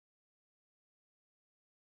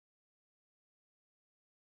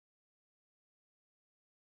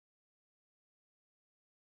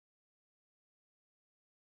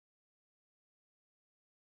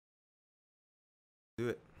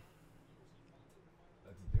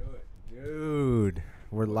Dude,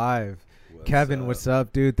 we're live. What's Kevin, up? what's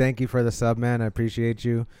up, dude? Thank you for the sub, man. I appreciate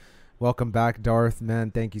you. Welcome back, Darth,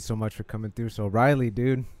 man. Thank you so much for coming through. So, Riley,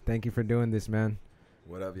 dude, thank you for doing this, man.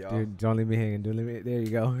 What up, y'all? Dude, don't leave me hanging. There you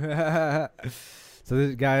go. So,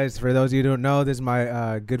 this, guys, for those of you who don't know, this is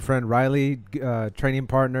my good friend Riley, training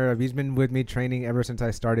partner. He's been with me training ever since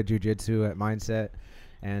I started jiu-jitsu at Mindset.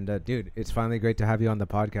 And, dude, it's finally great to have you on the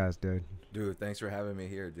podcast, dude. Dude, thanks for having me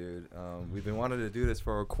here, dude. We've been wanting to do this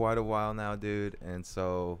for quite a while now, dude. And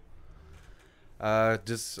so,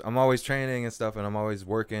 I'm always training and stuff, and I'm always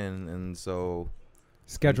working. And so,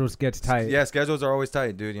 Schedules gets tight. yeah, schedules are always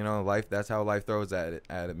tight, dude. You know, that's how life throws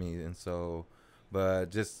at me. And so, but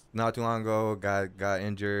just not too long ago, got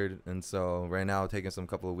injured. And so right now, taking some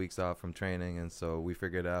couple of weeks off from training. And so we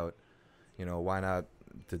figured out, you know, why not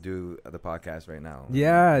to do the podcast right now.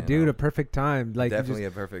 Yeah, You dude, know, a perfect time. Like, definitely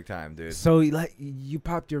a perfect time, dude. So, like, you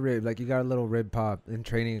popped your rib. Like, you got a little rib pop in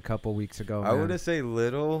training a couple weeks ago. I wouldn't say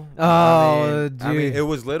little. Oh, I mean, dude. it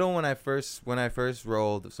was little when I first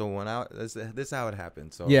rolled. So this is how it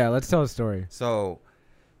happened. So Yeah, let's tell a story. So,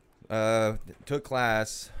 took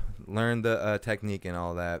class, learned the technique and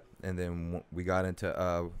all that, and then we got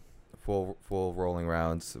into full rolling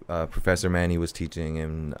rounds. Professor Manny was teaching,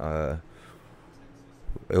 and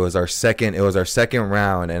it was our second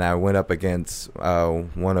round, and I went up against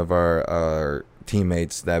one of our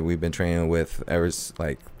teammates that we've been training with ever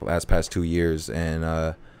past 2 years,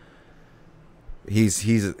 and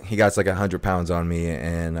he got like 100 pounds on me,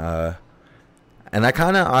 and I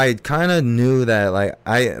kind of knew that, like,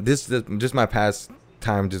 this just my past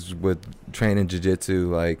time just with training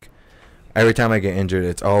jiu-jitsu, like every time I get injured,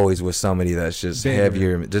 it's always with somebody that's just Bigger.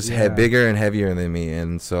 heavier, bigger and heavier than me,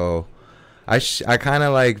 and so I kind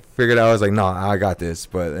of like figured out, I was like, no, I got this.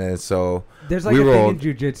 But and so There's like we a rolled. thing in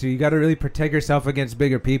jiu-jitsu. You got to really protect yourself against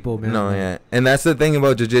bigger people, man. No, yeah, and that's the thing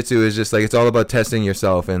about jiu-jitsu, is just like it's all about testing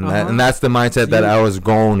yourself, and Uh-huh. that's the mindset that I was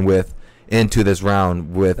going with into this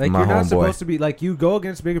round with Like, my you're not homeboy. supposed to be, like, you go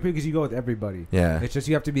against bigger people because you go with everybody. Yeah, It's just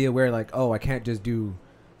you have to be aware, like, oh, I can't just do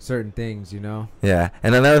certain things, you know? yeah.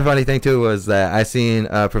 And another funny thing too was that I seen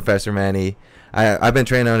Professor Manny. I've been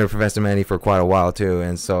training under Professor Manny for quite a while too,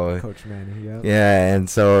 and so Coach Manny, yeah. yeah, and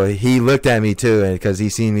so he looked at me too, and because he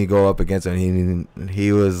seen me go up against him,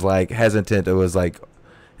 he was like hesitant. It was like,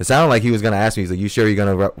 it sounded like he was gonna ask me. He's like, "You sure you're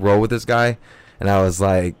gonna roll with this guy?" And I was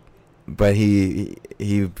like, but he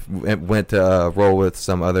went to roll with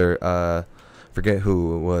some other forget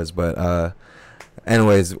who it was, but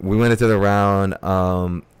anyways, we went into the round.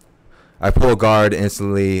 I pulled guard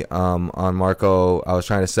instantly on Marco. I was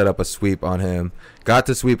trying to set up a sweep on him. Got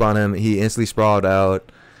to sweep on him. He instantly sprawled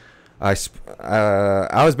out. I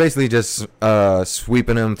was basically just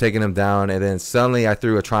sweeping him, taking him down, and then suddenly I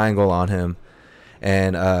threw a triangle on him,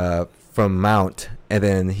 and from mount, and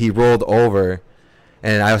then he rolled over,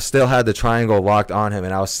 and I still had the triangle locked on him,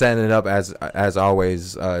 and I was setting it up as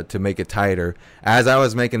always to make it tighter. As I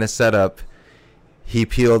was making the setup, he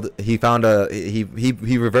reversed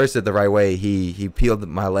it the right way. He peeled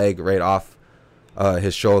my leg right off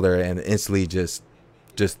his shoulder and instantly just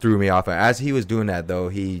threw me off. As he was doing that though,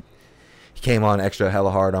 he came on extra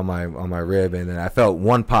hella hard on my rib, and then I felt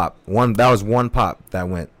one pop. That was one pop that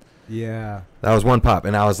went. Yeah. That was one pop,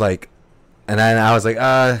 and I was like,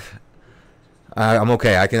 I'm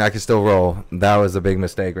okay. I can still roll. That was a big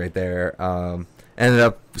mistake right there. Ended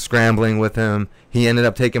up scrambling with him. He ended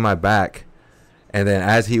up taking my back. And then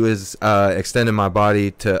as he was extending my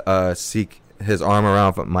body to seek his arm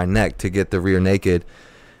around my neck to get the rear naked,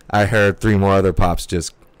 I heard 3 more other pops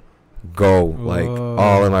just go, like,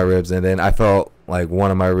 all in my ribs. And then I felt like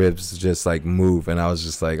one of my ribs just, like, move. And I was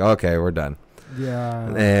just like, okay, we're done.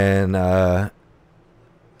 Yeah. And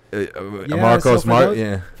So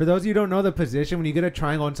yeah. for those of you who don't know the position, when you get a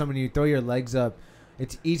triangle on someone, you throw your legs up,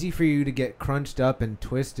 it's easy for you to get crunched up and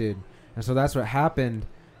twisted. And so that's what happened.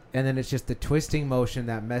 And then it's just the twisting motion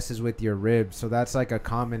that messes with your ribs. So that's like a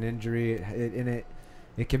common injury.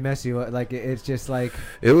 It can mess you up. Like, it's just like...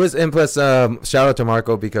 It was, and plus, shout out to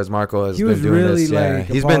Marco, because Marco has been doing really, this. Yeah, like,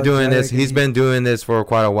 he's been doing this. apologetic, He's been doing this for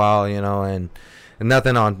quite a while, you know, and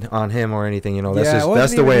nothing on him or anything, you know. That's Yeah, it just wasn't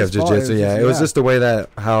that's the even way his of fault. jiu-jitsu. Yeah, it was just the way that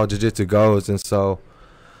how jiu-jitsu goes, and so,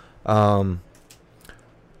 no,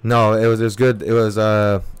 it was good. It was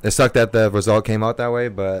it sucked that the result came out that way,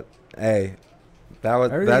 but hey,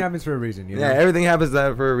 everything happens for a reason, you know? Yeah, everything happens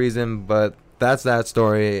for a reason, but that's that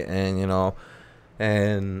story, and you know,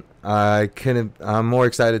 and I'm more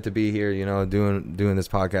excited to be here, you know, doing this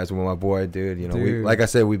podcast with my boy, dude. You know, like I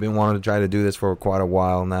said, we've been wanting to try to do this for quite a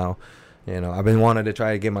while now. You know, I've been wanting to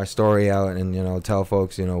try to get my story out and, you know, tell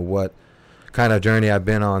folks, you know, what kind of journey I've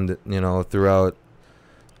been on, you know, throughout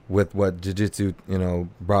with what jiu-jitsu,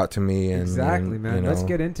 brought to me. And Exactly, and, man. Let's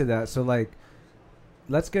get into that. So like,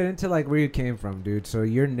 let's get into like where you came from, dude. So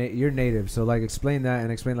you're native. So like, explain that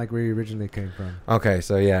and explain like where you originally came from. Okay,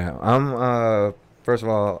 so yeah, I'm first of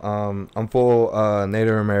all, I'm full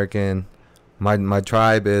Native American. My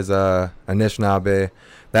tribe is Anishinaabe.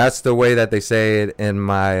 That's the way that they say it in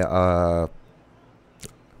my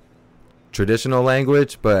traditional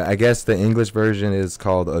language, but I guess the English version is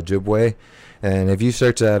called Ojibwe. And if you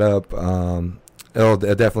search that up, it'll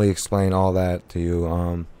definitely explain all that to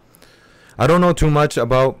you. I don't know too much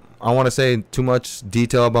about, I want to say too much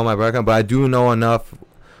detail about my background, but I do know enough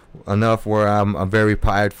where I'm very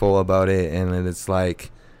prideful about it, and it's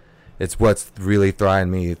like, it's what's really thrived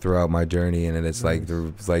me throughout my journey, and it's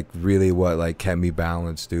Nice. like really what like kept me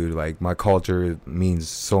balanced, dude. Like my culture means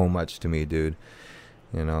so much to me, dude.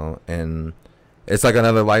 And it's like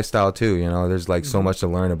another lifestyle too. There's like so much to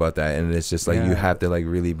learn about that, and it's just like you Yeah. have to like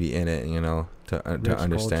really be in it, to Rich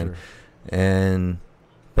understand. culture.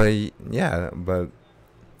 But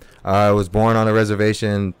I was born on a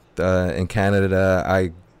reservation in Canada.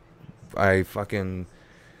 I fucking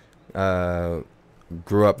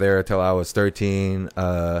grew up there till I was 13.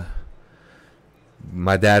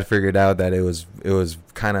 My dad figured out that it was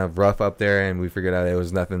kind of rough up there, and we figured out there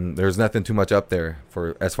was nothing too much up there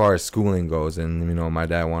for as far as schooling goes. And my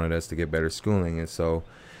dad wanted us to get better schooling, and so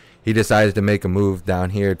he decided to make a move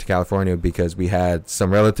down here to California because we had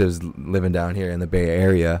some relatives living down here in the Bay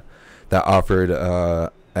Area that offered an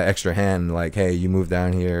extra hand, like, hey, you move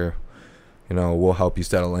down here, we'll help you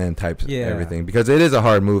settle in, type everything, because it is a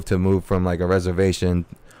hard move to move from like a reservation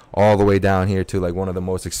all the way down here to like one of the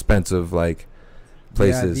most expensive like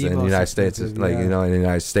places in the United States, like in the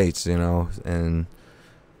United States, and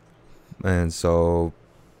so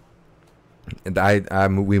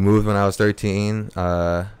we moved when I was 13.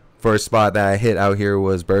 First spot that I hit out here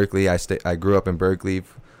was Berkeley. I grew up in Berkeley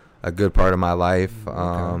a good part of my life.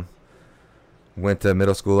 Okay. Went to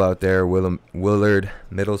middle school out there, Willard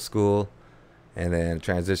Middle School, and then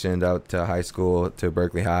transitioned out to high school to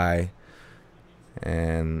Berkeley High,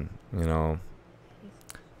 and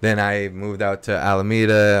then I moved out to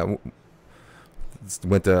Alameda,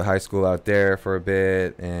 went to high school out there for a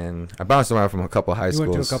bit, and I bounced around from a couple of high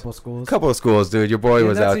schools. Went to a couple schools. Couple of schools, dude. Your boy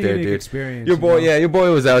was that's out a there, unique dude. Experience, Your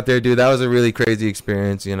boy was out there, dude. That was a really crazy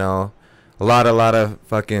experience, A lot of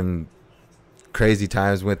fucking crazy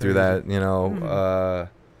times went through that, a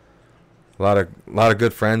lot of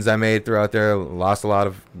good friends I made throughout there. Lost a lot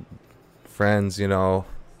of friends,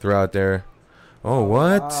 throughout there. Oh,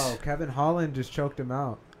 what? Wow, Kevin Holland just choked him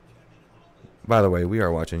out. By the way, we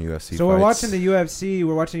are watching UFC So fights. we're watching the UFC.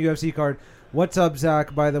 We're watching the UFC card. What's up,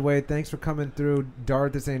 Zach? By the way, thanks for coming through.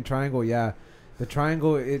 Darth is saying triangle. Yeah, the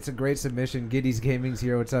triangle. It's a great submission. Giddy's Gaming's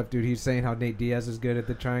here. What's up, dude? He's saying how Nate Diaz is good at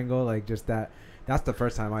the triangle. Like just that. That's the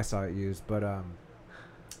first time I saw it used. But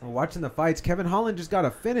we're watching the fights. Kevin Holland just got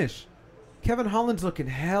a finish. Kevin Holland's looking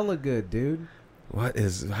hella good, dude. How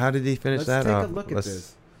did he finish that? Let's take a look at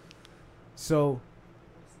this. So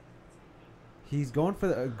he's going for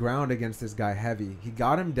the ground against this guy heavy. He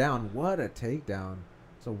got him down. What a takedown.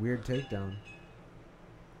 It's a weird takedown.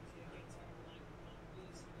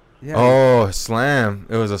 Yeah. Oh, slam.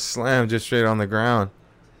 It was a slam just straight on the ground.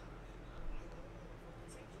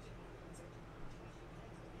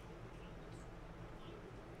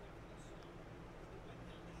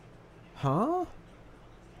 Huh?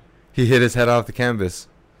 He hit his head off the canvas.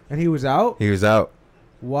 And he was out? He was out.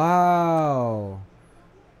 Wow.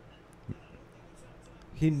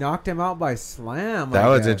 He knocked him out by slam. That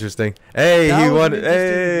was interesting. Hey, That he was won. an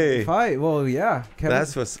interesting Hey. fight. Well, yeah.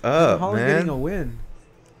 That's what's Kevin up, Holland getting a man. win.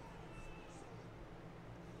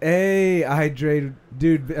 Hey, Hydrate.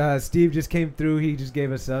 Dude, Steve just came through. He just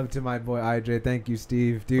gave a sub to my boy Hydrate. Thank you,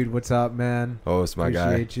 Steve. Dude, what's up, man? Oh, it's my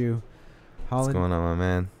guy. Appreciate you. What's Holland. going on, my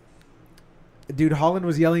man? Dude, Holland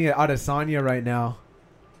was yelling at Adesanya right now.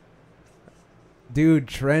 Dude,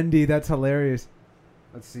 trendy. That's hilarious.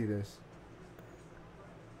 Let's see this.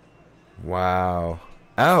 Wow.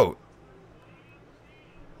 Out.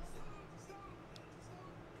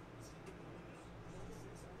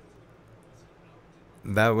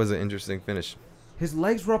 That was an interesting finish. His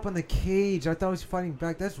legs were up on the cage. I thought he was fighting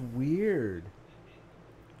back. That's weird.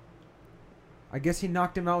 I guess he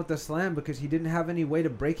knocked him out with the slam because he didn't have any way to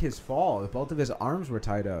break his fall. Both of his arms were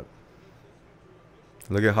tied up.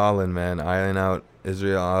 Look at Holland, man. Eyeing out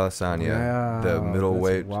Israel Adesanya, the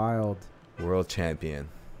middleweight wild world champion.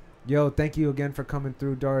 Yo, thank you again for coming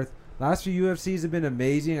through, Darth. Last few UFCs have been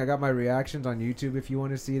amazing. I got my reactions on YouTube if you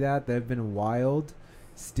want to see that. They've been wild.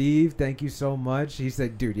 Steve, thank you so much. He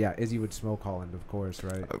said, dude, yeah, Izzy would smoke Holland, of course,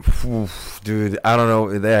 right? Dude, I don't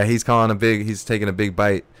know. Yeah, he's taking a big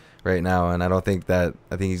bite right now, and I think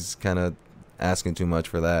he's kind of asking too much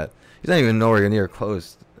for that. He's not even nowhere near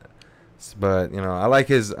close. But I like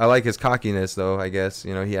his cockiness though. I guess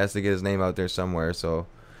he has to get his name out there somewhere. So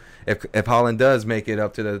if Holland does make it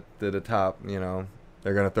up to the top,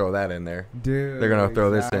 they're gonna throw that in there. Dude, they're gonna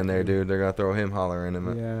throw this in there, dude. They're gonna throw him hollering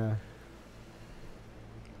him. Yeah.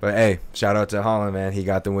 But hey, shout out to Holland, man. He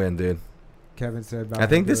got the win, dude. Kevin said about I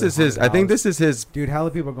think this is his. Dude, hella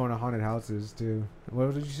people are going to haunted houses too.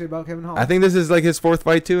 What did you say about Kevin Holland? I think this is like his 4th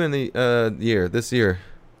fight too in the this year.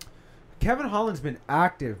 Kevin Holland's been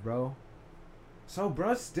active, bro. So,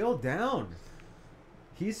 bruh's still down.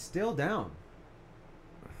 He's still down.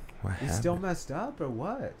 He's still messed up or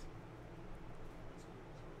what?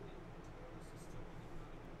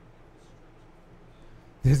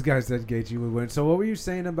 This guy said Gaethje would win. So what were you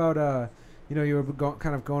saying about you were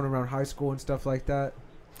kind of going around high school and stuff like that?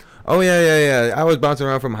 Oh yeah. I was bouncing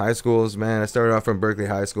around from high schools, man. I started off from Berkeley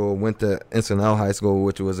High School, went to Encinal High School,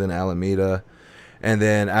 which was in Alameda, and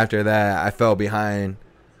then after that, I fell behind.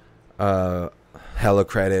 Hella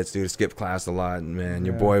credits, dude. Skipped class a lot, man.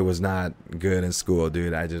 Your boy was not good in school,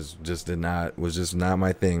 dude. I just was just not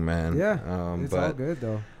my thing, man. Yeah, it's all good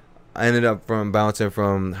though. I ended up bouncing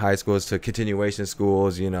from high schools to continuation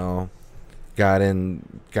schools, got in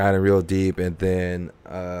real deep, and then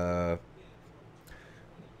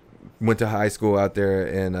went to high school out there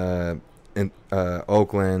in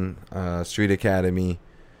Oakland, Street Academy,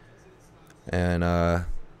 and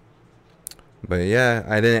but yeah,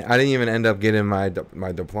 I didn't even end up getting my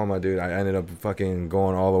diploma, dude. I ended up fucking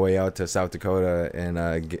going all the way out to South Dakota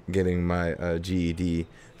and getting my GED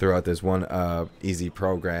throughout this one easy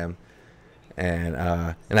program, and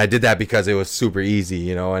I did that because it was super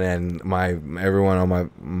easy, and then everyone on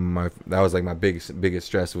my that was like my biggest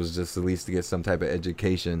stress was just at least to get some type of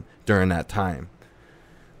education during that time.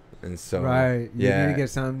 And so right, you need to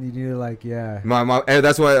get something. You need to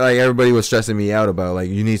that's why like everybody was stressing me out about like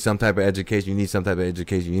you need some type of education. You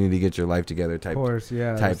need to get your life together type. Of course,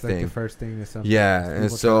 yeah. Type that's like thing. The first thing is something. Yeah,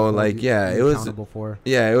 and so like it was. For.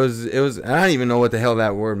 Yeah, it was. I don't even know what the hell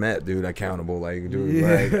that word meant, dude. Accountable, like, dude.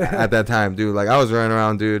 Like at that time, dude. Like I was running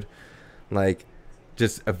around, dude. Like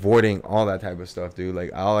just avoiding all that type of stuff, dude.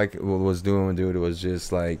 Like all I was doing, dude, was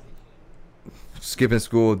just like skipping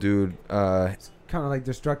school, dude. Kind of like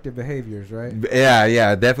destructive behaviors, right?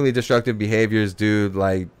 Yeah, definitely destructive behaviors, dude.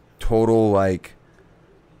 Like total, like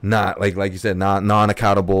not like you said,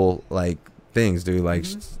 non-accountable like things, dude. Like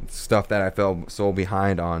stuff that I felt so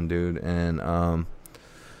behind on, dude. And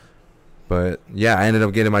but yeah, I ended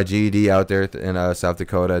up getting my GED out there in South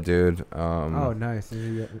Dakota, dude. Oh, nice.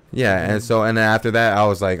 Yeah, and then after that, I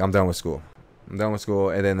was like, I'm done with school. And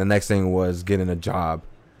then the next thing was getting a job.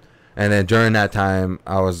 And then during that time,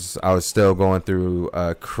 I was still going through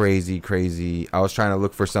crazy. I was trying to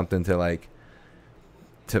look for something to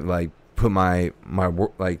put my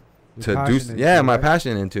work my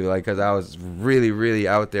passion into, like, because I was really, really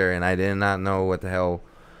out there and I did not know what the hell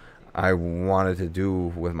I wanted to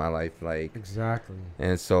do with my life, like exactly.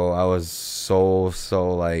 And so I was so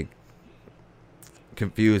like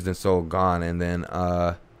confused and so gone, and then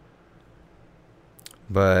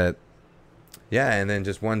but. Yeah, and then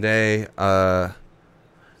just one day. So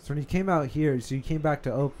when you came out here, so you came back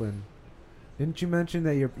to Oakland, didn't you mention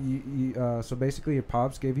that so basically your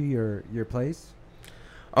pops gave you your place?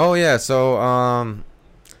 Oh yeah, so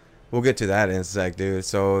we'll get to that in a sec, dude.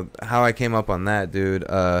 So how I came up on that, dude.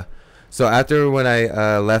 So after when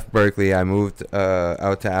I left Berkeley, I moved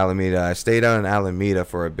out to Alameda. I stayed out in Alameda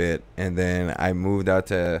for a bit, and then I moved out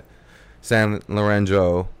to San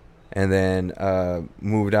Lorenzo. And then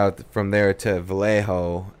moved out from there to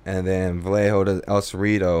Vallejo, and then Vallejo to El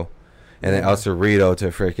Cerrito, and then El Cerrito to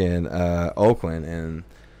freaking Oakland. And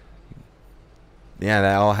yeah,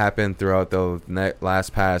 that all happened throughout the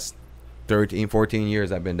past 14 years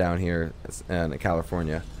I've been down here in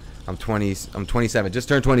California. I'm 27, just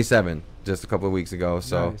turned 27 just a couple of weeks ago.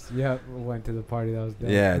 So nice. Yeah, went to the party. That was dope.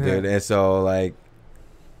 Yeah, dude. And so like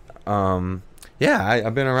yeah,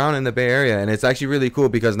 I've been around in the Bay Area, and it's actually really cool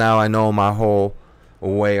because now I know my whole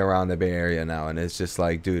way around the Bay Area now, and it's just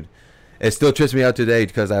like, dude, it still trips me out today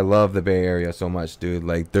because I love the Bay Area so much, dude.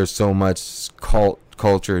 Like, there's so much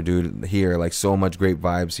culture, dude, here, like so much great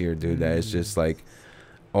vibes here, dude. That it's just like,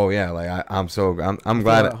 oh yeah, like I'm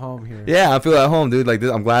glad at home here. Yeah, I feel at home, dude. Like this,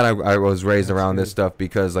 I'm glad I was raised around this stuff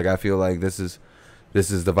because like I feel like this is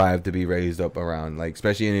the vibe to be raised up around, like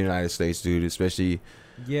especially in the United States, dude. Especially.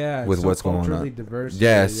 Yeah, with so what's going on. Diverse.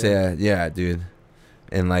 Yes, yeah, dude.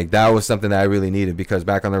 And like that was something that I really needed, because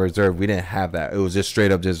back on the reserve we didn't have that. It was just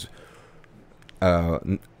straight up just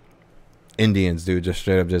Indians, dude, just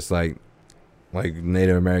straight up just like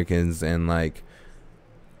Native Americans, and like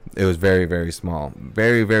it was very, very small,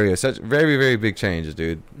 such very big change,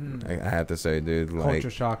 dude. I have to say, dude, like Culture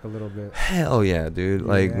shock a little bit. hell yeah, dude.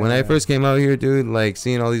 Like when I first came out here, dude, like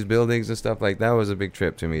seeing all these buildings and stuff, like that was a big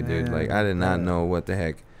trip to me, dude. Like I did not know what the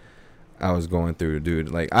heck I was going through, dude.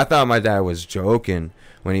 Like I thought my dad was joking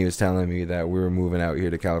when he was telling me that we were moving out here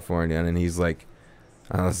to California, and then he's like,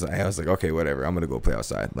 I was like, okay, whatever, I'm gonna go play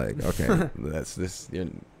outside. Like, okay, that's this.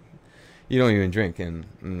 You don't even drink, and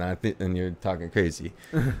you're talking crazy.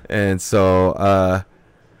 And so,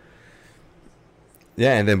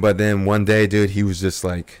 yeah, but then one day, dude, he was just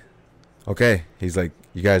like, okay, he's like,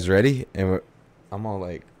 you guys ready? And I'm all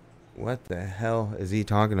like, what the hell is he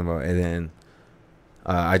talking about? And then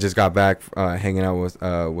I just got back hanging out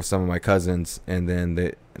with some of my cousins, and then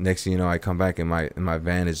the next thing you know, I come back and my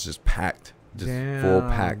van is just packed, just Damn, full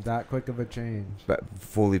packed. That quick of a change. But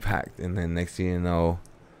fully packed. And then next thing you know,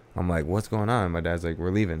 I'm like, what's going on? And my dad's like,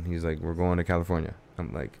 we're leaving. He's like, we're going to California.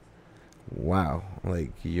 I'm like, wow,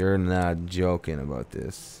 like you're not joking about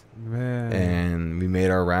this. Man. And we made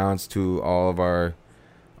our rounds to all of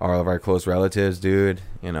our close relatives, dude.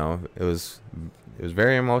 You know, it was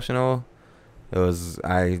very emotional. It was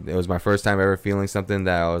my first time ever feeling something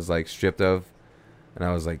that I was like stripped of, and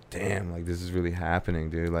I was like, damn, like this is really happening,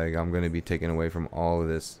 dude. Like I'm gonna be taken away from all of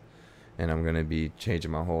this, and I'm gonna be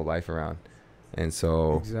changing my whole life around. And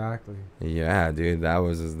so exactly, yeah, dude, that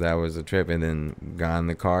was a trip. And then got in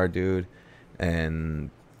the car, dude, and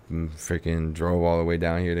freaking drove all the way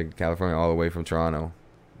down here to California, all the way from Toronto.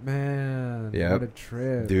 Man, yep. What a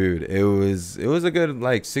trip, dude. It was a good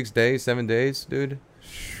like 7 days, dude.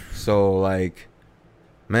 So like,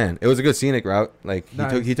 man, it was a good scenic route. Like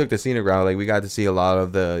he took the scenic route. Like we got to see a lot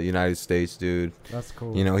of the United States, dude. That's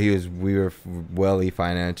cool. You know, we were well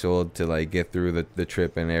financial to like get through the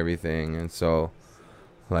trip and everything, and so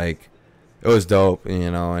like it was dope,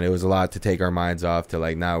 you know, and it was a lot to take our minds off, to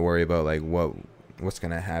like not worry about like what's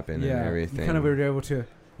gonna happen and everything. You kind of were able to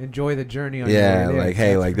enjoy the journey on yeah, your way like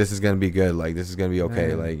hey, like this is gonna be good, like this is gonna be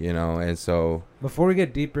okay, like, you know. And so before we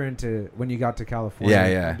get deeper into when you got to California,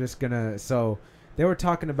 I'm just gonna they were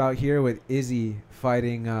talking about here with Izzy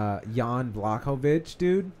fighting Jan Blachowicz,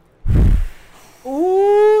 dude.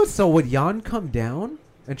 Ooh, so would Jan come down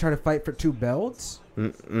and try to fight for 2 belts?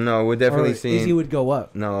 No, we're definitely seeing Izzy would go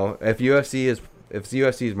up. No, if UFC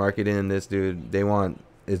is marketing this, dude, they want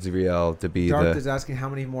Israel to be Darth is asking how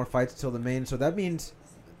many more fights till the main, so that means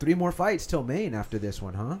 3 more fights till main after this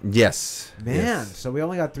one, huh? Yes. Man, yes. So we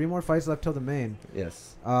only got 3 more fights left till the main.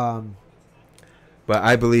 Yes. But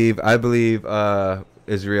I believe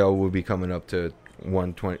Israel will be coming up to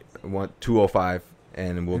 205,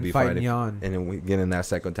 and we'll be fighting Jan. And then we get in that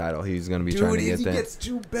second title. He's gonna be trying to get that. Dude, if he gets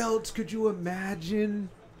 2 belts, could you imagine?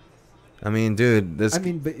 I mean, dude,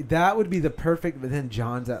 but that would be the perfect. But then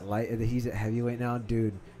John's at light. He's at heavyweight now,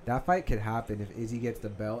 dude. That fight could happen if Izzy gets the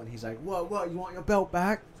belt and he's like, "What? You want your belt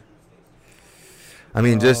back?" I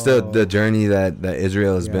mean, just the journey that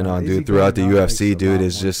Israel has been on, dude, throughout the UFC, dude,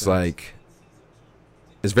 is just like,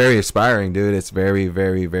 it's very inspiring, dude. It's very,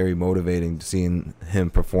 very, very motivating seeing him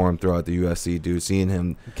perform throughout the UFC, dude. Seeing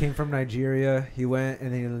him. He came from Nigeria. He went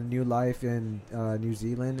and he had a new life in New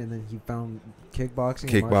Zealand, and then he found kickboxing.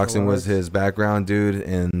 Kickboxing was his background, dude.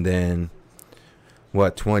 And then,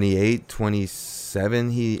 28,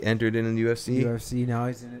 27, he entered in the UFC. UFC, now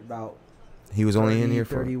he's in it about. He was only in here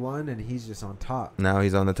for 31, and he's just on top. Now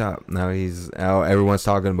he's on the top. Now everyone's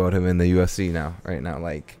talking about him in the UFC now, right now.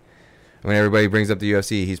 Like, when everybody brings up the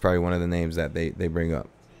UFC, he's probably one of the names that they bring up.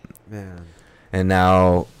 Man. And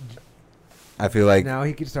now, I feel like now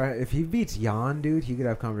he could start. If he beats Jan, dude, he could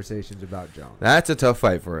have conversations about Jan. That's a tough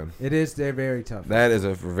fight for him. It is. They're very tough. That is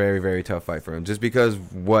a very, very tough fight for him. Just because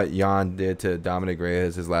what Jan did to Dominic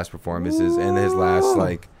Reyes, his last performances, and his last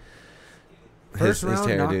like. First round,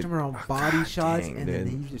 tear, knocked dude. him around body shots, dang, and dude. then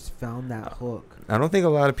he just found that hook. I don't think a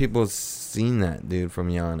lot of people have seen that, dude, from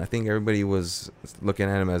Jan. I think everybody was looking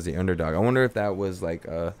at him as the underdog. I wonder if that was like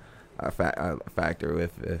a factor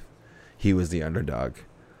if he was the underdog.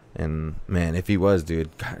 And man, if he was,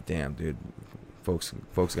 dude, god damn, dude, folks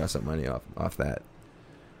got some money off that.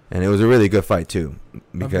 And it was a really good fight too,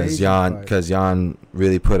 because Jan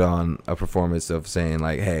really put on a performance of saying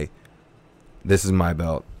like, hey, this is my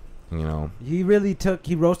belt. You know, he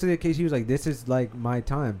roasted the case. He was like, "This is like my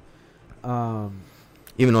time."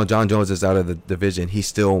 even though John Jones is out of the division, he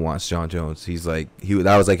still wants John Jones. He's like,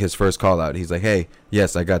 that was like his first call out. He's like, hey,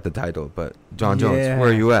 yes, I got the title, but John Jones, where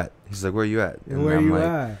are you at? He's like, where are you at? And Where I'm you like,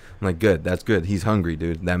 at? I'm like, good, that's good. He's hungry,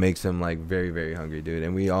 dude. That makes him like very, very hungry, dude.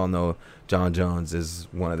 And we all know John Jones is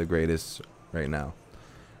one of the greatest right now.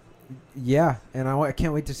 Yeah, and I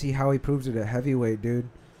can't wait to see how he proves it at heavyweight, dude.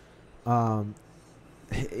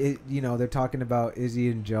 You know, they're talking about Izzy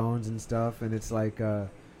and Jones and stuff, and it's like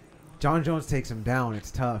John Jones takes him down.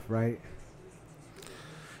 It's tough, right?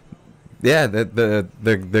 Yeah,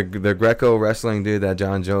 the Greco wrestling, dude, that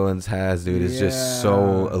John Jones has, dude, is just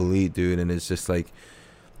so elite, dude. And it's just like,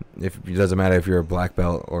 if it doesn't matter if you're a black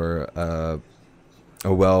belt or a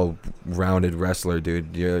well-rounded wrestler,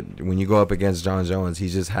 dude. When you go up against John Jones, he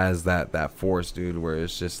just has that force, dude, where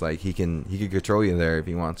it's just like he can control you there if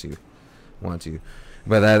he wants to.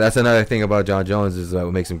 But that's another thing about John Jones is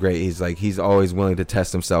what makes him great. He's always willing to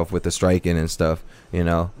test himself with the striking and stuff, you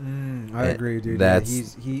know. I agree, dude.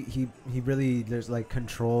 That's he really there's like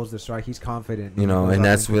controls the strike. He's confident, you know, and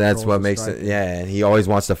that's what makes it. Yeah, and he always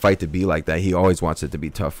wants the fight to be like that. He always wants it to be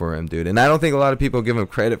tough for him, dude. And I don't think a lot of people give him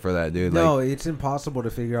credit for that, dude. No, like, it's impossible to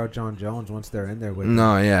figure out John Jones once they're in there with him.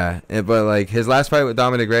 No, yeah, but like his last fight with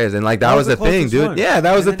Dominic Reyes, and like that was the thing, dude. One. Yeah,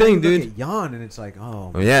 that was the thing, dude. Look at Jan, and it's like,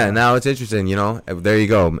 oh. Yeah, now it's interesting, you know. There you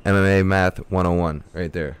go, MMA math 101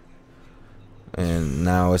 right there. And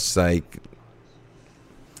now it's like,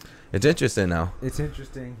 it's interesting now. It's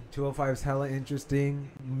interesting. 205 is hella interesting.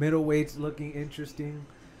 Middleweight's looking interesting.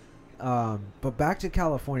 But back to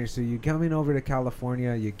California. So you coming over to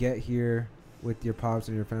California, you get here with your pops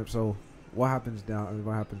and your family. So what happens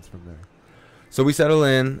what happens from there? So we settle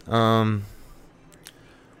in.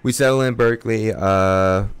 Berkeley.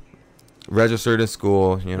 Registered in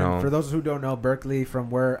school, you know. And for those who don't know, Berkeley,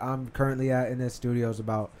 from where I'm currently at in this studio, is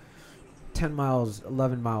about 10 miles,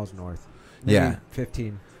 11 miles north. Maybe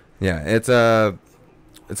 15. Yeah, it's a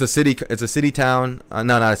city town. No,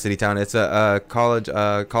 not a city town. It's a college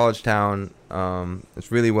town.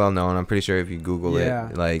 It's really well known. I'm pretty sure if you Google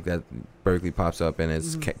it, like that, Berkeley pops up, and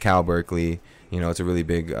it's Cal Berkeley. You know, it's a really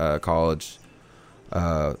big college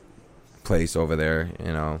place over there.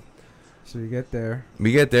 You know. So you get there.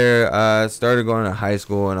 We get there. Started going to high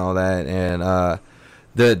school and all that, and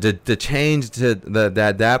the change to the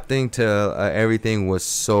adapting to everything was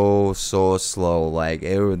so slow. Like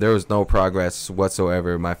there was no progress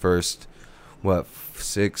whatsoever. My first 10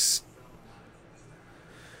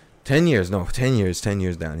 years down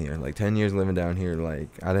here. Like 10 years living down here. Like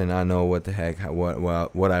I did not know what the heck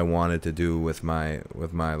what I wanted to do with my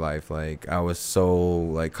life. Like I was so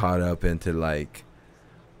like caught up into like,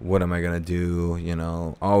 what am I gonna do? You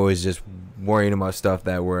know, always just worrying about stuff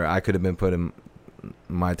that where I could have been putting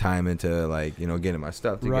my time into, like, you know, getting my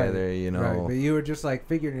stuff together. Right, you know, right. But you were just like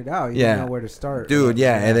figuring it out. You didn't know where to start, dude.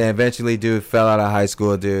 Yeah, and then eventually, dude, fell out of high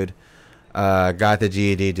school, dude. Got the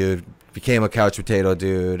GED, dude. Became a couch potato,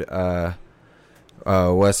 dude.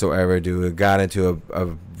 Whatsoever, dude. Got into a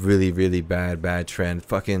really, really bad trend.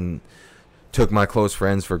 Fucking took my close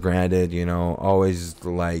friends for granted. You know, always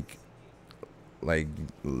like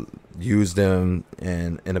used them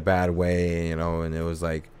in a bad way, you know, and it was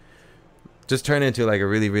like just turned into like a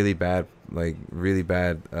really bad vibe,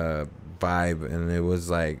 and it was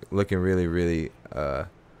like looking really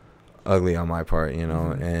ugly on my part, you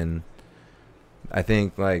know. And I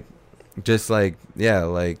think like just like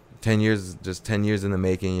 10 years in the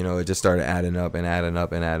making, you know. It just started adding up, and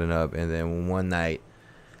then one night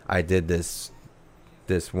I did this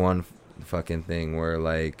one fucking thing where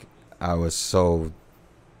like I was so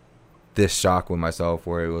shocked with myself,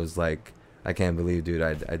 where it was like, I can't believe, dude,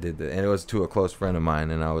 I did that. And it was to a close friend of mine,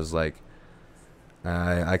 and I was like,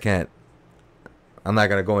 I can't, I'm not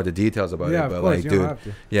gonna go into details about it, but like, dude,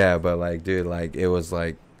 but like, dude, like, it was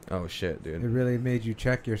like, oh shit, dude, it really made you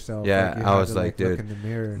check yourself. Yeah, like I was like, dude, look in the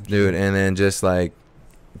mirror dude, and then just like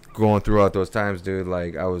going throughout those times, dude,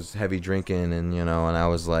 like I was heavy drinking, and you know, and I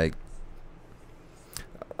was like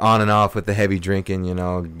on and off with the heavy drinking, you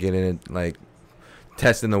know, getting it, like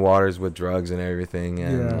testing the waters with drugs and everything,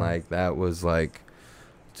 and like that was like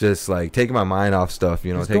just like taking my mind off stuff,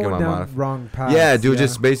 you know, just taking going my down mind off. Wrong path. Yeah, dude,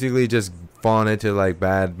 just basically just falling into like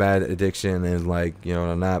bad addiction, and like, you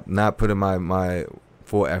know, not putting my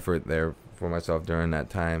full effort there for myself during that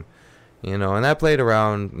time, you know. And that played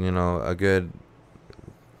around, you know, a good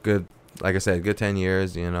like I said, good 10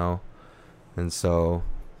 years, you know. And so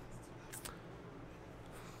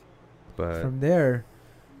but from there,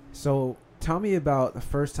 so tell me about the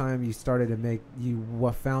first time you started to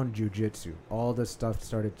found jiu-jitsu. All this stuff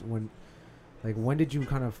started when did you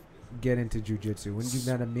kind of get into jiu-jitsu? When did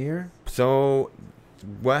you met Amir? So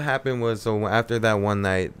what happened was, so after that one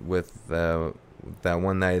night with that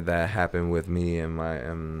one night that happened with me and my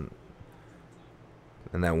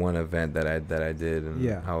and that one event that I did, and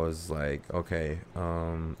Yeah. I was like, okay,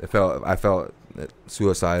 I felt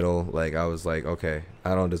suicidal. Like I was like, okay,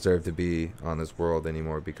 I don't deserve to be on this world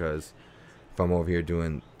anymore, because if I'm over here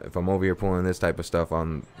pulling this type of stuff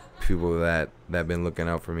on people that been looking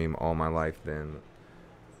out for me all my life, then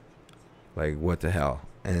like what the hell?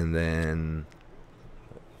 And then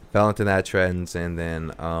fell into that trends, and then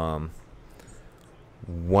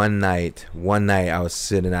one night I was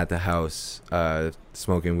sitting at the house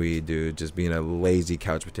smoking weed, dude, just being a lazy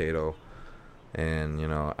couch potato. And you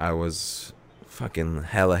know, I was fucking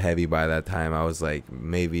hella heavy by that time. I was like,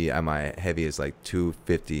 maybe at my heaviest like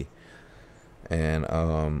 250. And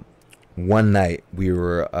one night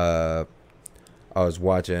I was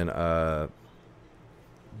watching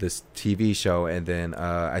this TV show, and then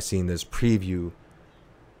I seen this preview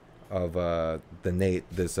of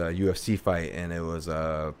this UFC fight, and it was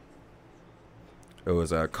Conor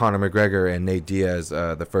McGregor and Nate Diaz,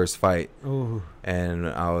 the first fight. Ooh. And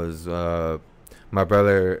I was my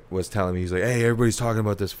brother was telling me, he's like, hey, everybody's talking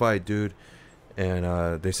about this fight, dude,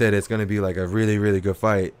 and they said it's gonna be like a really, really good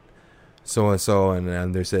fight, so and so,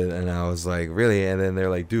 and they said, and I was like, really? And then they're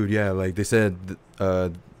like, dude, yeah, like they said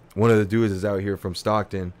one of the dudes is out here from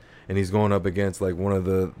Stockton, and he's going up against like one of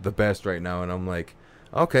the best right now. And I'm like,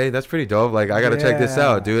 okay, that's pretty dope. Like, I gotta check this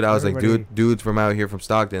out, dude. I was like, dudes from out here from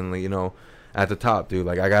Stockton, like, you know, at the top, dude.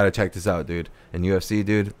 Like, I gotta check this out, dude. And UFC,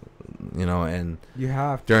 dude, you know. And you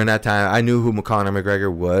have to. During that time, I knew who Conor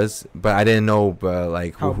McGregor was, but I didn't know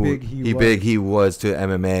like how who big he was to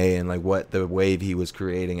MMA, and like what the wave he was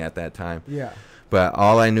creating at that time. Yeah. But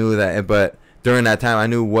all I knew but during that time, I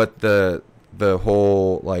knew what the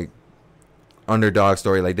whole like underdog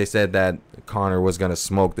story. Like, they said that Conor was gonna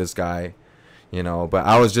smoke this guy, you know. But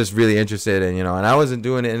I was just really interested in, you know, and I wasn't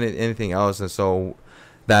doing anything else. And so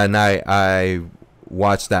that night I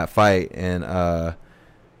watched that fight, and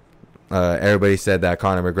everybody said that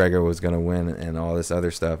Conor McGregor was gonna win and all this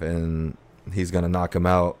other stuff, and he's gonna knock him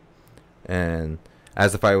out. And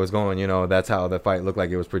as the fight was going, you know, that's how the fight looked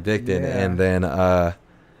like it was predicted. Yeah. And then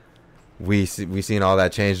we seen all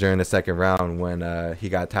that change during the second round when he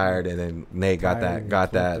got tired, and then Nate got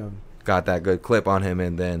that good clip on him,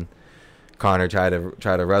 and then Conor tried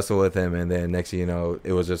to wrestle with him, and then next thing you know,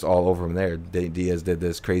 it was just all over from there. Diaz did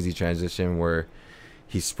this crazy transition where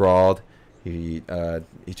he sprawled. He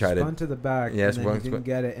tried spun to the back, yes, and then he didn't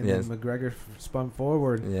get it, and then McGregor spun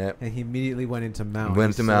forward, and he immediately went into mount.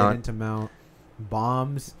 Into mount,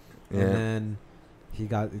 bombs, and then he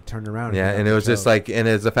turned around. And it was just like, and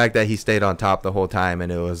it's the fact that he stayed on top the whole time,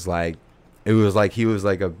 and it was like he was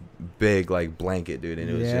like a big like blanket, dude, and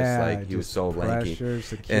it was just like he was so lanky,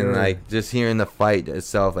 and like just hearing the fight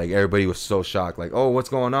itself, like everybody was so shocked, like, oh, what's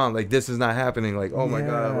going on, like this is not happening, like, oh my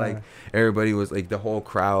god, like everybody was like, the whole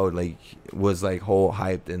crowd like was like whole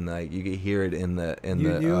hyped, and like you could hear it in the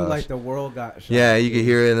like the world got shocked. Yeah, you could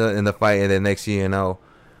hear it in the fight, and then next thing you know,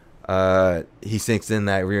 he sinks in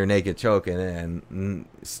that rear naked choke, and then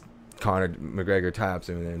Conor McGregor taps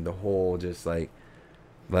him, and then the whole just like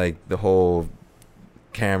the whole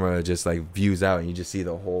camera just like views out, and you just see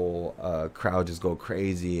the whole crowd just go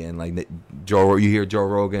crazy, and like you hear Joe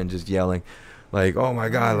Rogan just yelling like, oh my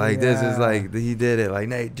god, like this is like, he did it, like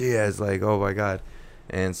Nate Diaz, like, oh my god.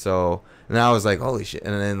 And so, and I was like, holy shit.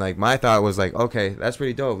 And then like my thought was like, okay, that's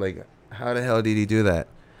pretty dope, like how the hell did he do that?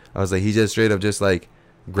 I was like, he just straight up just like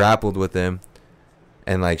grappled with him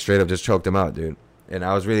and like straight up just choked him out, dude. And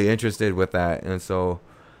I was really interested with that. And so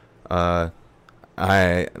I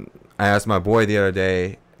asked my boy the other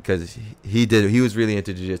day, because he was really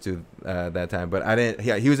into jiu-jitsu that time, but I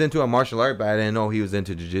didn't. He was into a martial art, but I didn't know he was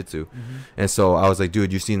into jiu-jitsu. And so I was like,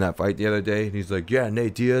 dude, you seen that fight the other day? And he's like, yeah,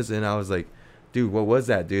 Nate Diaz. And I was like, dude, what was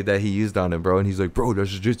that, dude, that he used on him, bro? And he's like, bro, that's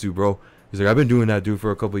jiu-jitsu, bro. He's like, I've been doing that, dude, for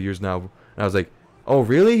a couple of years now. And I was like, oh,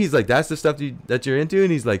 really? He's like, that's the stuff that you're into?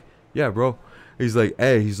 And he's like, yeah, bro. He's like,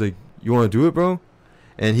 hey, he's like, you want to do it, bro?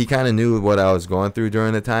 And he kind of knew what I was going through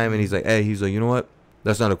during the time. And he's like, hey, he's like, you know what?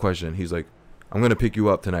 That's not a question. He's like, I'm going to pick you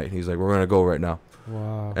up tonight. He's like, we're going to go right now.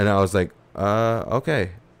 Wow. And I was like,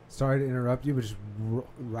 okay. Sorry to interrupt you, but just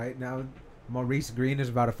right now, Maurice Green is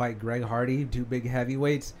about to fight Greg Hardy, two big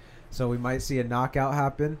heavyweights. So we might see a knockout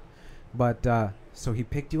happen. But so he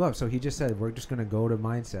picked you up. So he just said, we're just going to go to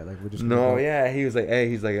mindset. Like, we're just yeah. He was like, hey,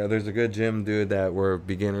 he's like, there's a good gym, dude, that where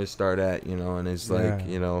beginners start at, you know, and it's like,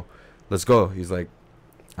 you know, let's go. He's like,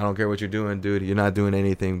 I don't care what you're doing, dude. You're not doing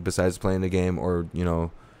anything besides playing the game, or, you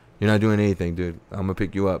know, you're not doing anything, dude. I'm going to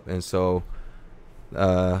pick you up. And so,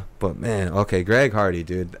 but man, okay, Greg Hardy,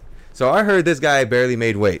 dude. So I heard this guy barely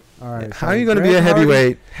made weight. All right. How so are you going to Greg be a Hardy,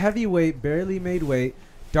 heavyweight? Heavyweight, barely made weight.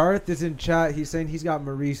 Darth is in chat. He's saying he's got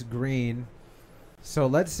Maurice Green. So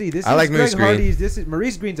let's see. This I is like Greg Maurice Green. Hardy's. This is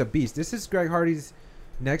Maurice Green's a beast. This is Greg Hardy's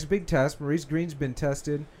next big test. Maurice Green's been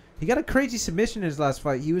tested. He got a crazy submission in his last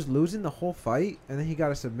fight. He was losing the whole fight, and then he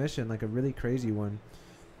got a submission, like a really crazy one.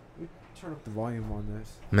 Turn up the volume on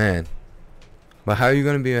this. Man. But how are you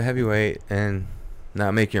going to be a heavyweight and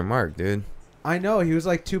not make your mark, dude? I know. He was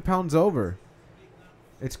like 2 pounds over.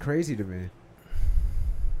 It's crazy to me.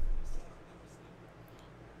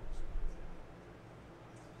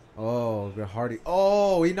 Oh, Greg Hardy.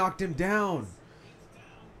 Oh, he knocked him down.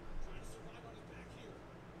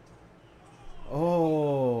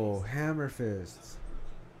 Oh, hammer fists.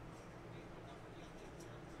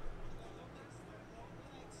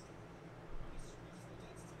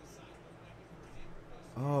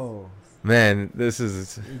 Oh. Man, this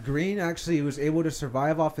is... Green actually was able to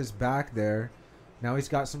survive off his back there. Now he's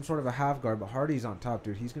got some sort of a half guard, but Hardy's on top,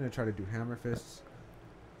 dude. He's going to try to do hammer fists.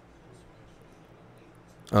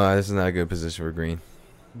 Oh, this is not a good position for Green.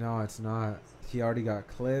 No, it's not. He already got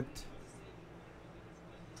clipped.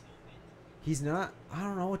 He's not... I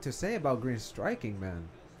don't know what to say about Green's striking, man.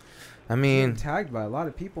 I He's mean... been tagged by a lot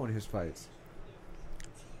of people in his fights.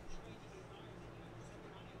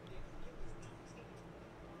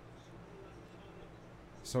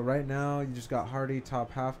 So right now, you just got Hardy,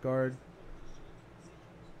 top half guard.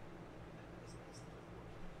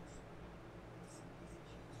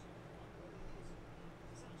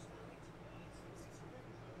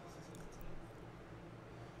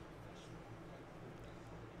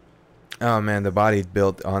 Oh man, the body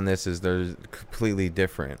built on this is they're completely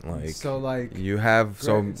different. Like So like you have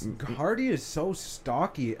Hardy is so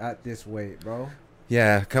stocky at this weight, bro.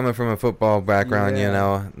 Yeah, coming from a football background, you Yeah.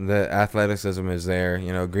 know, the athleticism is there.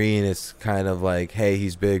 You know, Green is kind of like, hey,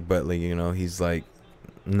 he's big, but like, you know, he's like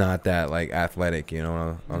not that like athletic. You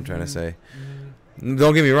know what I'm trying to say.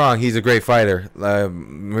 Don't get me wrong, he's a great fighter.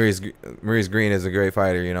 Maurice Green is a great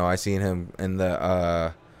fighter. You know, I seen him in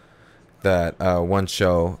the that one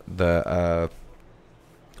show, the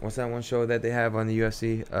what's that one show that they have on the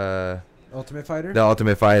UFC? Ultimate Fighter? The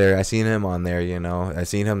Ultimate Fighter. I seen him on there, you know. I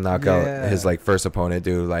seen him knock out his Yeah. like first opponent,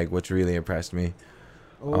 dude, like which really impressed me.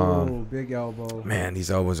 Oh, big elbow. Man, these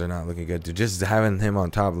elbows are not looking good, dude. Just having him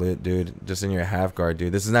on top, dude, just in your half guard,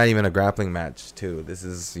 dude. This is not even a grappling match, too. This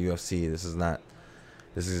is UFC. This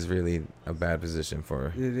is really a bad position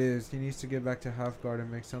for. It is. He needs to get back to half guard and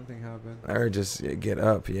make something happen. Or just get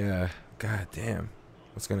up, yeah. God damn.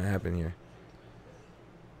 What's gonna happen here?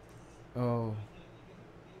 Oh.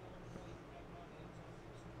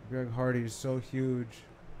 Greg Hardy is so huge.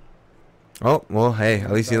 Oh, well, hey,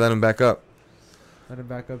 at least he let him back up. Let him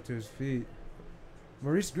back up to his feet.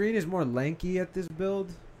 Maurice Green is more lanky at this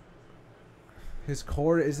build. His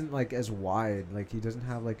core isn't like as wide. Like he doesn't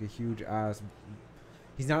have like a huge ass.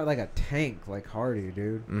 He's not like a tank like Hardy,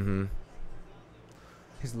 dude. Mm-hmm.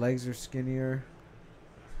 His legs are skinnier.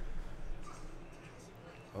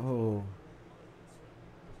 Oh.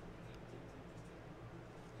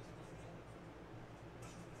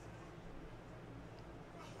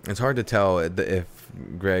 It's hard to tell if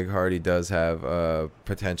Greg Hardy does have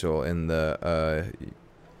potential in the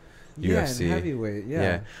Yeah, UFC. in heavyweight.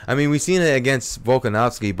 Yeah. I mean, we've seen it against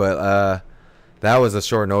Volkanovski, but that was a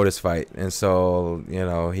short notice fight, and so you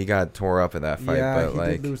know he got tore up in that fight. Yeah, but he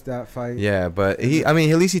like, did lose that fight. yeah, but I mean,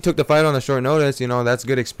 at least he took the fight on a short notice. You know, that's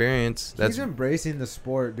good experience. That's He's embracing the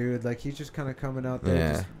sport, dude. Like he's just kind of coming out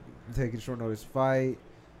there, just taking short notice fight,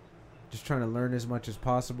 just trying to learn as much as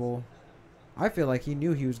possible. I feel like he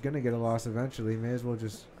knew he was gonna get a loss eventually. May as well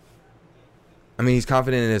just. I mean, he's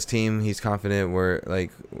confident in his team. He's confident where like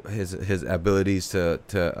his abilities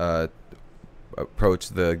to approach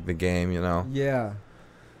the game. You know. Yeah.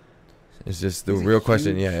 It's just the He's a real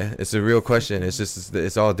question. huge- Yeah, it's a real question. It's just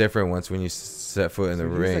it's all different once when you set foot in the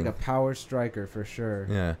He's ring. like a power striker for sure.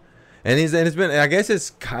 Yeah, and it's been, I guess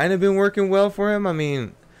it's kind of been working well for him. I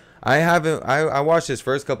mean, I watched his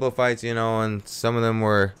first couple of fights, you know, and some of them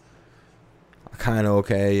were kind of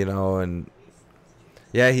okay, you know, and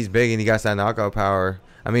yeah, he's big and he got that knockout power.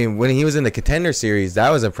 I mean, when he was in the Contender Series, that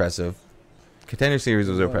was impressive. Contender Series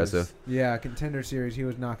was impressive. Yeah, Contender Series, he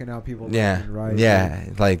was knocking out people. Yeah, left and right. yeah,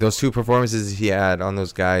 like those two performances he had on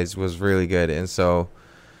those guys was really good, and so.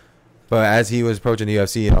 But as he was approaching the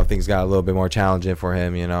UFC, you know, things got a little bit more challenging for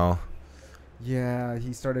him, you know. Yeah,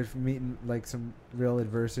 he started meeting like some real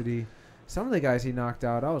adversity. Some of the guys he knocked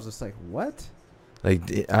out, I was just like, what? Like,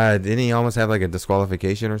 didn't he almost have like a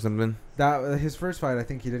disqualification or something? That his first fight, I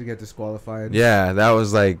think he did get disqualified. Yeah, that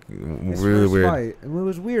was like His really first weird. fight, and it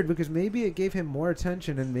was weird because maybe it gave him more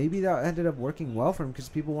attention, and maybe that ended up working well for him because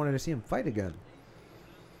people wanted to see him fight again.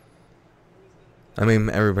 I mean,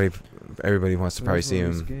 everybody wants to probably see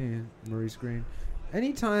him. Maurice Green.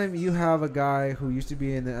 Anytime you have a guy who used to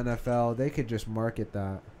be in the NFL, they could just market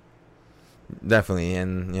that. Definitely,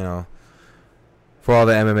 and you know, for all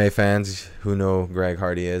the MMA fans who know Greg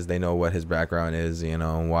Hardy is, they know what his background is, you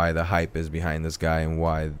know, and why the hype is behind this guy and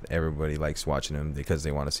why everybody likes watching him because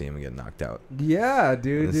they want to see him get knocked out. Yeah,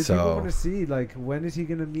 dude. So- People want to see, like, when is he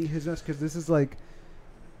going to meet his nuts? Because this is, like,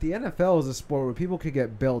 the NFL is a sport where people could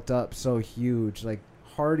get built up so huge. Like,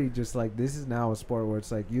 Hardy just, like, this is now a sport where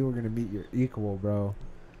it's like, you are going to meet your equal, bro.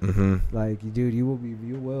 Mm-hmm. Like, dude, you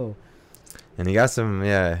will. And he got some,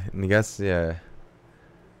 yeah. And he got, yeah.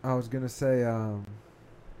 I was going to say,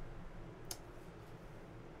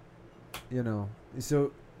 you know,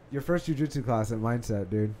 so your first jiu-jitsu class at Mindset,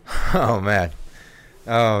 dude. Oh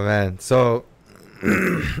man. So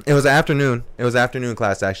it was afternoon. It was afternoon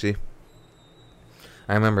class actually.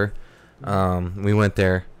 I remember. We went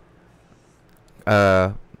there.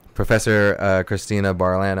 Professor Christina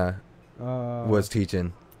Barlana was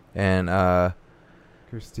teaching, and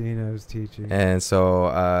Christina was teaching. and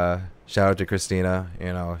so shout out to Christina.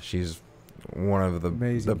 You know, she's one of the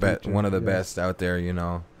Amazing best, teacher, one of the yes. best out there. You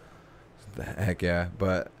know, heck yeah.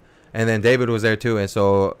 But and then David was there too, and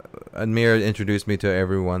so Amir introduced me to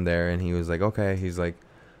everyone there, and he was like, okay, he's like,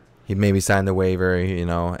 he made me sign the waiver, you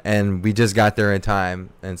know, and we just got there in time,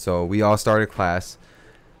 and so we all started class.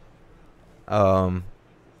 Warm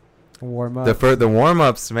up. The warm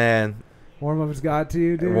ups, man. Warm ups got to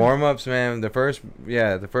you, dude. Warm ups, man. The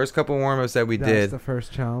first couple warm ups that we That's did the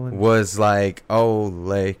first challenge. was like,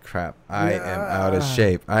 holy crap, I am out of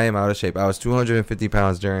Yeah. shape. I was 250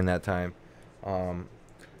 pounds during that time.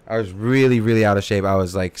 I was really, really out of shape. I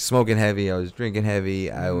was like smoking heavy. I was drinking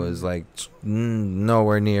heavy. I was like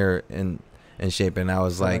nowhere near in shape, and I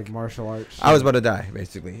was So, like martial arts. I was about to die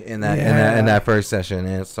basically in that in that first session,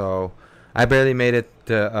 and so I barely made it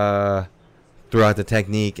to throughout the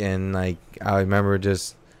technique, and like I remember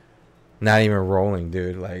just not even rolling,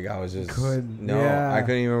 dude. Like I was just I couldn't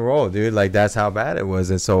even roll, dude. Like that's how bad it was,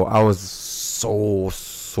 and so I was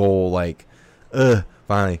so like,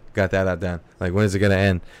 finally got that out done. Like when is it gonna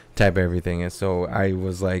end? Type everything, and so I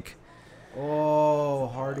was like, oh,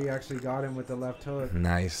 Hardy actually got him with the left hook.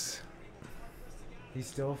 nice. He's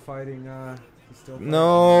still fighting.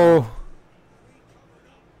 No.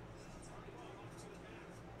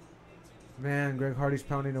 Man, Greg Hardy's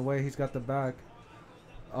pounding away. He's got the back.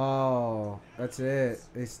 Oh, that's it.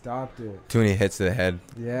 They stopped it. Too many hits to the head.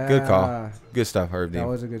 Yeah. Good call. Good stuff, Herb That Dean.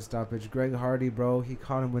 was a good stoppage. Greg Hardy, bro, he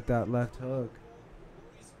caught him with that left hook.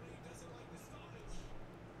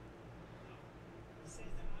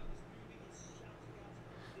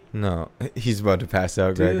 No, he's about to pass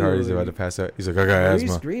out. Greg Hardy's about to pass out. He's like, I got Maurice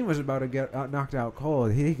asthma. Green was about to get knocked out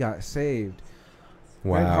cold. He got saved.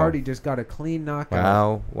 Wow. Greg Hardy just got a clean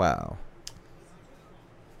knockout. Wow.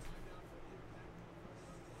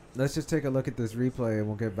 Let's just take a look at this replay and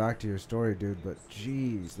we'll get back to your story, dude. But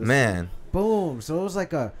jeez, Man. boom. So it was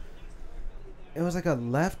like a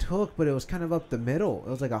left hook, but it was kind of up the middle. It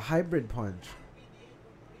was like a hybrid punch.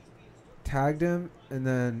 Tagged him and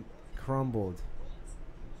then crumbled.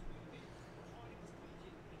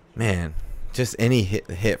 Man, just any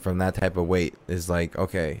hit from that type of weight is like,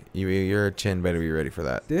 okay, your chin better be ready for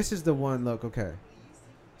that. This is the one. Look, okay.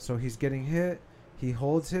 So he's getting hit. He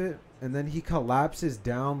holds it, and then he collapses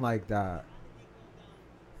down like that.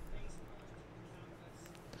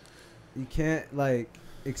 You can't like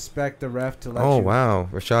expect the ref to let you. Oh, wow.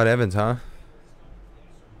 Rashad Evans, huh?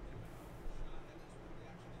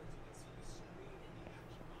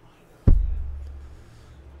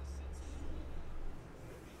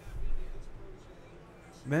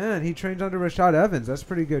 Man, he trains under Rashad Evans. That's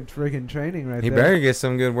pretty good freaking training right He there. better get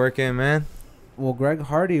some good work in, man. Well, Greg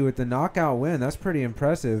Hardy with the knockout win. That's pretty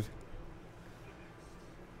impressive.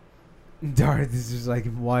 Darth is just like,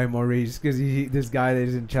 why Maurice? Because this guy that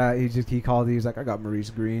is in chat, he called. He was like, I got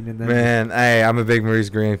Maurice Green, and then Man, hey, I'm a big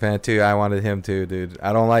Maurice Green fan too. I wanted him too, dude.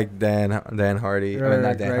 I don't like Dan Hardy. I mean,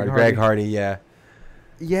 not Dan Hardy. Greg Hardy, yeah.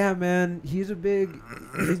 Yeah, man,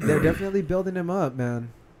 they're definitely building him up,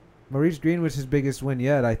 man. Maurice Green was his biggest win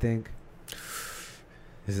yet, I think.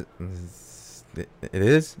 It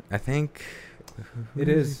is? I think. It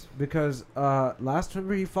is because last person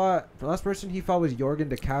he fought was Jorgen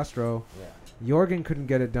De Castro. Yeah. Jorgen couldn't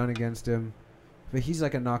get it done against him, but he's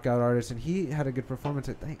like a knockout artist, and he had a good performance.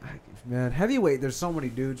 Man, heavyweight. There's so many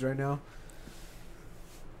dudes right now.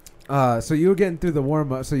 So you were getting through the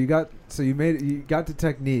warm up. So you got you got the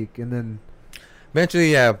technique, and then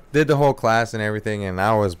Eventually, yeah, did the whole class and everything, and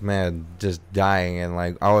I was, man, just dying. And,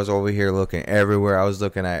 like, I was over here looking everywhere. I was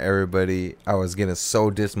looking at everybody. I was getting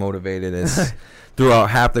so dismotivated as throughout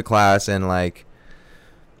half the class, and, like,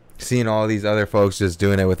 seeing all these other folks just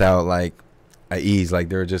doing it without, like, at ease. Like,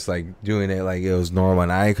 they were just, like, doing it like it was normal,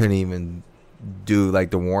 and I couldn't even do,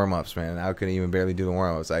 like, the warm-ups, man. I couldn't even barely do the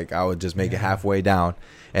warm-ups. Like, I would just make it halfway down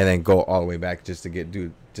and then go all the way back just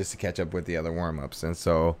to catch up with the other warm-ups. And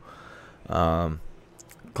so...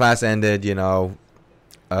 class ended, you know,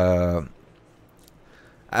 I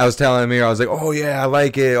was telling Amir, I was like, oh yeah, I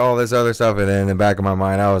like it, all this other stuff, and then in the back of my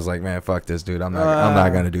mind, I was like, man, fuck this, dude, I'm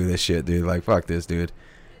not gonna do this shit, dude, like, fuck this, dude.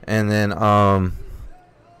 And then,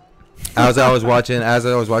 as I was watching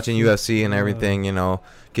UFC and everything, you know,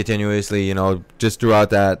 continuously, you know, just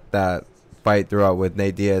throughout that fight throughout with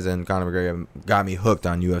Nate Diaz and Conor McGregor got me hooked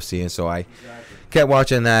on UFC, and so I kept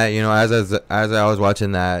watching that, you know, as I was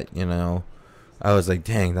watching that, you know, I was like,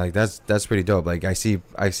 dang, like that's pretty dope. Like I see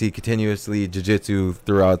continuously jiu-jitsu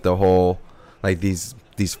throughout the whole, like these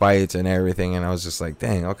fights and everything, and I was just like,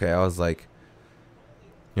 dang, okay. I was like,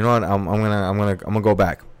 you know what, I'm gonna go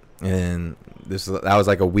back. And that was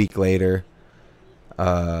like a week later.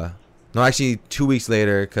 No, actually 2 weeks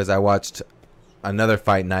later, because I watched another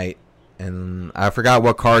fight night, and I forgot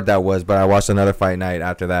what card that was, but I watched another fight night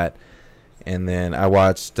after that. And then I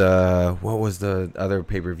watched what was the other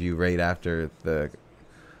pay-per-view right after the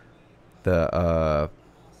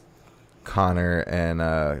Conor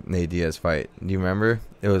and Nate Diaz fight. Do you remember?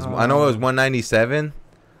 It was I know it was 197.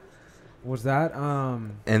 Was that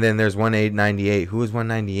And then there's 198. Who was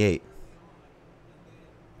 198?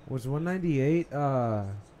 Was 198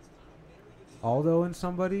 Aldo and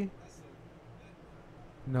somebody?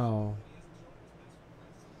 No.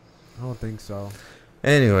 I don't think so.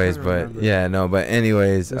 Anyways, remember.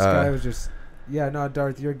 anyways, this guy was just, yeah, no,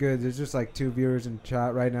 Darth, you're good. There's just like 2 viewers in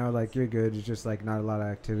chat right now. Like, you're good. It's just like not a lot of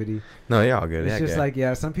activity. No, you're all good. It's just like,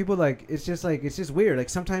 yeah, some people like, it's just weird. Like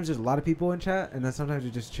sometimes there's a lot of people in chat, and then sometimes it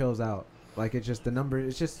just chills out. Like it's just the number.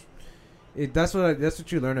 It's just, that's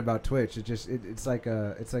what you learn about Twitch. It's like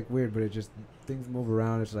weird, but it just, things move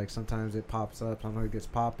around. It's like sometimes it pops up, sometimes it gets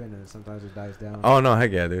popping, and sometimes it dies down. Oh no,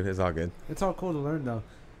 heck yeah, dude, it's all good. It's all cool to learn though.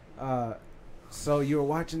 So you were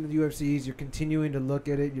watching the UFCs, you're continuing to look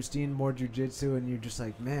at it, you're seeing more jiu-jitsu, and you're just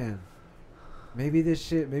like, man, maybe this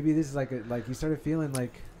is like you started feeling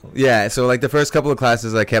like... Yeah, so like the first couple of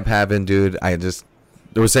classes I kept having, dude,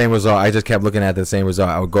 the same result. I just kept looking at the same result.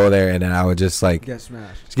 I would go there, and then I would just like... Get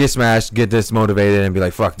smashed, get dismotivated, and be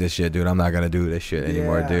like, fuck this shit, dude. I'm not going to do this shit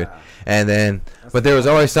anymore, dude. And then... But there was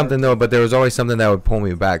always something, though. But there was always something that would pull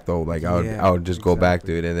me back, though. Like, I would just go back,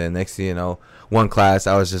 dude. And then next thing you know, one class,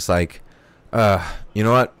 I was just like... you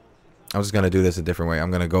know what? I'm just gonna do this a different way.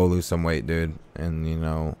 I'm gonna go lose some weight, dude, and you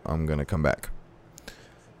know I'm gonna come back.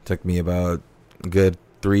 Took me about a good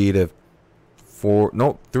 3 a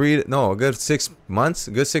good 6 months.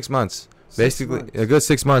 A good 6 months, basically a good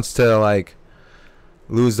 6 months to like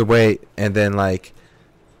lose the weight, and then like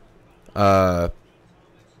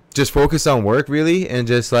just focus on work really, and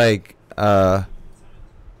just like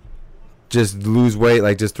just lose weight,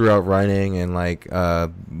 like just throughout running and like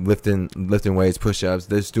lifting weights, push-ups,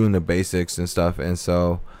 just doing the basics and stuff. And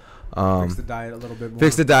so fix the diet a little bit more.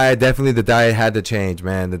 Definitely the diet had to change,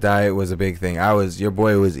 man. The diet was a big thing. Your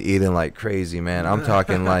boy was eating like crazy, man. I'm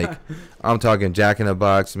talking Jack in the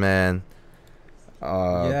Box, man.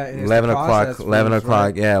 11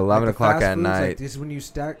 o'clock at night. Like this, when you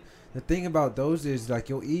stack, the thing about those is like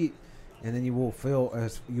you'll eat and then you won't feel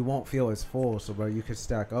as full. So, but you could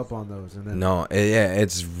stack up on those, and then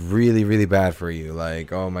it's really, really bad for you.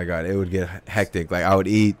 Like, oh my god, it would get hectic. Like I would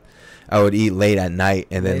eat late at night,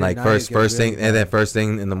 and then like first thing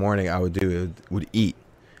in the morning, I would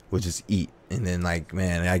just eat, and then like,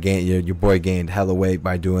 man, I gained your boy gained hella weight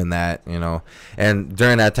by doing that, you know. And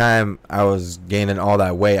during that time, I was gaining all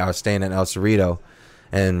that weight. I was staying in El Cerrito,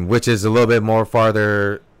 and which is a little bit more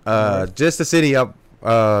farther, just a city up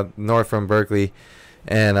north from Berkeley,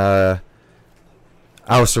 and I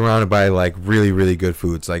was surrounded by like really, really good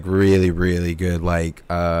foods, like really, really good like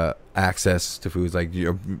access to foods. Like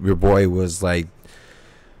your boy was like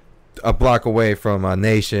a block away from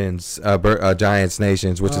Giants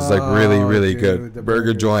Nations, which is like really, really good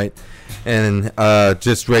burger joint, and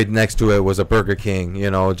just right next to it was a Burger King, you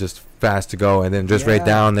know, just fast to go. And then just right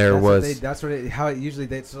down there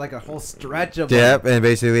it's like a whole stretch of and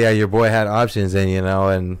basically your boy had options, and you know,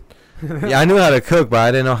 and Yeah, I knew how to cook, but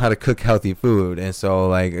I didn't know how to cook healthy food. And so,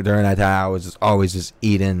 like, during that time, I was just always just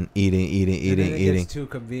eating. And then it gets too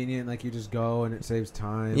convenient. Like, you just go and it saves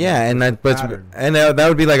time. Yeah, and it's that, a pattern. and that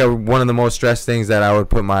would be like one of the most stress things that I would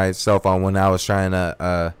put myself on when I was trying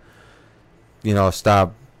to,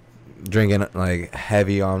 stop drinking like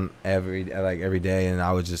heavy on every day, and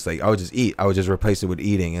I would just eat. I would just replace it with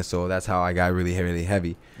eating, and so that's how I got really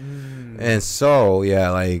heavy. And so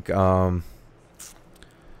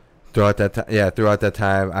throughout that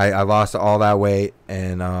time, I lost all that weight,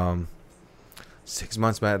 and 6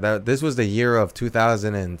 months back. This was the year of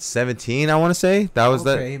 2017. I want to say that was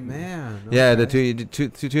okay, man. Okay. Yeah, the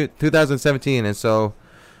 2017, and so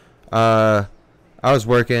I was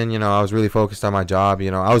working, I was really focused on my job,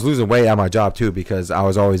 I was losing weight at my job too because I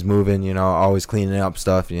was always moving, always cleaning up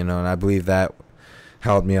stuff, and I believe that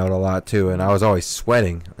helped me out a lot too. And I was always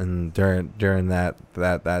sweating and during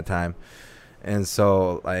that time. And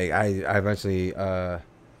so like I eventually I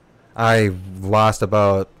lost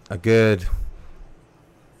about I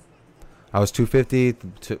was 250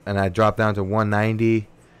 and I dropped down to 190,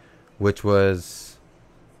 which was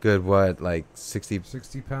good, like 60 pounds. It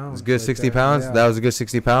was good, like 60 that, pounds. yeah. That was a good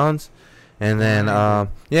 60 pounds. And then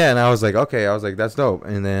and I was like, okay, that's dope.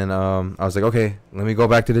 And then I was like, okay, let me go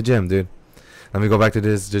back to the gym, dude. Let me go back to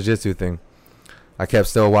this jiu-jitsu thing. I kept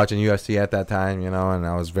still watching UFC at that time, and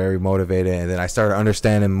I was very motivated. And then I started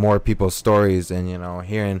understanding more people's stories and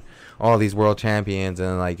hearing all these world champions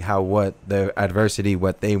and like what the adversity,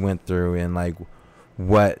 what they went through, and like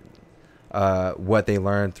what they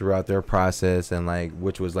learned throughout their process, and like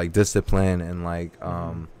which was like discipline and like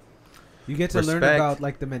you get to respect. learn about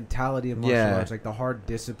like the mentality of martial arts, like the hard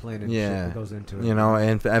discipline and shit that goes into it.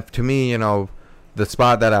 And to me, the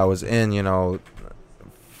spot that I was in,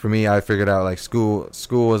 for me, I figured out like school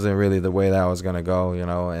wasn't really the way that I was gonna go,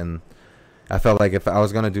 and I felt like if I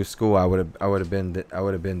was gonna do school, I would have been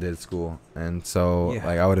did school, and so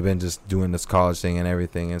like I would have been just doing this college thing and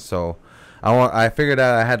everything, and so I figured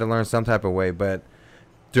out I had to learn some type of way. But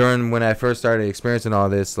when I first started experiencing all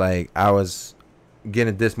this, like I was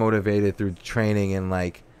getting dismotivated through training, and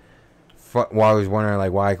like while I was wondering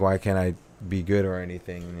like why can't I be good or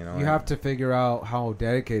anything, You have to figure out how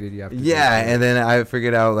dedicated you have to be. And then I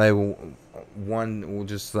figured out like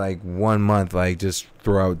one month, like just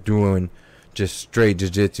throughout doing just straight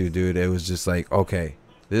jiu-jitsu, dude, it was just like, okay,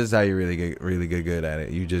 this is how you really get good at it.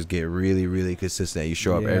 You just get really, really consistent. You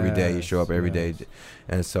show up every day. You show up every day.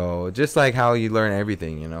 And so just like how you learn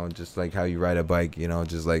everything, just like how you ride a bike,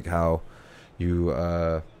 just like how you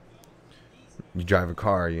drive a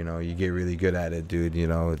car, you get really good at it, dude.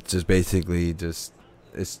 It's just basically that's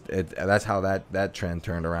how that trend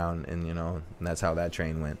turned around, and that's how that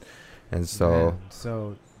train went. And so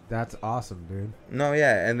that's awesome, dude. No,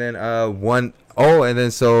 yeah, and then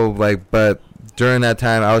but during that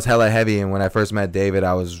time I was hella heavy, and when I first met David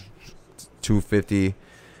I was 250,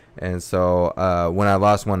 and so when I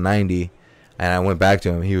lost 190 and I went back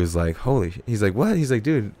to him, he was like, he's like, what? He's like,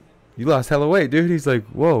 dude, you lost hella weight, dude. He's like,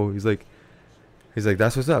 whoa. He's like,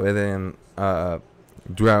 that's what's up. And then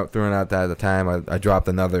throughout that time I dropped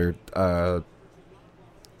another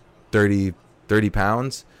 30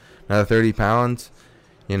 pounds, another 30 pounds,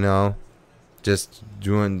 just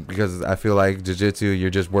doing, because I feel like jiu-jitsu,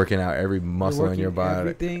 you're just working out every muscle in your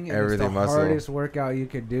body. Everything muscle. Hardest workout you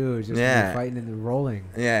could do is just fighting and rolling.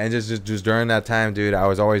 Yeah, and just during that time, dude, I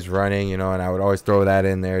was always running, and I would always throw that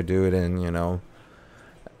in there, dude, and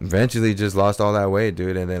eventually just lost all that weight,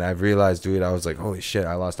 dude. And then I realized, dude, I was like, holy shit,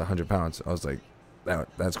 I lost 100 pounds. I was like,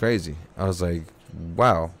 that's crazy. I was like,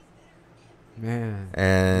 wow. Man.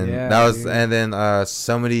 And that was, dude. And then I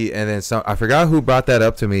forgot who brought that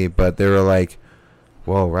up to me, but they were like,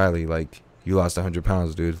 whoa, Riley, like, you lost 100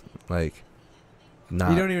 pounds, dude. Like, nah.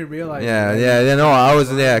 You don't even realize.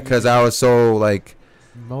 Because I was so, like,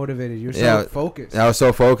 motivated. You're so focused. I was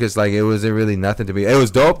so focused, like, it wasn't really nothing to me. It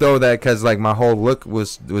was dope, though, that because, like, my whole look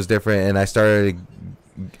was different, and I started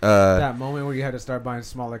that moment where you had to start buying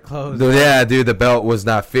smaller clothes. Yeah, dude, the belt was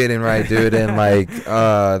not fitting right, dude, and like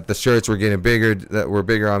the shirts were getting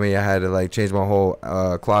bigger on me. I had to like change my whole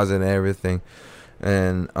closet and everything,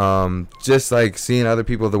 and just like seeing other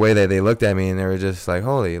people the way that they looked at me, and they were just like,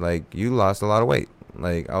 holy, like, you lost a lot of weight.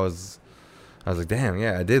 Like I was like, damn,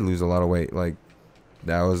 yeah, I did lose a lot of weight. Like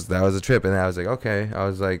that was a trip. And I was like, okay,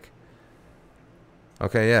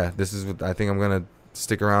 yeah, this is what I think I'm gonna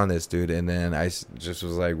stick around this, dude. And then I just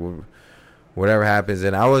was like, whatever happens.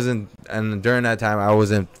 And during that time I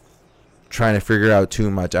wasn't trying to figure out too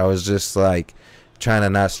much. I was just like trying to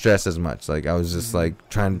not stress as much. Like I was just like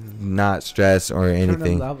trying to not stress or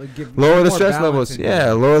anything. Lower the stress levels.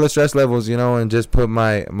 Yeah, lower the stress levels, you know, and just put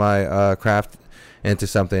my craft into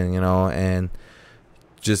something, you know, and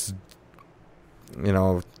just, you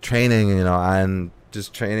know, training, you know, and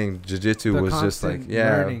just training jiu-jitsu was just like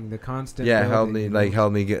learning, the constant helped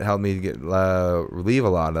building, me get relieve a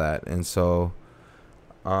lot of that. And so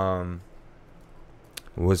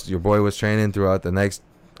was your boy was training throughout the next,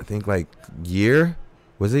 I think, like year.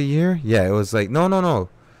 Was it a year? Yeah, it was like no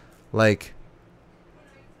like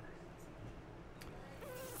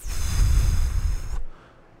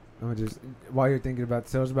just while you're thinking about,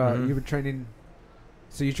 so it was about you were training.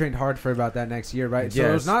 So you trained hard for about that next year, right? Yes. So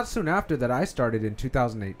it was not soon after that I started in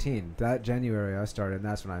 2018. That January I started, and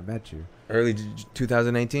that's when I met you. Early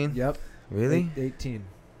 2018? Yep. Really? 18.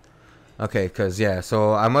 Okay, because,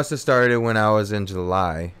 so I must have started when I was in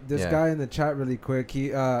July. This guy in the chat really quick,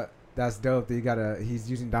 that's dope. That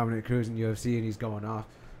he's using Dominic Cruz in UFC, and he's going off.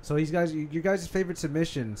 So your guys' favorite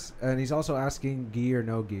submissions, and he's also asking gi or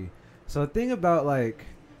no gi. So the thing about, like,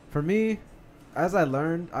 for me, as I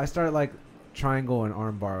learned, I started, like, triangle and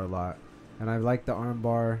arm bar a lot, and I like the arm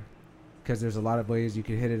bar because there's a lot of ways you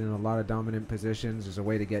can hit it in a lot of dominant positions. There's a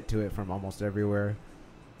way to get to it from almost everywhere.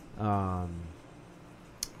 For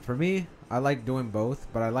me, I like doing both,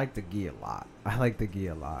 but I like the gi a lot. I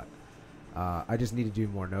just need to do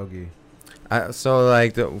more no gi. So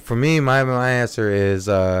like for me, my answer is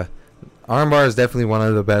arm bar is definitely one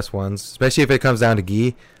of the best ones, especially if it comes down to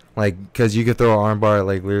gi. Like, because you could throw an armbar,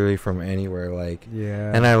 like, literally from anywhere, like.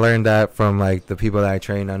 Yeah. And I learned that from, like, the people that I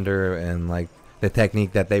trained under and, like, the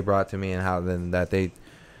technique that they brought to me and how then that they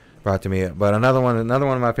brought to me. But another one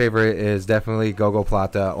of my favorite is definitely Gogo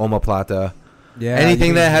Plata, Omoplata. Yeah.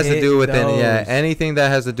 Anything that has to do with anything that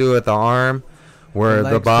has to do with the arm, where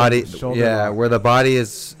the body, where the body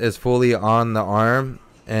is fully on the arm.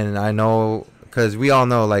 And I know, because we all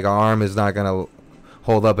know, like, our arm is not going to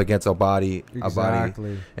hold up against a body,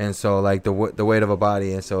 and so like the weight of a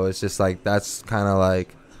body, and so it's just like that's kind of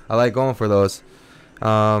like I like going for those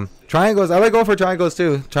triangles. I like going for triangles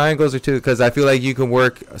too. Triangles are too, because I feel like you can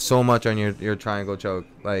work so much on your triangle choke,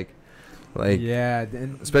 like yeah,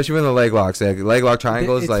 especially with the leg locks, like leg lock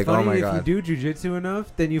triangles. Like, oh my god, if you do jiu-jitsu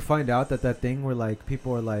enough, then you find out that thing where like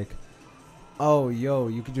people are like, oh,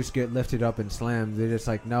 you can just get lifted up and slammed. They're just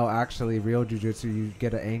like, no, actually, real jiu-jitsu, you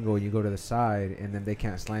get an angle, you go to the side, and then they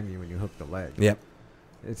can't slam you when you hook the leg. Yep.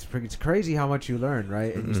 It's crazy how much you learn,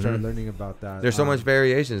 right? And you start learning about that. There's so much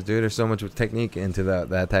variations, dude. There's so much technique into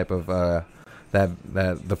that type of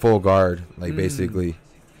the full guard, like basically.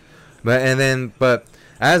 But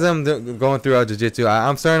as I'm going throughout jiu-jitsu,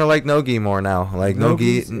 I'm starting to like no-gi more now. Like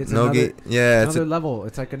no-gi, yeah, it's another level.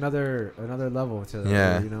 It's like another level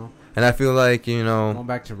to you know. And I feel like, you know, going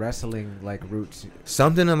back to wrestling like roots.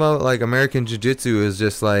 Something about like American jiu-jitsu is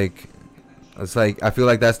just like, it's like I feel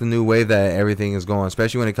like that's the new way that everything is going,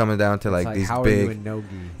 especially when it comes down to like these how big. Are you in no-gi?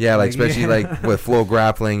 Yeah, like especially like with flow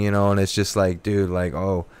grappling, you know, and it's just like, dude, like,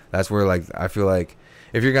 oh, that's where like I feel like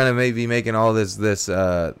if you're gonna maybe making all this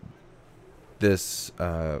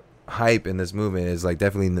hype in this movement is like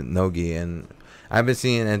definitely no-gi. And I've been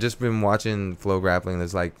seeing and just been watching flow grappling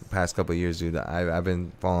this like past couple of years, dude. I've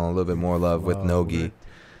been falling a little bit more love with no-gi.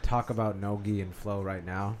 Talk about no-gi and flow right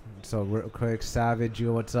now. So real quick, Savage,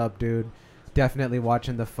 what's up, dude? Definitely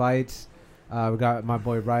watching the fights. We got my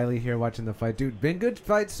boy Riley here watching the fight, dude. Been good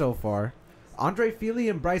fights so far. Andre Feely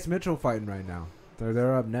and Bryce Mitchell fighting right now.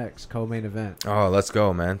 They're up next, co-main event. Oh, let's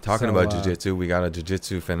go, man. Talking about jiu-jitsu, we got a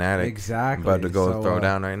jiu-jitsu fanatic. Exactly. About to go throw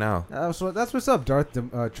down right now. So that's what's up, Darth.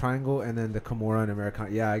 The triangle and then the Kimura and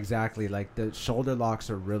Americana. Yeah, exactly. Like, the shoulder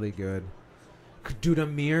locks are really good. Dude,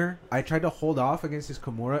 Amir, I tried to hold off against his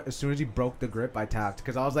Kimura. As soon as he broke the grip, I tapped.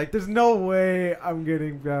 Because I was like, there's no way I'm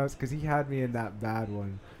getting bounced. Because he had me in that bad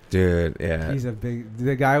one. Dude, yeah. He's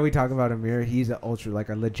the guy we talk about, Amir, he's a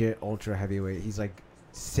legit ultra heavyweight. He's like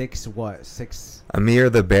 6'6". Amir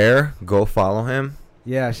the Bear, go follow him.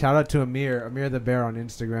 Yeah, shout out to Amir the Bear on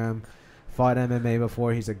Instagram. Fought MMA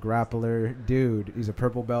before. He's a grappler, dude. He's a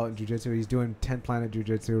purple belt in jiu-jitsu. He's doing 10 Planet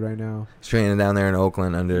Jiu-Jitsu right now. He's training down there in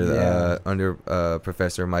Oakland under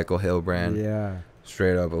Professor Michael Hillbrand. Yeah,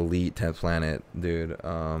 straight up elite 10th Planet, dude.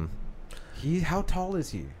 How tall is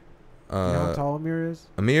he? You know how tall Amir is?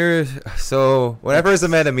 Amir, so whenever I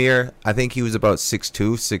met Amir, I think he was about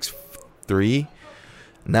 6'2", 6'3".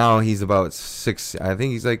 Now he's about 6. I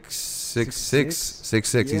think he's like 6'6".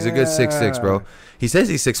 6'6". Yeah. He's a good 6'6", bro. He says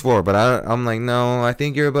he's 6'4", but I'm like, no, I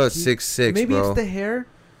think you're about 6'6", maybe bro. It's the hair.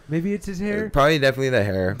 Maybe it's his hair. Probably definitely the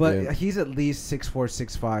hair. But dude, he's at least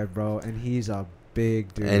 6'4", 6'5", bro, and he's a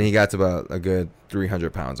big dude. And he got about a good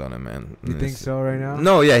 300 pounds on him, man. You think so right now?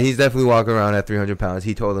 No, yeah, he's definitely walking around at 300 pounds.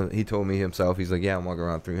 He told me himself. He's like, yeah, I'm walking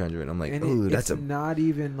around 300. I'm like, And ooh, it's that's a. not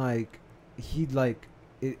even like he'd like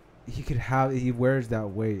it. He could have. He wears that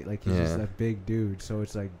weight. Like he's just Yeah. a big dude. So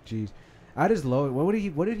it's like, geez, at his low. What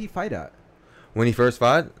did he fight at? When he first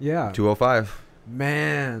fought, Yeah. 205.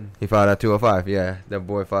 Man. He fought at 205. Yeah, that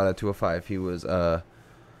boy fought at 205. He was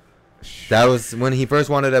That was when he first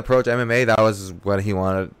wanted to approach MMA. That was what he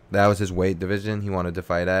wanted. That was his weight division he wanted to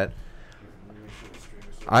fight at.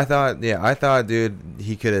 I thought, dude,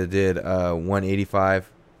 he could have did 185,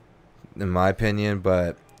 in my opinion,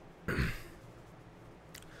 but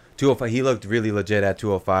 205. He looked really legit at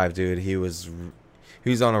 205, dude. He was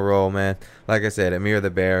on a roll, man. Like I said, Amir the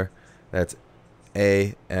Bear. That's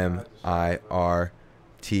AMIRTHA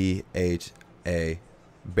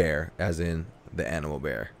Bear, as in the animal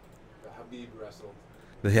bear. Habib wrestled.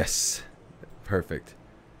 Yes, perfect.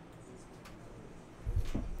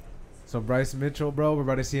 So Bryce Mitchell, bro, we're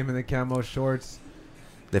about to see him in the camo shorts.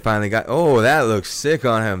 They finally got. Oh, that looks sick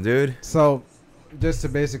on him, dude. So, just to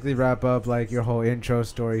basically wrap up like your whole intro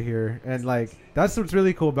story here, and like that's what's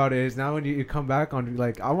really cool about it is now when you come back on,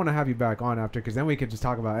 like I want to have you back on after, because then we could just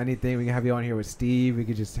talk about anything. We can have you on here with Steve. We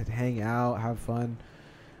could just hang out, have fun.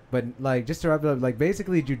 But like just to wrap it up, like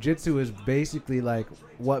basically jiu-jitsu is basically like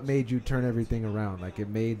what made you turn everything around. Like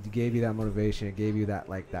it gave you that motivation, it gave you that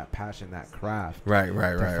like that passion, that craft. Right.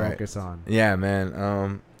 To focus on. Yeah,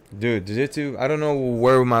 man. Dude, jiu-jitsu. I don't know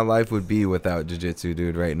where my life would be without jiu-jitsu,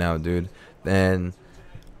 dude. Right now, dude. And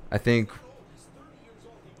I think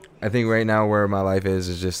right now where my life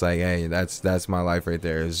is just like, hey, that's my life right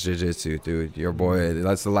there. Is jiu-jitsu, dude. Your boy.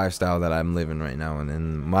 That's the lifestyle that I'm living right now, and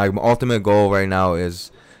then my ultimate goal right now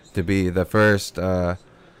is to be the first a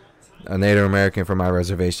Native American from my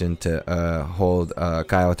reservation to hold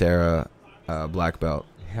Kyle Terra black belt.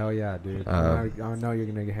 Hell yeah, dude. I know you're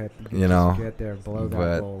gonna get there, blow that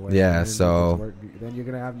But, goal. yeah, so then you're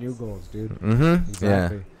gonna have new goals, dude. Mm-hmm.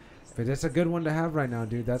 Exactly. Yeah. But it's a good one to have right now,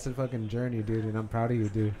 dude. That's a fucking journey, dude, and I'm proud of you,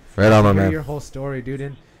 dude. Right on, my man. Your whole story, dude.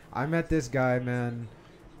 And I met this guy, man.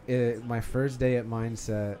 My first day at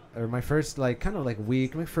Mindset, or my first kind of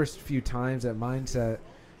week, my first few times at Mindset.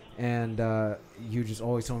 And you just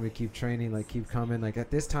always told me to keep training, keep coming. At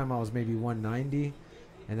this time, I was maybe 190,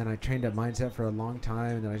 and then I trained at Mindset for a long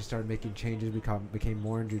time, and then I just started making changes, became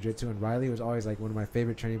more in jiu-jitsu. And Riley was always one of my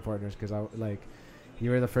favorite training partners, because you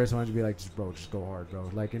were the first one to be just go hard,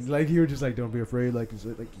 bro. And you were just don't be afraid,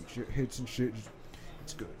 hits and shit,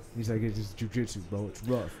 it's good. He's it's just jiu-jitsu, bro. It's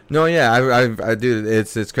rough. No, yeah, I dude,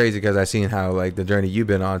 it's crazy because I seen how the journey you've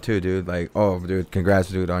been on too, dude. Oh, dude, congrats,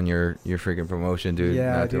 dude, on your freaking promotion, dude.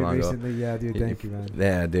 Yeah, not too dude, long recently, ago. yeah, dude, thank you, man.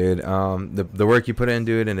 Yeah, dude. The work you put in,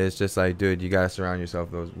 dude, and it's just dude, you gotta surround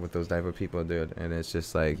yourself with those type of people, dude. And it's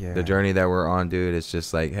just the journey that we're on, dude. It's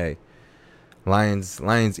just hey, lions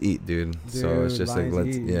eat, dude. So it's just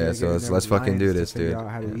let's fucking do this, dude. Out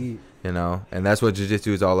how to eat. You know, and that's what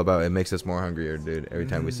jiu-jitsu is all about. It makes us more hungrier, dude, every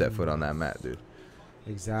time we set foot on that mat, dude.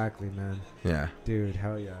 Exactly, man. Yeah. Dude,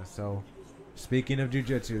 hell yeah. So, speaking of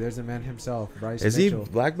jiu-jitsu, there's a man himself, Bryce Is Mitchell. he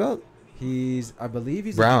black belt? I believe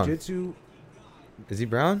he's brown. a jiu-jitsu. Is he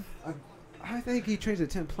brown? I think he trains at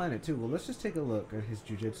 10 Planet, too. Well, let's just take a look at his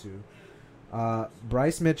jiu-jitsu.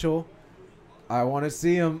 Bryce Mitchell. I want to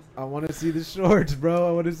see him. I want to see the shorts, bro.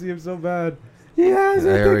 I want to see him so bad. He has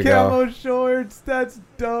the camo shorts. That's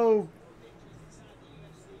dope.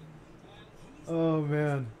 Oh,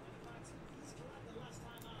 man.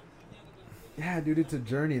 Yeah, dude, it's a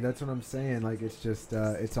journey. That's what I'm saying. It's just,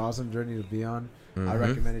 it's an awesome journey to be on. Mm-hmm. I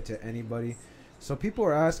recommend it to anybody. So people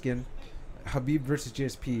are asking, Habib versus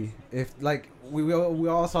GSP. If, we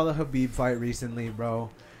all saw the Habib fight recently, bro.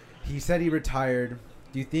 He said he retired.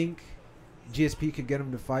 Do you think GSP could get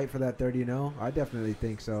him to fight for that 30-0? I definitely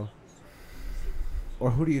think so. Or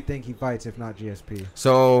who do you think he fights if not GSP?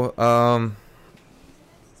 So,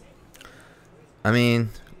 I mean,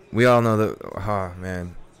 we all know that. Oh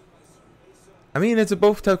man. I mean, it's a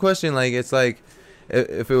both tough question. It's if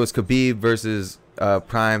it was Khabib versus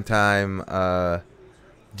prime time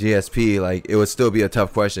GSP, it would still be a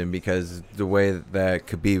tough question because the way that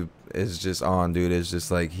Khabib is just on, dude, is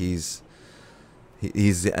just he's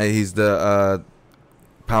the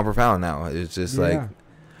pound per pound now. It's just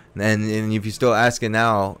and if you're still asking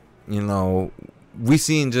now, we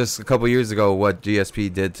seen just a couple years ago what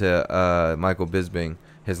GSP did to Michael Bisping,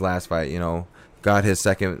 his last fight. Got his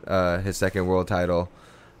second world title,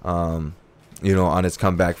 on his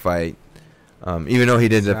comeback fight. Even though he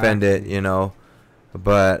didn't defend it,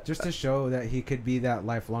 But Just to show that he could be that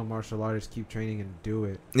lifelong martial artist, keep training and do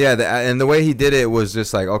it. yeah, and the way he did it was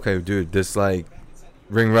just like, okay, dude, this like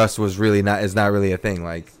ring rust was really not is not really a thing.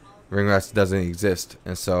 Like ring rust doesn't exist,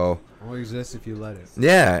 and so Only exists if you let it.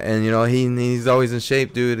 yeah, and you know he's always in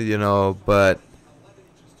shape, dude. You know, but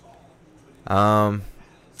I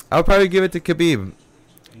would probably give it to Khabib.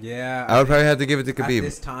 Yeah, I would probably have to give it to at Khabib.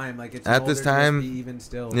 this time, like it's At this time, even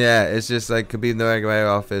still. Yeah, it's just like Khabib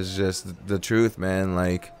Nurmagomedov is just the truth, man.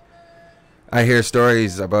 Like I hear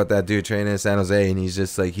stories about that dude training in San Jose, and he's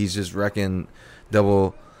just wrecking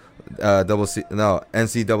NCAA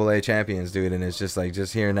champions, dude. And it's just like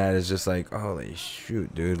just hearing that is just like, holy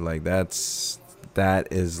shoot, dude. Like that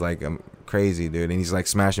is like crazy, dude. And he's like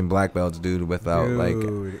smashing black belts, dude, without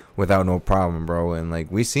no problem, bro. And like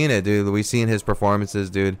we seen it, dude. We seen his performances,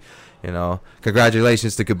 dude. You know,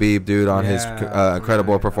 congratulations to Khabib, dude, on his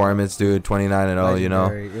incredible performance, dude. 29-0. You know,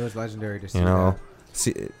 it was legendary to see. You know. That.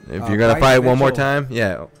 See, if you're gonna fight one more time,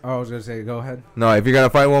 yeah. Oh, I was gonna say, go ahead. No, if you're gonna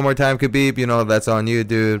fight one more time, Khabib, you know that's on you,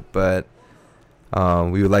 dude. But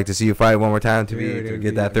we would like to see you fight one more time to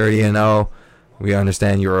get that 30-0. We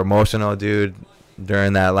understand you're emotional, dude,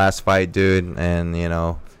 during that last fight, dude, and you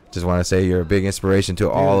know, just want to say you're a big inspiration to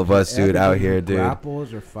all of us, dude, out here, dude.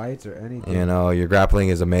 Grapples or fights or anything. You know, your grappling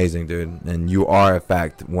is amazing, dude, and you are, in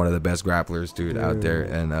fact, one of the best grapplers, dude, out there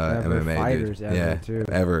in MMA, dude.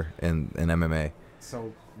 Ever in MMA.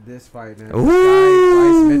 So this fight, man, Ooh.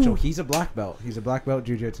 Bryce Mitchell, he's a black belt. He's a black belt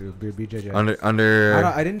jiu-jitsu, BJJ.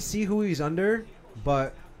 I didn't see who he's under,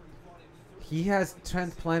 but he has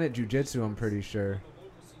 10th Planet Jiu-Jitsu, I'm pretty sure.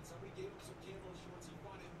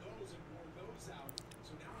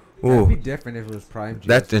 Ooh. That'd be different if it was Prime GSP.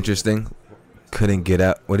 That's interesting. Couldn't get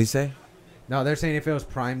out. What'd he say? No, they're saying if it was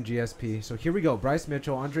Prime GSP. So here we go. Bryce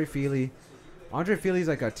Mitchell, Andre Fili. Andre Fili's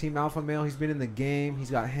like a team alpha male. He's been in the game.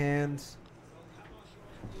 He's got hands.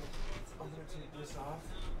 I'm going to take this off.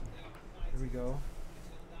 Here we go.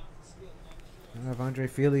 I have Andre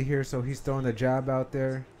Fili here, so he's throwing the jab out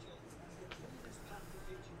there.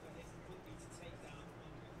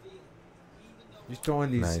 He's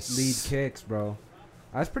throwing these lead kicks, bro.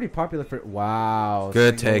 That's pretty popular for... Wow.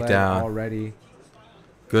 Good takedown. Already.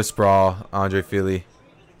 Good sprawl, Andre Fili.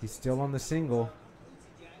 He's still on the single.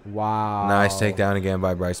 Wow. Nice takedown again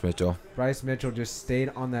by Bryce Mitchell. Bryce Mitchell just stayed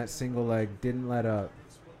on that single leg. Didn't let up.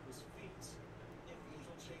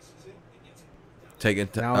 Taking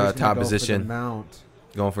top position. Mount.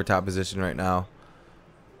 Going for top position right now.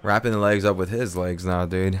 Wrapping the legs up with his legs now,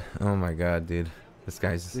 dude. Oh, my God, dude.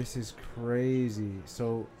 This is crazy.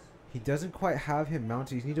 So... he doesn't quite have him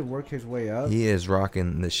mounted. He needs to work his way up. He is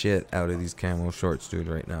rocking the shit out of these camo shorts, dude,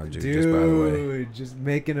 right now, dude. Just by the way. Just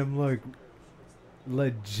making him look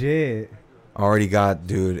legit. Already got,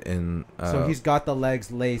 dude, in... so he's got the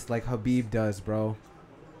legs laced like Khabib does, bro.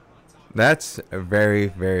 That's a very,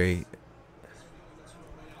 very...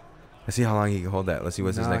 Let's see how long he can hold that. Let's see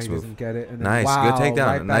what's his next move. Doesn't get it. And then, nice, wow, good takedown.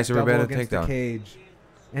 Right nice Roberto takedown. The cage.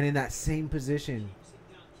 And in that same position.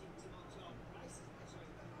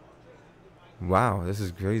 Wow, this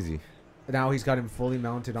is crazy. Now he's got him fully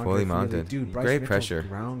mounted on. Fully mounted. Dude, Bryce great Mitchell's pressure.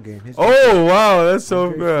 Ground game. Oh, wow, that's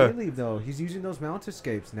so good. Fili, though. He's using those mount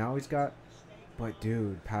escapes. Now he's got... but,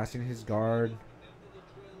 dude, passing his guard.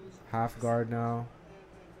 Half guard now.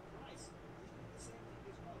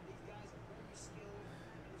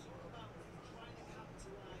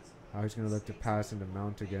 Now he's going to look to pass into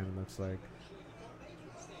mount again, it looks like.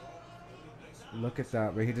 Look at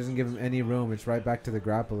that. But he doesn't give him any room. It's right back to the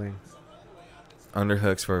grappling.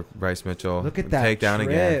 Underhooks for Bryce Mitchell. Look at that takedown trip,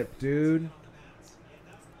 again, dude.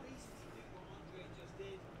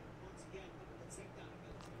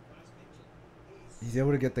 He's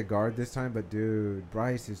able to get the guard this time, but dude,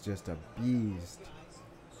 Bryce is just a beast.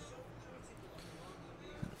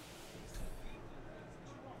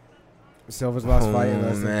 Silva's last fight.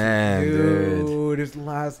 Oh man, dude, his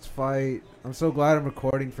last fight. I'm so glad I'm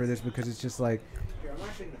recording for this because it's just like. Here, I'm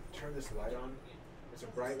actually gonna turn this light on. It's a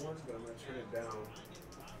bright one, but I'm gonna turn it down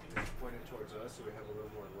and point it towards us so we have a little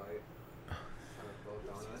more light. Both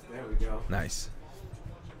on us. There we go. Nice.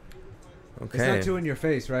 Okay. It's not too in your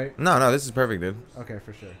face, right? No, this is perfect, dude. Okay,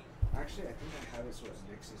 for sure. Actually, I think I have it so it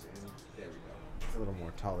mixes in. There we go. It's a little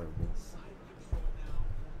more tolerable.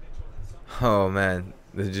 Oh man,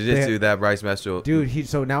 the jiu-jitsu that Bryce Mitchell. Dude,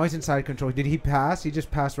 so now he's inside control. Did he pass? He just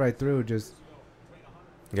passed right through. Just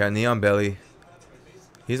got knee on belly.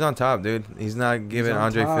 He's on top, dude. He's not giving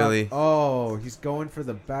Andre Fili. Oh, he's going for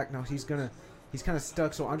the back. Now he's kind of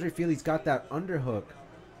stuck. So Andre Fili's got that underhook.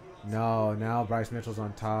 No, now Bryce Mitchell's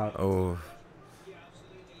on top. Oh.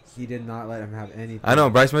 he did not let him have anything. I know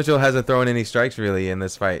Bryce Mitchell hasn't thrown any strikes really in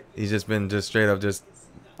this fight. He's just been just straight up just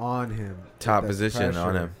on him. top position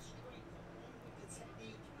on him.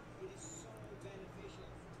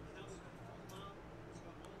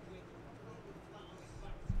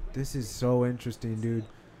 This is so interesting, dude.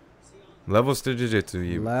 Levels to jiu-jitsu,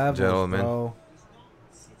 you Levels, gentlemen. Bro.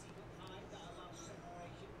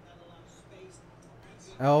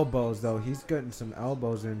 Elbows, though. He's getting some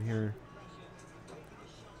elbows in here.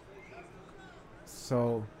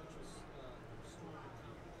 So,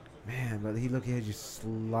 man, but he look, he just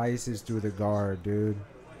slices through the guard, dude.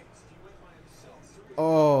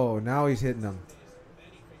 Oh, now he's hitting him.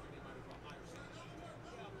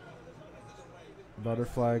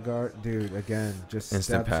 Butterfly guard, dude. Again, just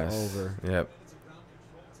Instant steps pass. over. Yep.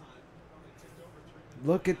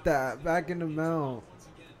 Look at that, back in the mount.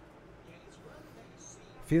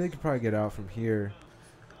 I feel like he could probably get out from here.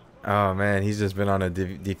 Oh man, he's just been on a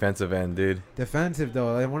defensive end, dude. Defensive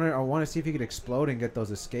though. I want to see if he could explode and get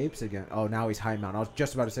those escapes again. Oh, now he's high mount. I was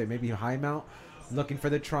just about to say maybe high mount, looking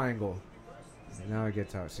for the triangle. And now he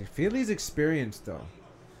gets out. See, Feely's experienced though.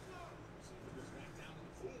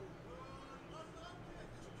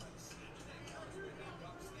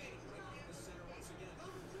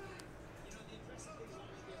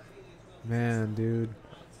 Man, dude.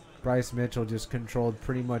 Bryce Mitchell just controlled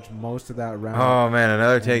pretty much most of that round. Oh man,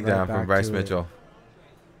 another And takedown right from back Bryce to Mitchell.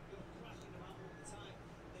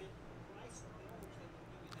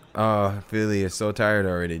 Oh, Feely is so tired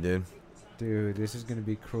already, dude. Dude, this is going to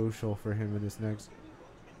be crucial for him in this next.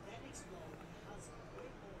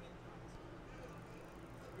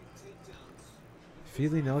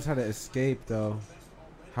 Feely knows how to escape, though.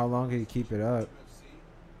 How long can he keep it up?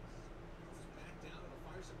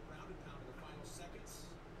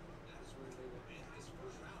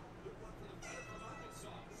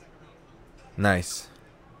 Nice.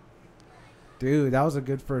 Dude, that was a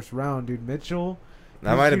good first round, dude. Mitchell.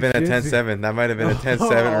 That might have been a 10-7. That might have been a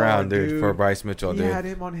 10-7 round, dude, for Bryce Mitchell, dude. He had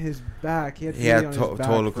him on his back. He He had Feely on his back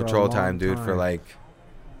total for a control long time, dude, for like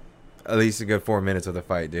at least a good 4 minutes of the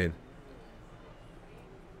fight, dude.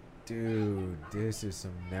 Dude, this is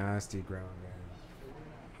some nasty ground, man.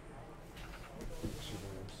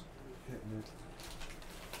 Hitting it.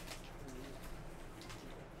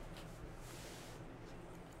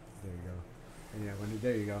 There you go. Yeah,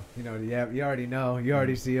 there you go. You know, yeah, you already know. You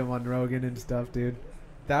already see him on Rogan and stuff, dude.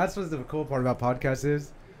 That's what the cool part about podcasts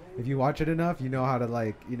is. If you watch it enough, you know how to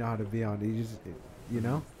be on. You just, you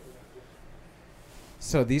know.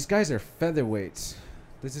 So these guys are featherweights.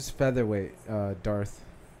 This is featherweight, Darth.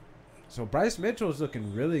 So Bryce Mitchell's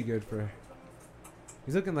looking really good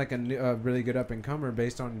he's looking like a really good up-and-comer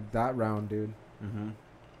based on that round, dude. Mm-hmm.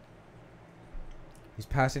 He's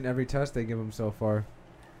passing every test they give him so far.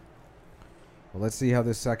 Well, let's see how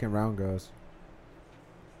this second round goes.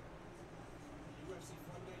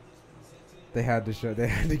 They had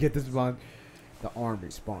to get this one, the Army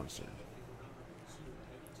sponsor.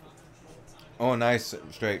 Oh, nice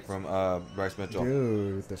straight from Bryce Mitchell.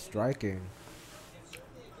 Dude, with the striking.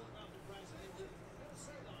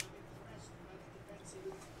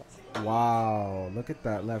 Wow, look at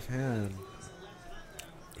that left hand.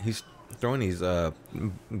 He's throwing these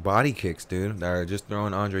body kicks, dude, that are just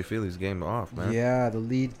throwing Andre Feely's game off, man. Yeah, the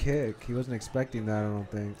lead kick. He wasn't expecting that, I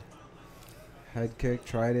don't think. Head kick,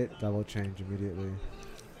 tried it, double change immediately.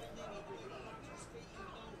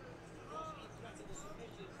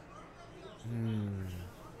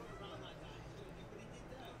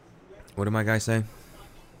 What did my guy say?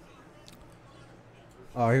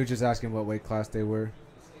 Oh, he was just asking what weight class they were.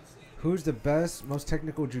 Who's the best, most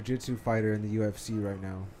technical jiu-jitsu fighter in the UFC right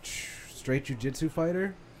now? Straight jiu-jitsu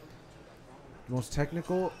fighter? Most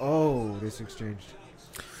technical? Oh, this exchanged.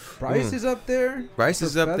 Bryce is up there. Bryce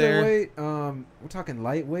is up there. We're talking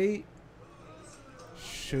lightweight.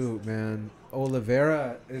 Shoot, man.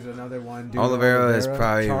 Oliveira is another one. Dude. Oliveira is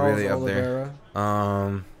probably Charles really up Oliveira.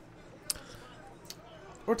 there.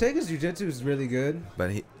 Ortega's jiu-jitsu is really good.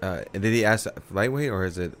 But he did he ask lightweight or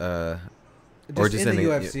is it Or just in the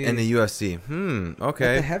UFC. In the UFC.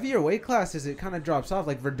 Okay. At the heavier weight classes, it kind of drops off.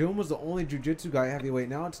 Like Verdum was the only jiu-jitsu guy heavyweight.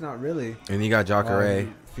 Now it's not really. And you got Jacare.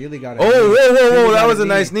 Feely got a Oh, knee. whoa! That was a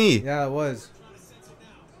nice knee. Yeah, it was.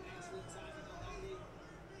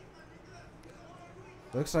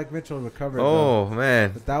 Looks like Mitchell recovered. Oh though.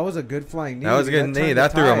 man, But that was a good flying knee. that was a good knee. turned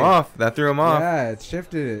That the threw him tide. off. That threw him off. Yeah, it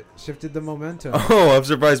shifted the momentum. Oh, I'm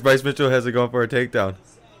surprised Bryce Mitchell hasn't gone for a takedown.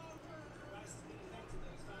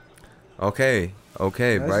 Okay.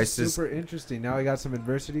 That's Bryce is. super interesting. Now he got some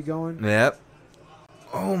adversity going. Yep.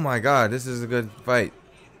 Oh my God, this is a good fight.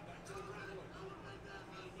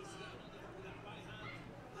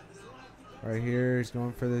 Right here, he's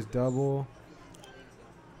going for this double.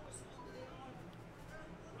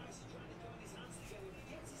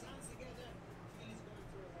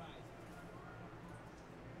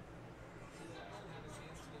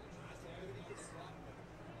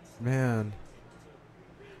 Man.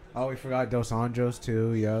 Oh, we forgot Dos Anjos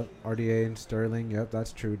too. Yep. RDA and Sterling. Yep,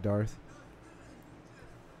 that's true, Darth.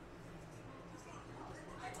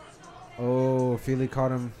 Oh, Feely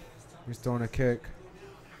caught him. He's throwing a kick.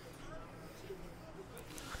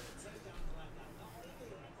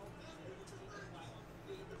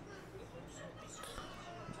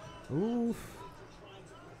 Oof.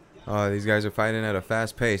 Oh, these guys are fighting at a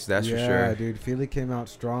fast pace. That's for sure. Yeah, dude. Feely came out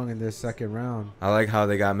strong in this second round. I like how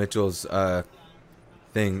they got Mitchell's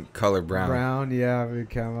thing color brown. Brown, yeah,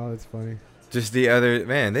 camo. It's funny. Just the other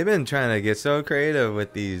man, they've been trying to get so creative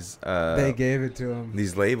with these. They gave it to him.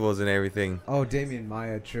 These labels and everything. Oh, Damian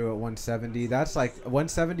Maya, true at 170. That's like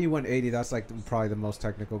 170, 180. That's like probably the most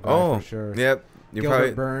technical guy for sure. Yep. You Gilbert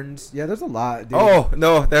probably Burns. Yeah, there's a lot. Dude. Oh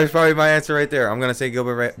no, that's probably my answer right there. I'm gonna say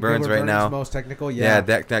Gilbert Burns right now. Most technical. Yeah,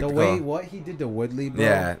 that technical. The way what he did to Woodley, bro.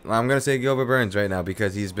 Yeah, I'm gonna say Gilbert Burns right now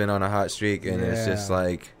because he's been on a hot streak and it's just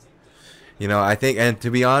like, you know, I think, and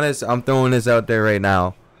to be honest, I'm throwing this out there right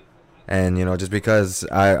now. And, you know, just because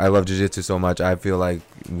I love jiu-jitsu so much, I feel like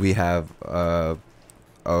we have a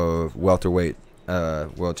welterweight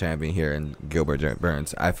world champion here in Gilbert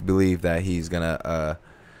Burns. I believe that he's going to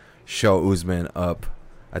show Usman up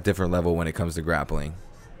a different level when it comes to grappling.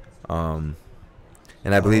 And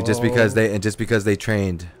I believe just because they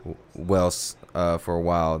trained well for a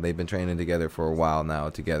while, they've been training together for a while now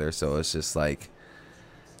together. So it's just like,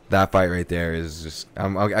 that fight right there is just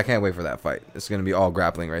I can't wait for that fight. It's going to be all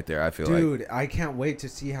grappling right there, I feel like. Dude, I can't wait to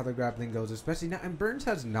see how the grappling goes, especially now. And Burns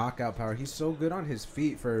has knockout power. He's so good on his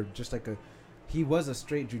feet for just like he was a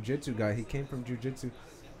straight jiu-jitsu guy. He came from jiu-jitsu.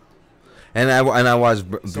 And I watched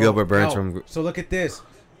Gilbert Burns from. So look at this.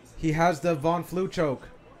 He has the Von Flue choke.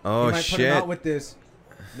 Oh, he might shit. put him out with this.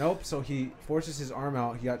 Nope. So he forces his arm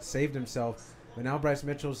out. He got saved himself. But now Bryce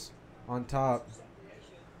Mitchell's on top.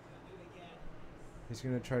 He's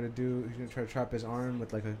gonna try to trap his arm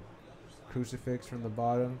with like a crucifix from the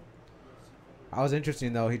bottom. That was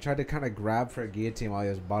interesting though. He tried to kind of grab for a guillotine while he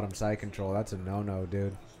was bottom side control. That's a no-no,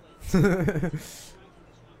 dude.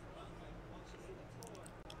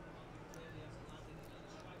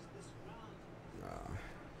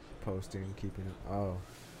 Posting, keeping it. Oh.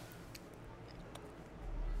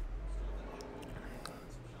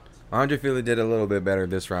 Andre Fili did a little bit better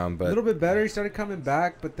this round, but a little bit better. He started coming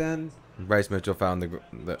back, but then Bryce Mitchell found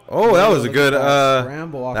the oh, that was a good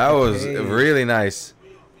scramble off that the was cage. really nice.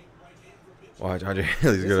 Watch, Andre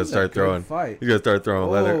Fili's gonna start throwing. He's gonna start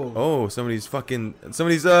throwing leather. Oh, somebody's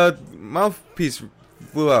mouthpiece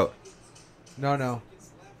flew out. No,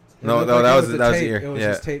 that was his ear. It was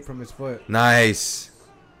his tape from his foot. Nice.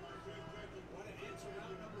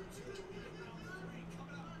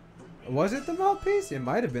 Was it the mouthpiece? It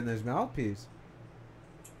might have been his mouthpiece.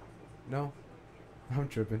 No. I'm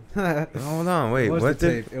tripping. Hold on, wait. What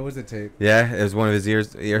tape? It was the tape. Yeah, it was one of his ears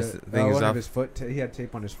things one off. of his foot. He had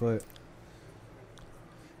tape on his foot.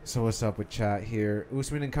 So what's up with chat here?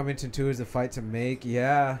 Usman and Covington 2 is the fight to make.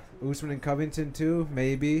 Yeah, Usman and Covington 2,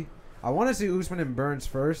 maybe. I want to see Usman and Burns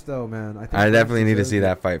first, though, man. I definitely need to see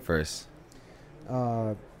that fight first.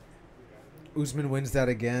 Usman wins that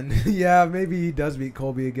again. Yeah, maybe he does beat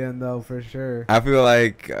Colby again, though, for sure. I feel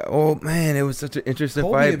like, oh man, it was such an interesting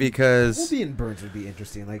fight because Colby and Burns would be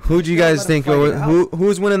interesting. Like, who do you guys think?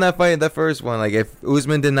 Who's winning that fight? That first one, like, if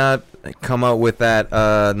Usman did not come out with that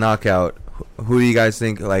knockout, who do you guys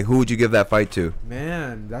think? Like, who would you give that fight to?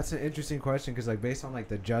 Man, that's an interesting question because, like, based on like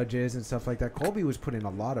the judges and stuff like that, Colby was putting a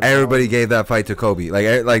lot of. Everybody gave that fight to Colby. I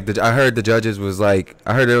heard the judges was like,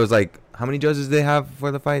 I heard it was like. How many judges did they have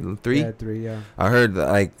for the fight? 3? Yeah, 3, yeah. I heard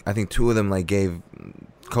I think 2 of them gave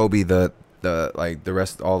Colby the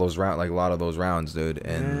rest all those rounds, like a lot of those rounds, dude.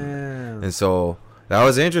 And so that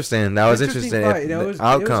was interesting. That was interesting. Fight. It was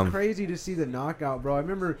crazy to see the knockout, bro. I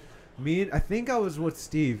remember I think I was with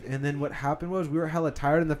Steve, and then what happened was we were hella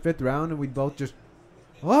tired in the 5th round, and we both just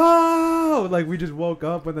like we just woke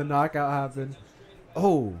up when the knockout happened.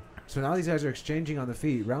 Oh, so now these guys are exchanging on the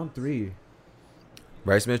feet. Round 3.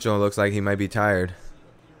 Bryce Mitchell looks like he might be tired.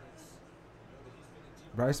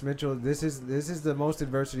 Bryce Mitchell, this is the most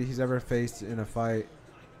adversity he's ever faced in a fight.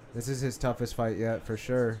 This is his toughest fight yet, for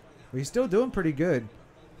sure. But he's still doing pretty good.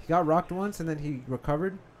 He got rocked once, and then he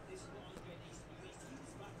recovered.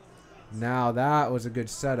 Now, that was a good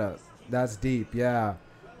setup. That's deep, yeah.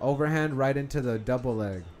 Overhand right into the double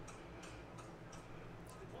leg.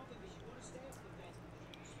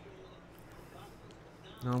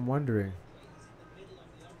 Now I'm wondering.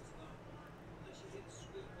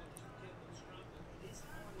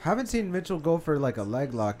 Haven't seen Mitchell go for like a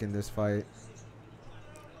leg lock in this fight.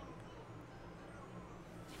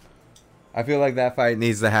 I feel like that fight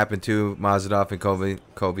needs to happen too. Mazadov and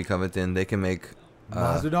Colby Covington. They can make.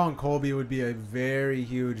 Masvidal and Colby would be a very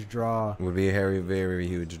huge draw. Would be a very, very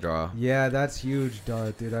huge draw. Yeah, that's huge,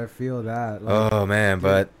 dude. I feel that. Like, Oh man,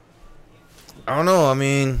 but I don't know. I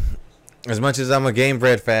mean, as much as I'm a Game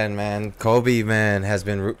Bread fan, man, Colby, man, has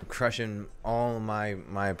been crushing all my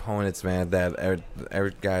opponents, man. That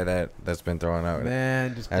every guy that's been thrown out,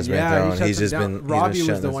 man, just has been thrown. He's just been. Robbie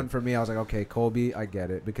was the one for me. I was like, okay, Colby, I get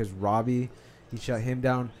it, because Robbie, he shut him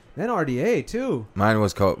down. Then RDA too. Mine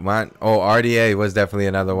was RDA was definitely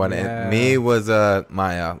another one. Yeah. And me was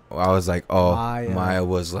Maya. I was like, oh, Maya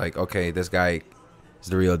was like, okay, this guy is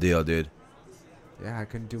the real deal, dude. Yeah, I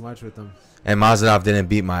couldn't do much with him. And Mazadov didn't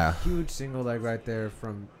beat Maya. Huge single leg right there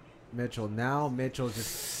from Mitchell. Now Mitchell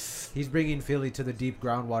he's bringing Philly to the deep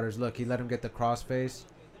ground waters. Look, he let him get the crossface.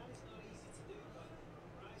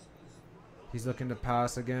 He's looking to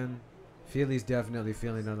pass again. Philly's definitely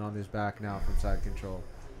feeling it on his back now from side control.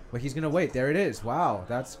 But he's going to wait. There it is. Wow,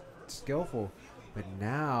 that's skillful. But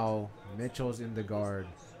now Mitchell's in the guard.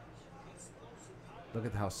 Look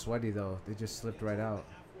at how sweaty, though. They just slipped right out.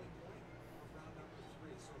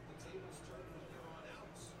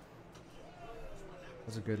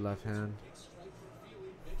 That's a good left hand.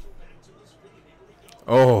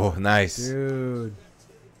 Oh, nice. Dude.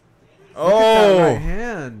 Oh. Look at that right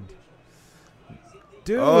hand.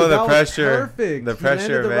 Dude, oh, the that pressure. was perfect. The He pressure,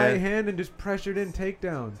 landed the man. right hand and just pressured in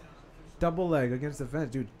takedown. Double leg against the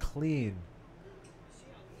fence. Dude, clean.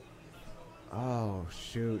 Oh,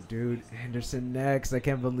 shoot, dude. Anderson next. I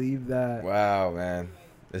can't believe that. Wow, man.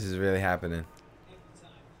 This is really happening.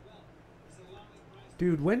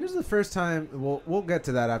 Dude, when is the first time... We'll get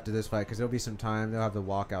to that after this fight because there'll be some time. They'll have the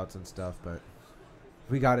walkouts and stuff, but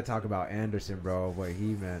we got to talk about Anderson, bro. What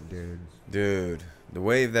he meant, dude. Dude, the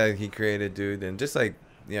wave that he created, dude, and just like,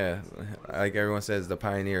 yeah, like everyone says, the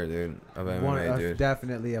pioneer, dude, of MMA, dude.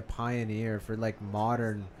 Definitely a pioneer for, like,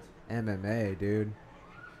 modern MMA, dude.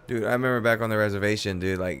 Dude, I remember back on the reservation,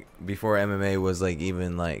 dude, like, before MMA was, like,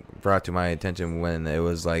 even, like, brought to my attention, when it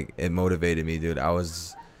was, like, it motivated me, dude. I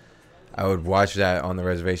would watch that on the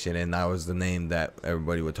reservation, and that was the name that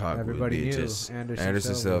everybody would talk. Everybody would be knew. just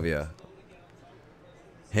Anderson Silva.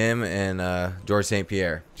 Him and George St.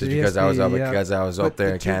 Pierre, just GSP, because I was up, yeah. because I was up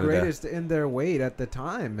there in Canada. The two greatest in their weight at the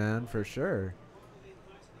time, man, for sure.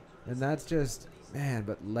 And that's just, man,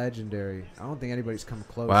 but legendary. I don't think anybody's come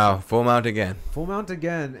close. Wow, full mount again. Full mount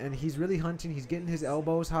again, and he's really hunting. He's getting his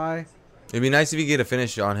elbows high. It'd be nice if you get a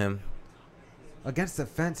finish on him. Against the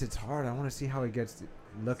fence, it's hard. I want to see how he gets.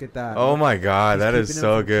 Look at that. Oh my God, He's that is keeping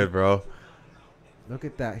so him good, bro. Look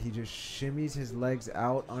at that. He just shimmies his legs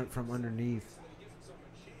out from underneath.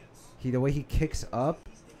 The way he kicks up.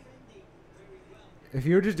 If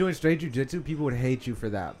you were just doing straight jiu-jitsu, people would hate you for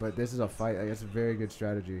that. But this is a fight. Like, that's a very good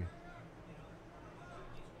strategy.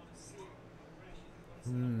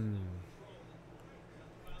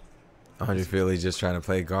 Andre Philly's just trying to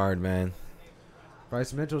play guard, man.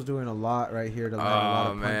 Bryce Mitchell's doing a lot right here to land a lot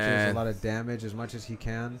of punches, man. a lot of damage as much as he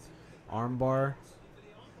can. Armbar.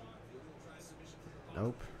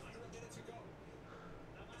 Nope.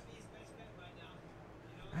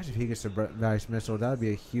 Imagine if he gets to Bryce Mitchell. That would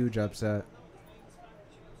be a huge upset.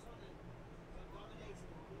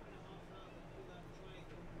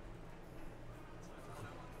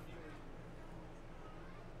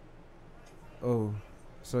 Oh.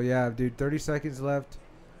 So, yeah, dude, 30 seconds left.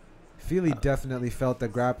 Feely definitely felt the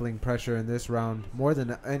grappling pressure in this round more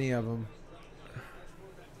than any of them.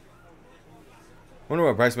 Wonder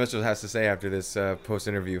what Bryce Mitchell has to say after this post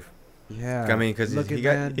interview. Yeah. I mean, because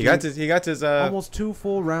he got his almost 2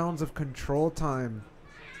 full rounds of control time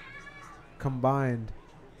combined.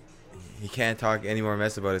 He can't talk any more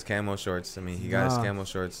mess about his camo shorts. I mean, he got his camo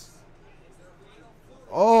shorts.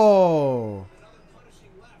 Oh.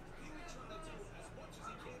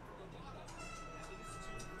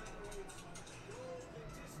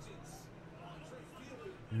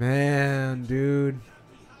 Man, dude.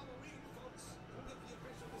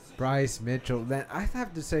 Bryce Mitchell. Then I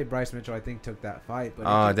have to say Bryce Mitchell, I think, took that fight.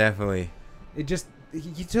 But Definitely. It just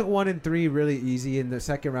he took 1 and 3 really easy, and the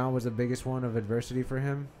second round was the biggest one of adversity for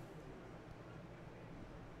him.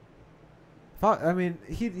 I mean,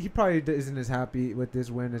 he probably isn't as happy with this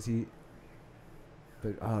win as he.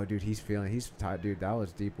 But oh, dude, he's tired, dude. That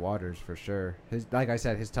was deep waters for sure. Like I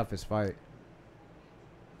said, his toughest fight.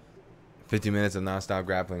 50 minutes of nonstop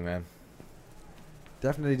grappling, man.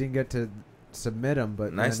 Definitely didn't get to submit him,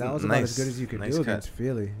 but man, that was about as good as you could do against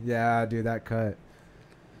Feely. Yeah, dude, that cut.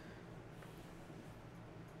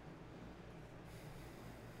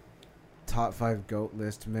 top 5 GOAT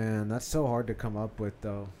list, man. That's so hard to come up with,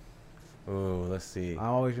 though. Ooh, let's see. I'm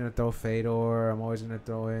always gonna throw Fedor. I'm always gonna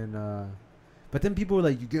throw in. But then people are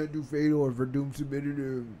like, you can't do Fedor for Doom submitted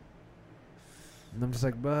him. And I'm just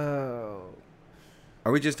like, bro.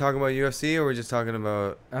 Are we just talking about UFC or are we just talking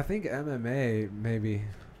about? I think MMA maybe.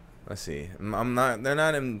 Let's see. I'm not. They're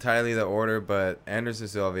not entirely the order, but Anderson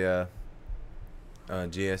Silva,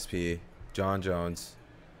 GSP, John Jones,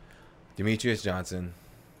 Demetrius Johnson.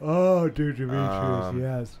 Oh, dude, Demetrius, Um,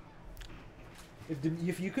 yes.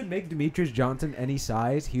 If you could make Demetrius Johnson any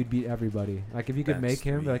size, he'd beat everybody. Like if you could That's make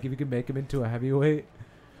him, sweet. like if you could make him into a heavyweight.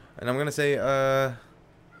 And I'm gonna say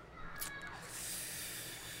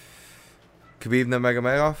Khabib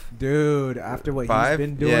Nurmagomedov. Dude, after what 5. he's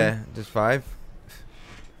been doing. Yeah, just 5.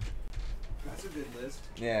 That's a good list.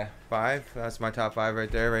 Yeah, 5. That's my top 5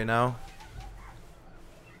 right there, right now.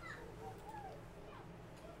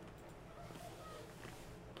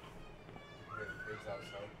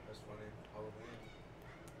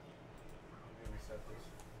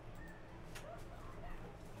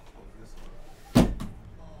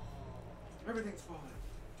 Everything's falling.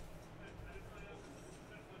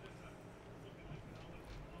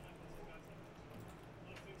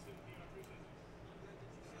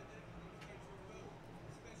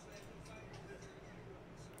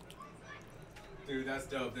 Dude, that's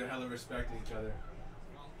dope. They're hella respecting each other.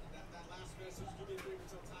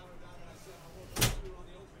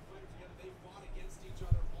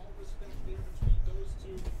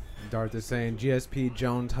 Darth is saying GSP,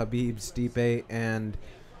 Jones, Habib, Stipe, and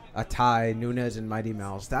Atai, Nunes, and Mighty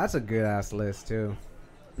Mouse. That's a good ass list too.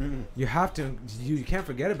 You have to. You can't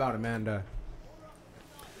forget about Amanda.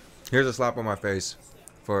 Here's a slap on my face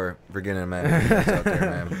for getting Amanda Nunes out there,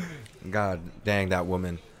 man. God dang that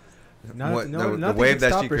woman. No, The nothing wave can that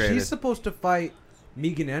stop she her. created. She's supposed to fight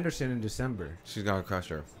Megan Anderson in December. She's gonna crush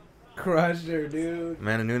her. Crushed her, dude.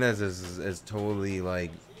 Amanda Nunes is totally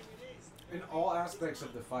like. In all aspects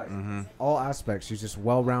of the fight. Mhm. All aspects. She's just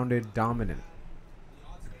well-rounded, dominant.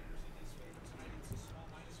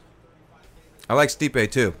 I like Stipe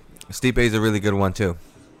too. Stipe's a really good one too.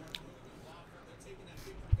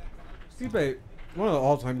 Stipe, one of the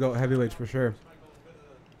all-time GOAT heavyweights for sure.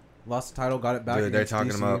 Lost the title, got it back. Dude, they're against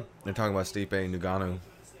talking DC. about Stipe and Ngannou.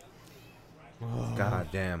 Oh. God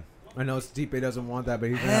damn. I know Stipe doesn't want that, but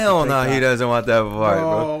he's gonna Hell have to no, take he that. doesn't want that part,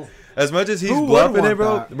 bro. As much as he's Who would bluffing it, want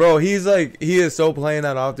bro. that? Bro, he's like, he is so playing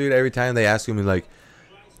that off, dude. Every time they ask him, he's like,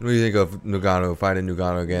 what do you think of Ngannou, fighting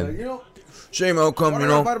Ngannou again? Like, you know, Same outcome, you I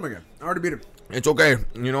know. fight him again. I already beat him. It's okay.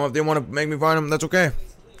 You know, if they want to make me fight him, that's okay.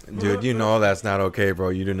 Dude, you know that's not okay, bro.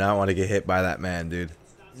 You do not want to get hit by that man, dude.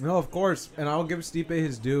 No, of course. And I'll give Stipe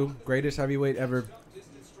his due. Greatest heavyweight ever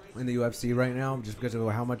in the UFC right now, just because of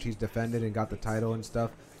how much he's defended and got the title and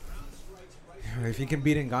stuff. If he can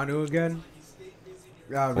beat Ngannou again,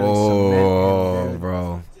 that would really cement him, dude. Bro.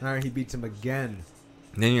 All right, he beats him again.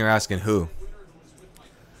 Then you're asking who?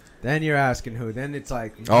 Then you're asking who. Then it's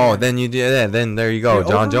like, Oh, man. then you did that. Then there you go, Did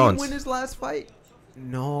John Overeem Jones. win his last fight?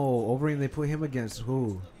 No, Overeem. They put him against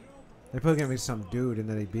who? They put him against some dude, and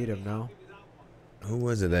then they beat him. No, Who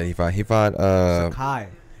was it that he fought? He fought. Sakai,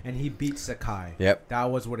 and he beat Sakai. Yep.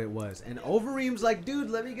 That was what it was. And Overeem's like, dude,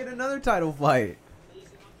 let me get another title fight.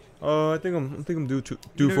 I think I'm due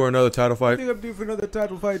You know- for another title I fight. think I'm due for another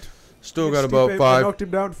title fight. Still Against got about Stipe. I 5. knocked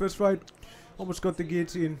him down first fight. Almost got the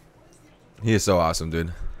guillotine. He is so awesome,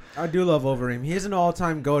 dude. I do love Overeem. He is an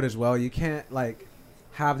all-time GOAT as well. You can't like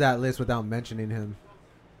have that list without mentioning him.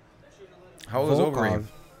 How old is Volkov. Overeem?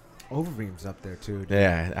 Overeem's up there too. Dude.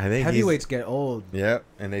 Yeah, I think Heavyweights get old. Yep,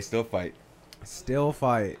 and they still fight. Still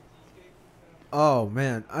fight. Oh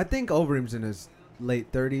man, I think Overeem's in his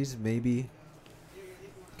late 30s, maybe.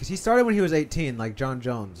 Cause he started when he was 18, like John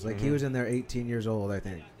Jones. Like he Mhm. was in there 18 years old, I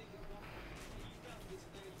think.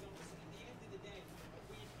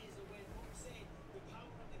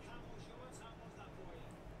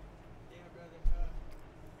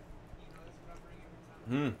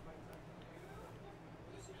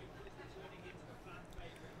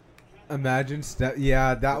 Imagine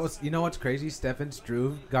yeah, that was. You know what's crazy? Stefan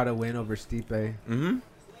Struve got a win over Stipe. Mm-hmm.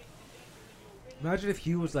 Imagine if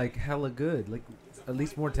he was like hella good, like at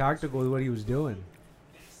least more tactical with what he was doing.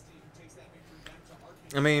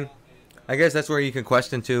 I mean, I guess that's where you can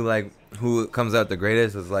question too, like who comes out the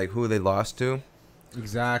greatest is like who they lost to.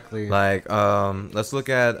 Exactly. Like, let's look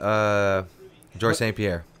at George St.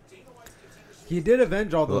 Pierre. He did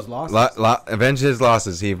avenge all those losses. Avenge his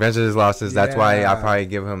losses. He avenged his losses. That's why I Yeah. probably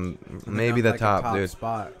give him maybe the Like a top, dude.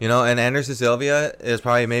 spot. You know, and Anderson Silva is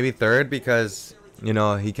probably maybe third because you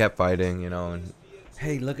know he kept fighting. You know, and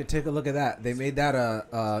Hey, take a look at that. They made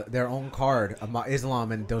that their own card.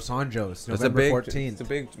 Islam and Dos Anjos, November 14th. It's a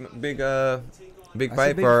big That's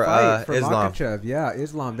fight a big for fight for Islam. Makhachev. Yeah,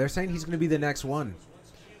 Islam. They're saying he's going to be the next one.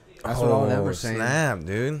 That's what all of them are saying. Snap,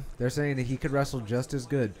 dude. They're saying that he could wrestle just as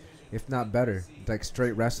good, if not better. Like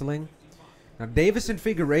straight wrestling. Now Davison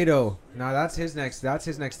Figueiredo. Now that's his next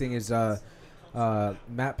thing is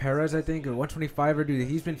Matt Perez, I think, a 125er dude.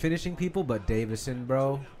 He's been finishing people, but Davison,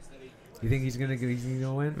 bro. You think he's gonna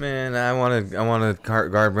win? Man, I wanted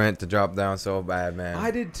Garbrandt to drop down so bad, man.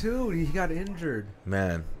 I did too. He got injured.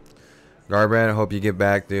 Man, Garbrandt, I hope you get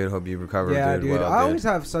back, dude. Hope you recover. Yeah, dude. dude. Well, I always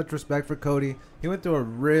have such respect for Cody. He went through a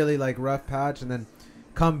really rough patch and then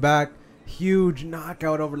come back, huge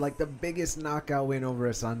knockout over the biggest knockout win over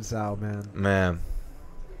a Sun Sao, man. Man.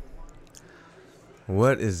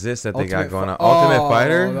 What is this that they got going on? Oh, Ultimate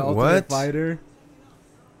Fighter? The What? Ultimate Fighter.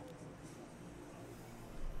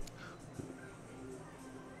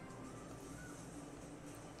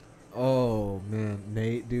 Oh man,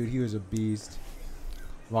 Nate, dude, he was a beast.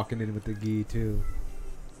 Walking in with the gi too.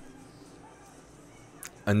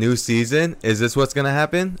 A new season? Is this what's gonna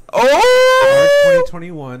happen? March Oh!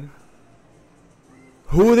 2021.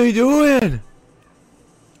 Who are they doing?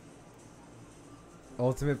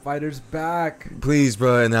 Ultimate Fighter's back. Please,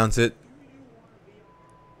 bro, announce it.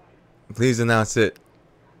 Please announce it.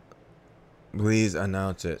 Please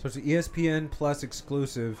announce it. So it's an ESPN Plus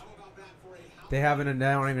exclusive. They don't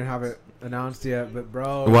even have it announced yet, but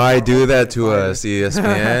bro. Why do that to Fighter. us,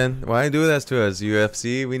 ESPN? Why do that to us,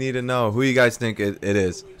 UFC? We need to know. Who you guys think it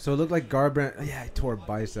is? So it looked like Garbrandt. Yeah, he tore a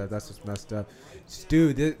bicep. That's what's messed up.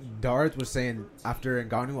 Dude, Darth was saying after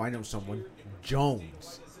Ngannou, I know someone.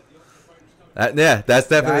 Jones. Yeah, that's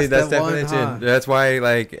definitely That's the one, it. huh?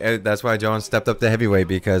 That's why Jones stepped up to heavyweight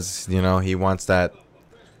because he wants that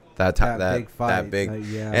Big fight. that big.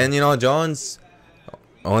 Yeah. And Jones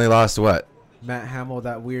only lost what? Matt Hamill,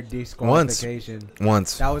 that weird disqualification.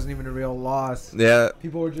 Once. That wasn't even a real loss. Yeah.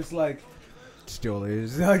 People were just like, still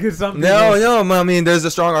is. Like it's something. No. I mean, there's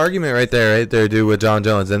a strong argument right there, dude, with John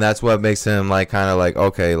Jones, and that's what makes him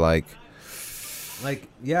okay,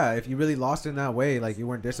 yeah, if you really lost in that way, you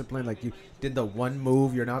weren't disciplined, you did the one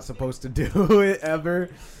move you're not supposed to do it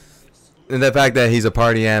ever. And the fact that he's a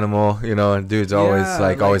party animal, and dude's always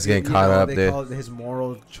always getting caught up, they dude. call his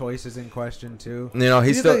moral choices in question too.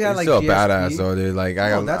 He's still a GSP. badass though, dude. That's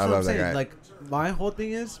I what I'm love that saying. guy. My whole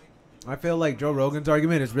thing is, I feel like Joe Rogan's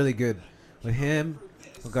argument is really good. With him,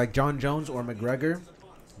 John Jones or McGregor,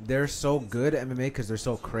 they're so good at MMA because they're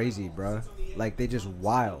so crazy, bro. They just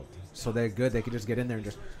wild. So they're good. They can just get in there and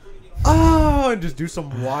just and just do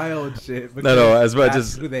some wild shit. No, as much that's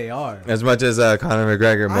as who they are. As much as Conor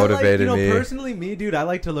McGregor motivated me. Personally, dude, I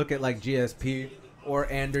like to look at GSP or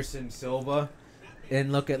Anderson Silva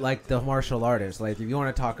and look at the martial artists. If you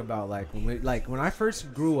want to talk about when I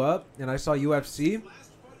first grew up and I saw UFC,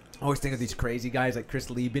 I always think of these crazy guys like Chris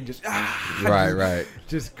Lieben, just right,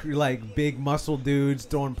 just big muscle dudes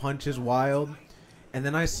throwing punches wild. And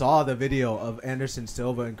then I saw the video of Anderson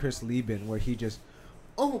Silva and Chris Lieben where he just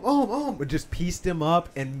just pieced him up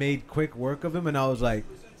and made quick work of him, and I was like,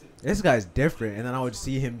 this guy's different. And then I would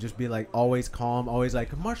see him just be always calm, always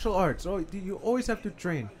martial arts. Oh, you always have to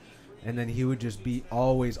train. And then he would just be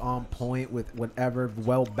always on point with whatever,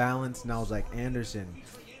 well balanced. And I was like, Anderson,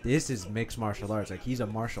 this is mixed martial arts. He's a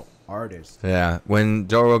martial artist. Yeah, when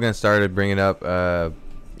Joe Rogan started bringing up,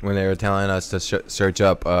 when they were telling us to search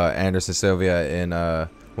up Anderson Silva in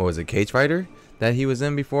what was it, Cage Fighter that he was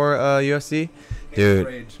in before UFC.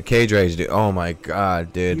 Dude, Cage Rage, dude. Oh my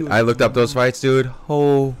god, dude. I looked up those fights, dude.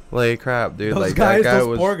 Holy crap, dude. Those guys, that guy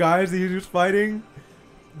those four guys that he was fighting.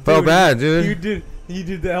 Felt bad, dude. He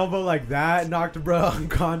did the elbow like that, knocked a bro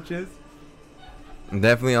unconscious.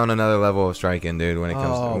 Definitely on another level of striking, dude. When it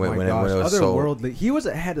comes to when it was so otherworldly. He was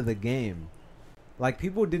ahead of the game.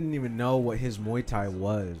 People didn't even know what his Muay Thai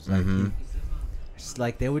was.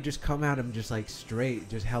 They would just come at him just straight,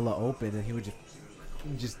 just hella open, and he would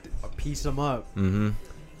just piece him up. Hold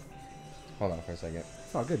on for a second.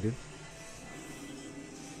 It's all good, dude.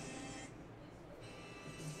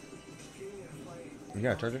 You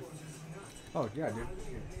got a charger? Oh yeah, dude.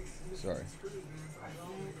 Sorry.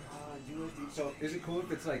 So is it cool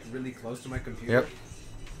if it's really close to my computer? Yep.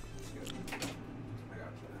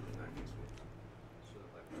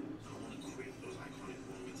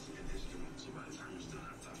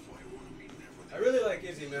 I really like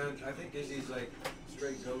Izzy, man. I think Izzy's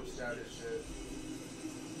straight goat status shit.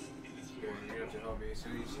 Here, you're gonna have to help me. So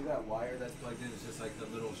you see that wire that's plugged in? It's just the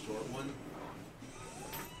little short one.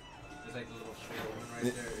 There's the little short one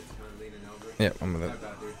right there. It's kind of leaning over. Yep, I'm with it. Not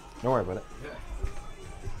bad, dude. Don't worry about it. Yeah.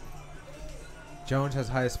 Jones has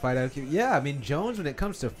highest fight IQ. Yeah, I mean Jones when it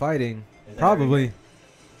comes to fighting, probably.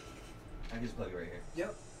 I can just plug it right here.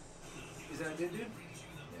 Yep. Is that good, dude?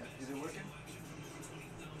 Yeah. Is it working?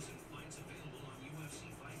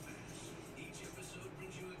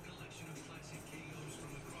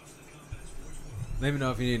 Let me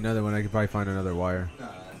know if you need another one. I could probably find another wire. No,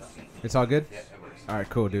 that's okay. It's all good? Yeah, it works. All right,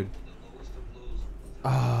 cool, dude.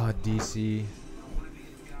 Ah, DC.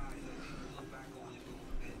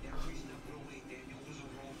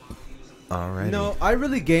 Alright. No, I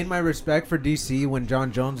really gained my respect for DC when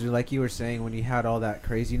John Jones, like you were saying, when he had all that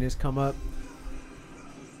craziness come up.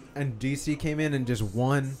 And DC came in and just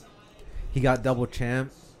won. He got double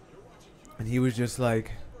champ. And he was just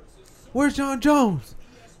like, where's John Jones?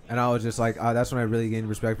 And I was just like, that's when I really gained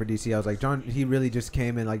respect for DC. I was like, he really just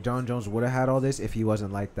came in. Like, John Jones would have had all this if he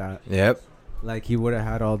wasn't like that. Yep. Like, he would have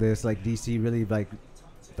had all this. Like, DC really, like,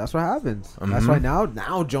 that's what happens. That's why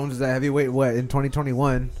now Jones is a heavyweight, in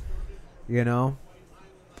 2021? You know?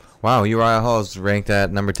 Wow, Uriah Hall's ranked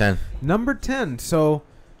at number 10. Number 10. So,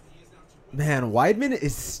 man, Weidman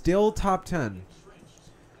is still top 10.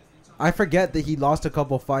 I forget that he lost a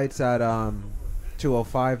couple fights at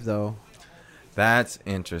 205, though. That's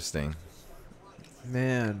interesting.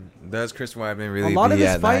 Man. Does Chris Weidman really A lot of be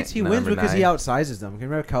his at fights, he wins because 9? he outsizes them. Can you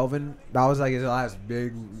remember Kelvin? That was like his last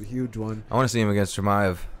big, huge one. I want to see him against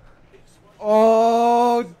Chimaev.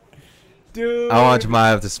 Oh, dude. I want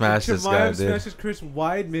Chimaev to smash this guy, Chimaev dude. smashes Chris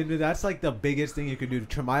Weidman. That's like the biggest thing you could do.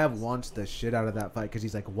 Chimaev wants the shit out of that fight because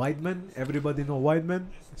he's like, Weidman? Everybody know Weidman?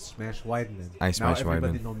 Smash Weidman. I smash now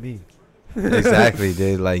everybody Weidman. know me. Exactly,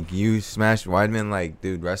 dude. Like, you smashed Weidman, like,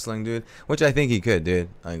 dude, wrestling, dude. Which I think he could, dude.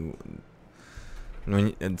 Like,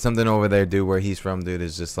 and something over there, dude, where he's from, dude,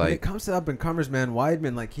 is just When it like... comes to up and comers, man,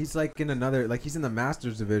 Weidman, like, he's like in another, like, he's in the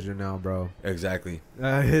Masters division now, bro. Exactly.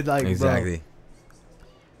 Like, Exactly.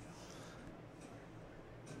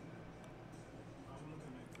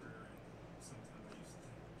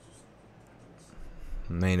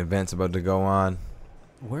 Main event's about to go on.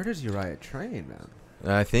 Where does Uriah train, man?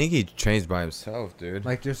 I think he trains by himself, dude.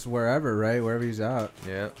 Like, just wherever, right? Wherever he's at.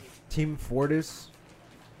 Yeah. Team Fortis?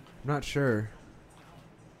 I'm not sure.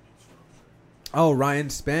 Oh, Ryan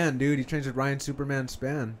Spann, dude. He trains with Ryan Superman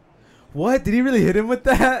Spann. What? Did he really hit him with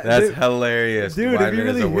that? That's Dude, hilarious. dude, if Weidman you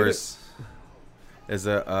really is the hit worst. Is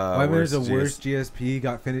a Weidman is the GS worst GSP.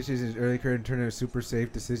 Got finishes in his early career and turned into a super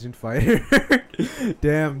safe decision fighter.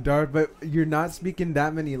 Damn, Dart. But you're not speaking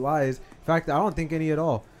that many lies. In fact, I don't think any at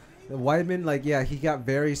all. Weidman, like, yeah, he got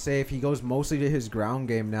very safe. He goes mostly to his ground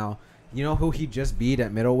game now. You know who he just beat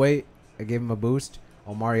at middleweight? I gave him a boost.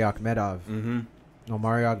 Omari Akhmedov. Mm-hmm.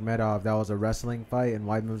 Omari Akhmedov. That was a wrestling fight, and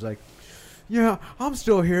Weidman was like, "Yeah, I'm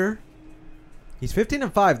still here." He's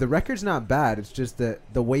 15-5. The record's not bad. It's just that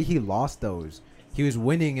the way he lost those. He was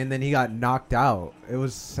winning, and then he got knocked out. It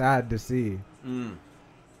was sad to see. Mm.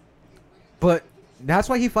 But that's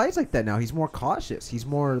why he fights like that now. He's more cautious. He's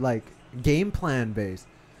more, like, game plan based.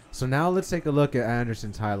 So now let's take a look at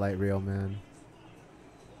Anderson's highlight reel, man.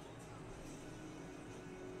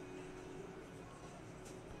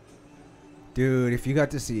 Dude, if you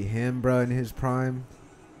got to see him, bro, in his prime.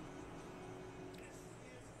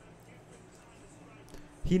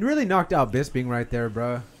 He really knocked out Bisping right there,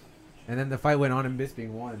 bro. And then the fight went on and Bisping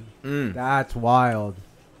won. Mm. That's wild.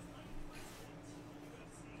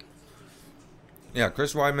 Yeah,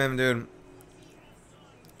 Chris Weidman, dude.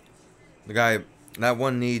 The guy, that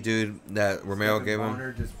one knee, dude, that Romero Stephen gave him.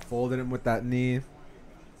 Bonner just folded him with that knee.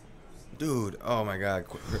 Dude, oh my God.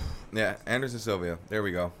 Yeah, Anderson Silva. There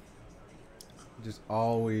we go. Just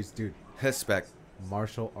always, dude. Respect.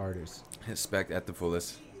 Martial artist. Respect at the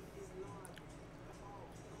fullest.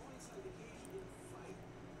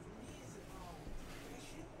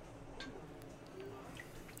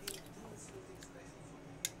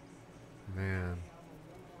 Man.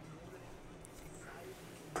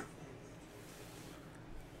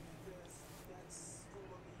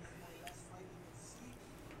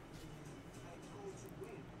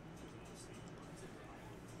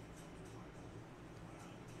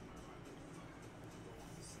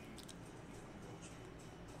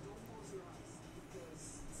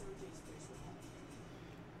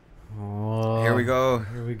 Oh, Here we go.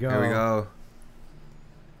 Here we go. Here we go.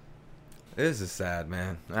 This is sad,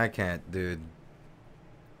 man. I can't, dude.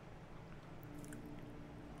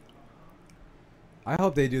 I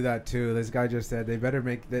hope they do that too. This guy just said they better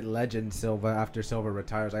make the legend Silva after Silva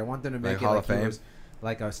retires. I want them to make Like it Hall like of he Fame? was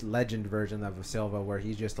like a legend version of Silva where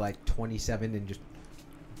he's just like 27 and just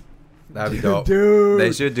That'd be dope. Dude,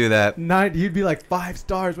 They should do that. he'd be like 5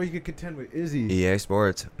 stars where you could contend with Izzy. EA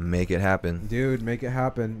Sports, make it happen. Dude, make it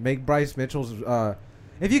happen. Make Bryce Mitchell's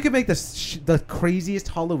If you could make the craziest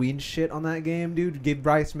Halloween shit on that game, dude, give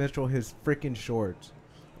Bryce Mitchell his freaking shorts.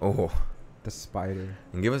 Oh. The spider.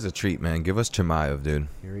 And give us a treat, man. Give us Chimaev, dude.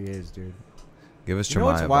 Here he is, dude. Give us You know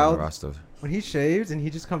what's Chimaev on wild? the Rostov. When he shaves and he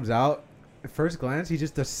just comes out, at first glance, he's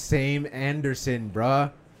just the same Anderson,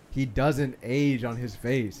 bruh. He doesn't age on his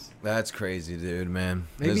face. That's crazy, dude, man.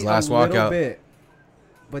 Maybe His last a little walkout. bit.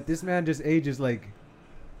 But this man just ages like...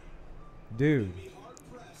 Dude.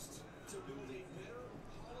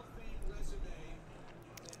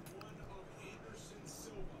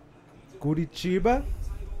 Curitiba?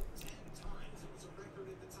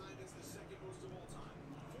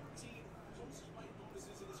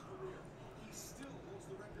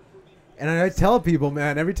 And I tell people,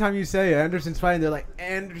 man, every time you say Anderson's fighting, they're like,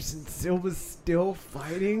 Anderson Silva's still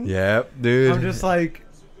fighting? Yep, dude. I'm just like,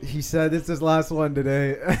 he said it's his last one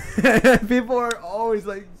today. People are always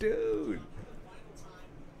like, dude.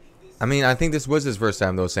 I mean, I think this was his first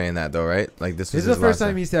time, though, saying that, though, right? Like, this was This is his the first last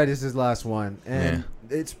time he said it's his last one. And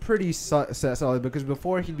Yeah. it's pretty solid because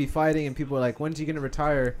before he'd be fighting and people were like, when's he going to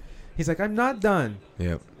retire? He's like, I'm not done.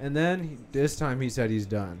 Yep. And then this time he said he's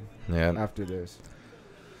done Yeah. after this.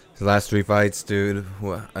 His last 3 fights, dude.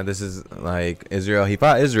 This is like Israel. He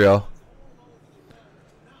fought Israel.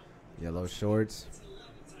 Yellow shorts.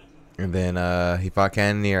 And then he fought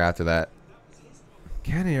Cannonier after that.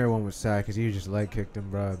 Cannonier one was sad because he just leg kicked him,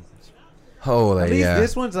 bro. Holy, At least yeah.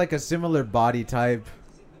 this one's like a similar body type.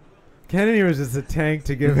 Cannonier was just a tank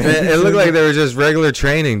to give It looked like they were just regular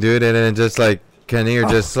training, dude. And then just like Cannonier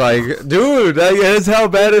just like, dude, that's how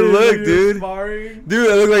bad it looked, dude. Sparring. Dude,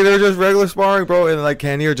 it looked like they were just regular sparring, bro. And like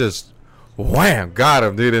Cannonier just wham, got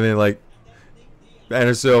him, dude. And then like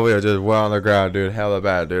Anderson Silva just went on the ground, dude. Hella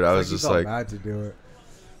bad, dude. I was he just felt like, bad to do it.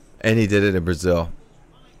 and he did it in Brazil.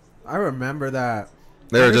 I remember that.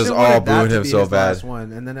 They were just Anderson all wanted that booing to him be so his bad. last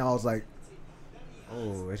one, and then I was like,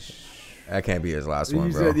 oh, That can't be his last he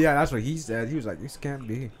one, bro. said, yeah, that's what he said. He was like, this can't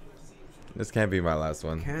be. This can't be my last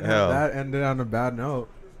one. Can't Hell. have that ended on a bad note.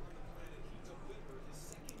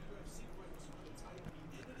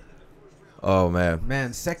 Oh man.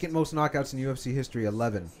 Man, second most knockouts in UFC history,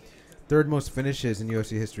 11. Third most finishes in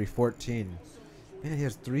UFC history, 14. Man, he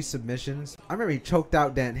has 3 submissions. I remember he choked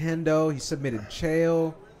out Dan Hendo. He submitted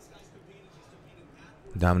Chael.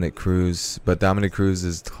 Dominic Cruz, but Dominic Cruz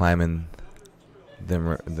is climbing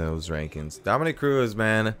those rankings. Dominic Cruz,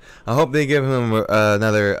 man, I hope they give him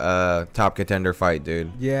another top contender fight,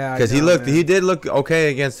 dude. Yeah, Because he did look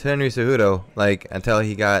okay against Henry Cejudo, like until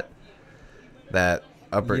he got that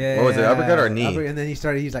upper. What was it, uppercut or knee? And then he's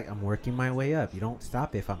like, I'm working my way up. You don't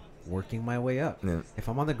stop if I'm working my way up. Yeah. If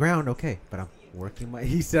I'm on the ground, okay, but I'm working my.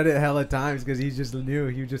 He said it hella times because he just knew.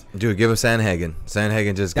 He just. Dude, give him Sanhagen.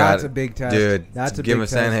 Sanhagen just That's got a big test. Dude, That's a give big him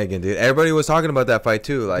test. Sanhagen, dude. Everybody was talking about that fight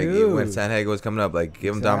too. Like Dude. when Sanhagen was coming up, like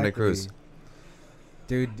give him Dominic Cruz.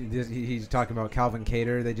 Dude, he's talking about Calvin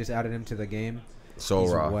Cater. They just added him to the game. So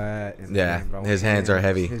He's raw. wet in the Yeah, game, bro. his hands are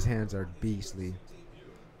heavy. His hands are beastly.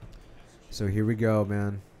 So here we go,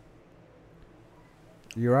 man.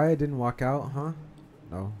 Uriah didn't walk out, huh?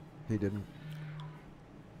 No, he didn't.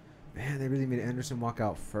 Man, they really made Anderson walk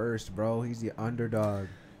out first, bro. He's the underdog.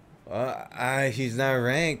 He's not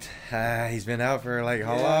ranked. He's been out for like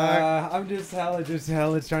how long? Yeah, I'm just hella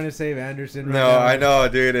trying to save Anderson. Right No, now. I know,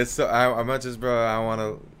 dude. It's so I'm not just, bro. I want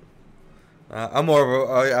to. I'm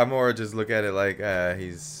more just look at it like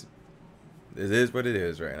he's. It is what it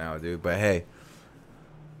is right now, dude. But hey.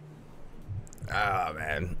 Ah,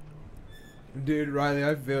 man. Dude, Riley,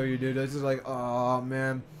 I feel you, dude. This is like, oh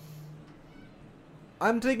man.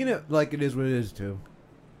 I'm taking it like it is what it is too.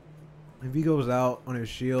 If he goes out on his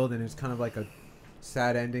shield and it's kind of like a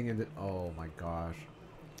sad ending, and oh my gosh.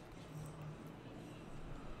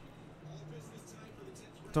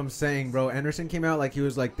 That's what I'm saying, bro. Anderson came out like he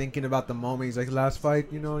was like thinking about the moment. He's like, last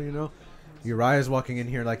fight, you know. Uriah's walking in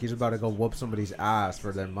here like he's about to go whoop somebody's ass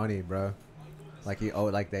for their money, bro. Like they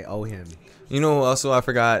owe him. You know, also I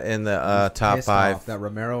forgot in the top Pissed 5 off that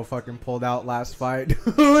Romero fucking pulled out last fight.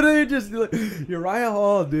 They just Uriah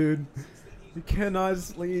Hall, dude. You cannot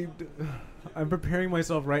sleep. I'm preparing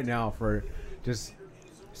myself right now for just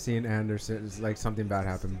seeing Anderson. It's like something bad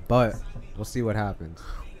happen, but we'll see what happens.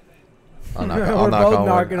 I'll knock We're on both wood.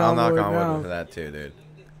 knocking I'll on knock wood on now. wood for that too, dude.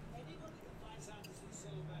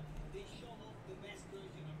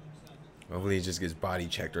 Hopefully he just gets body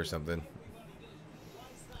checked or something.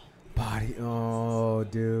 Body, oh,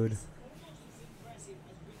 dude.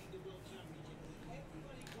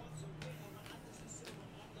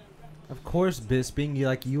 Of course, Bisping,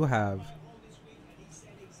 like you have.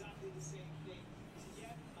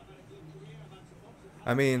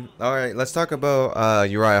 I mean, all right, let's talk about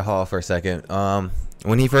Uriah Hall for a second.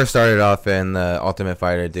 when he first started off in the Ultimate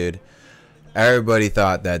Fighter, dude, everybody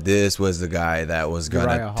thought that this was the guy that was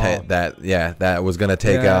gonna that was gonna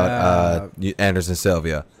take out Anderson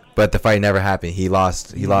Silva. But the fight never happened. He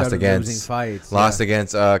lost. He lost against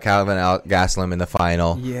against Calvin Gastelum in the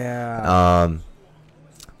final. Yeah.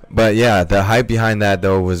 But yeah, the hype behind that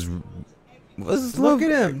though was look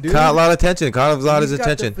at him, dude. Caught a lot of attention. Caught a lot of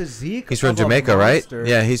attention. He's from Jamaica, right?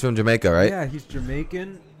 Yeah, he's from Jamaica, right? Yeah, he's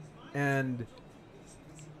Jamaican, and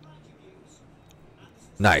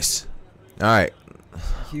nice. All right.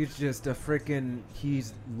 He's just a freaking.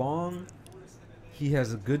 He's long. He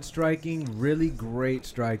has a good striking, really great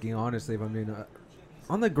striking. Honestly, I mean,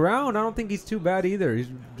 on the ground, I don't think he's too bad either. He's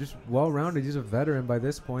just well-rounded. He's a veteran by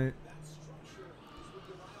this point.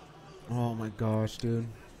 Oh my gosh, dude.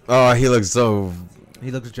 Oh, he looks so.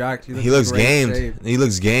 He looks jacked. He looks gamed. Shape. He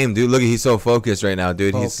looks game, dude. Look, he's so focused right now,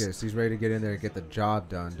 dude. Focused. He's ready to get in there and get the job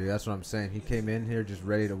done, dude. That's what I'm saying. He came in here just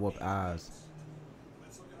ready to whoop ass.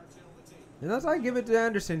 And that's why I give it to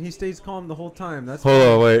Anderson. He stays calm the whole time. That's hold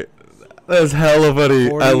on, wait. That's hella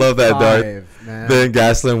funny. I love that, Darth. Man. Then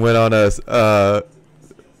Gastelum went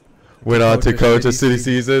on to coach a city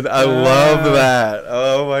season. I love that.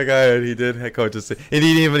 Oh my god, he did head coach a city. He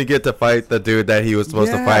didn't even get to fight the dude that he was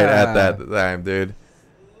supposed to fight at that time, dude.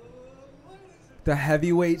 The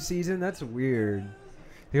heavyweight season? That's weird.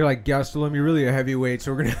 You're like, Gastelum, you're really a heavyweight,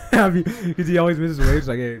 so we're going to have you. Because he always misses weight. It's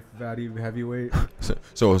like, hey, fatty heavyweight.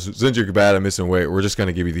 So since you're bad at missing weight, we're just going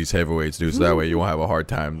to give you these heavyweights, dude. So that way you won't have a hard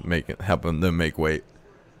time helping them make weight.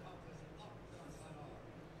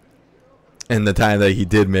 And the time that he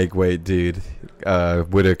did make weight, dude,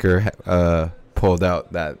 Whitaker pulled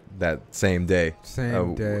out that same day.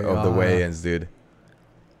 Of the weigh-ins, dude.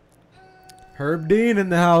 Herb Dean in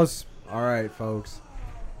the house. All right, folks.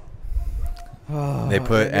 They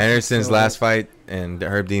put Anderson's last fight in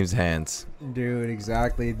Herb Dean's hands. Dude,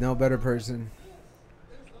 exactly. No better person.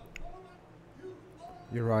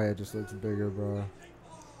 Uriah just looks bigger, bro.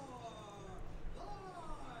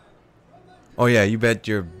 Oh yeah, you bet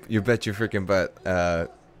your freaking butt.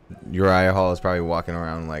 Uriah Hall is probably walking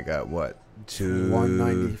around like what?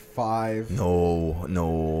 195.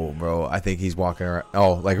 No, bro. I think he's walking around.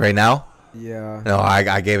 Oh, like right now? Yeah. No,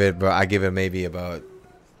 I gave it, bro. I give it maybe about.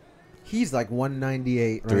 He's like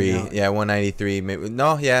 198 right now. Yeah, 193. Maybe,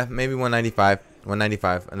 maybe 195.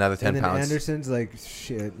 195. Another 10 and then pounds. Anderson's like,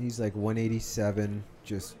 shit. He's like 187.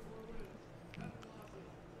 Just.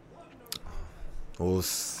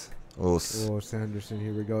 Oos. Anderson.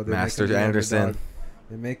 Here we go. Master Anderson.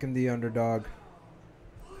 They make him the underdog.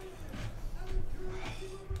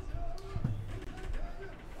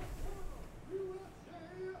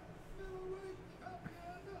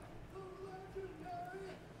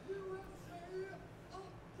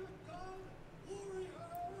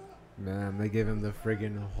 Man, they give him the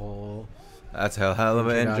friggin' whole. That's a hell of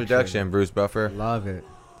an introduction, Bruce Buffer. Love it.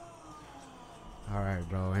 All right,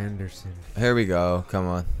 bro, Anderson. Here we go. Come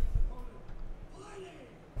on.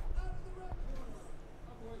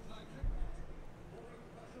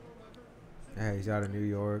 Hey, he's out of New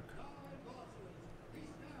York.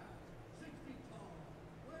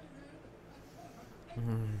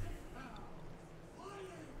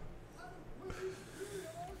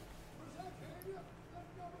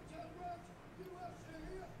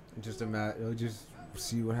 Just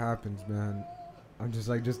see what happens, man. I'm just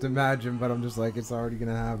like, just imagine, but I'm just like, it's already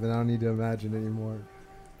gonna happen. I don't need to imagine anymore.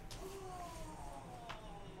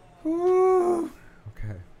 Woo.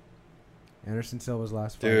 Okay. Anderson Silva's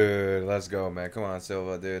last fight. Dude, let's go, man. Come on,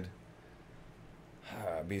 Silva, dude.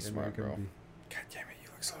 Be smart, bro. God damn it, you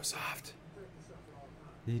look so soft.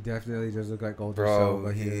 He definitely does look like older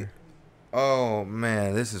Silva here. Oh,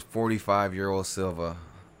 man, this is 45-year-old Silva.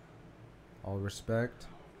 All respect.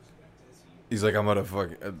 He's like, I'm gonna fuck.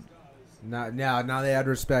 Now they had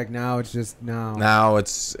respect. Now it's just now. Now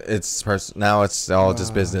it's all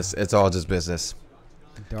just business. It's all just business.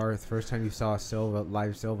 Darth, first time you saw a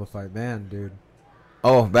live Silva fight, man, dude.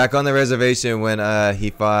 Oh, back on the reservation when he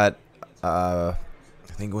fought. I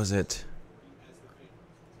think was it.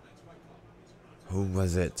 Who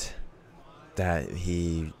was it that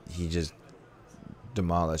he just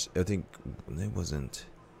demolished? I think it wasn't.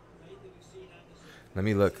 Let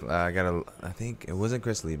me look. I think it wasn't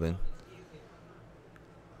Chris Lieben.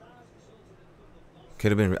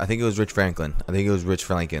 Could have been. I think it was Rich Franklin. I think it was Rich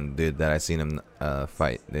Franklin, dude, that I seen him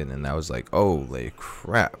fight. And I was like, holy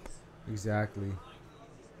crap. Exactly.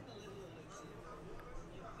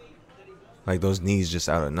 Like those knees just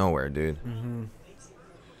out of nowhere, dude. Mm-hmm.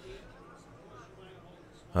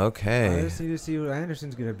 Okay. I just need to see what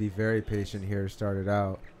Anderson's going to be very patient here to start it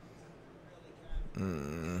out.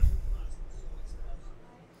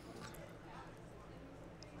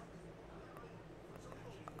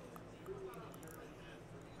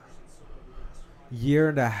 year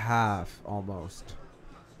and a half almost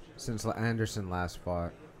since Anderson last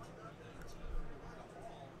fought.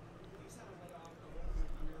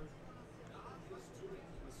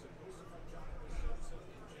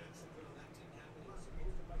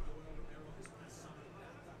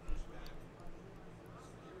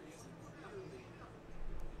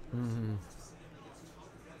 Mm-hmm.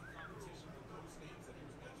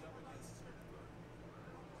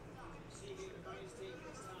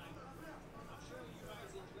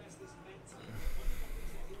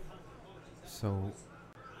 So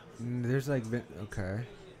there's like okay.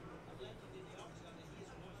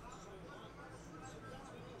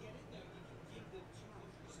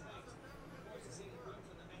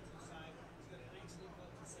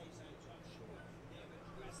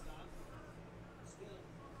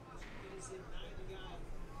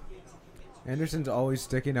 Anderson's always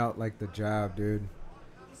sticking out like the jab, dude.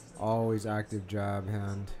 Always active jab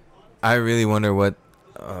hand. I really wonder what.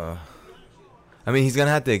 I mean, he's gonna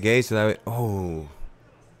have to engage so that way. Oh,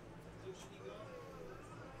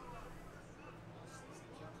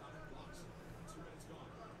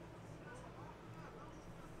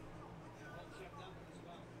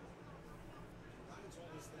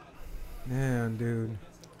 Man, dude.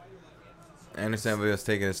 Anderson was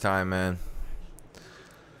taking his time, man.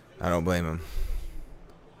 I don't blame him.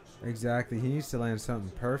 Exactly. He needs to land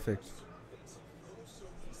something perfect.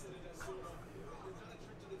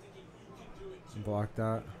 Block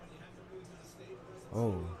that.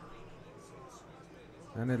 Oh.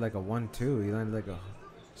 Landed like a 1-2. He landed like a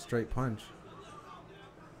straight punch.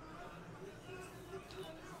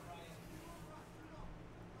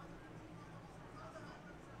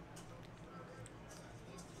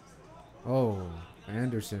 Oh,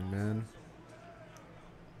 Anderson, man.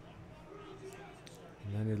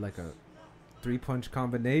 Landed like a 3-punch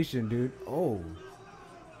combination, dude. Oh.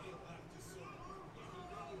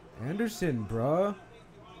 Anderson, bruh.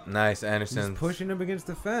 Nice, He's Anderson. pushing him against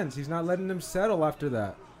the fence. He's not letting him settle after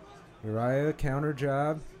that. Uriah, counter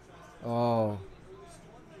jab. Oh.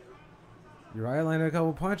 Uriah landed a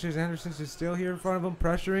couple punches. Anderson's just still here in front of him,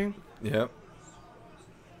 pressuring. Yep.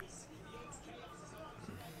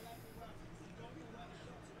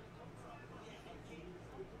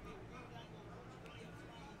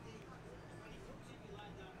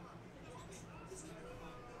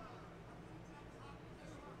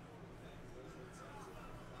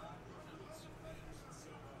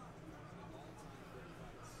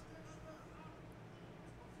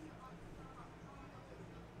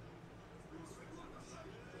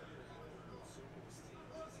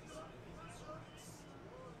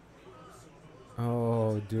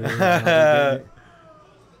 Oh, dude.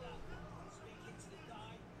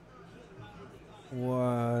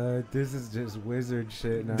 What? This is just wizard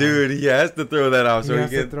shit now. Dude, he has to throw that off he so has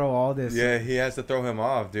he to can. throw all this. Yeah, he has to throw him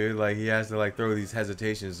off, dude. Like he has to like throw these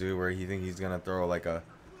hesitations, dude, where he think he's gonna throw like a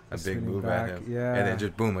big spinning move back, at him, yeah. and then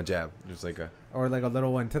just boom, a jab, just like a. Or like a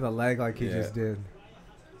little one to the leg like he Yeah. just did.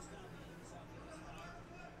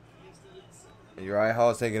 Uriah Hall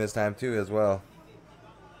is taking his time too, as well.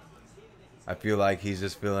 I feel like he's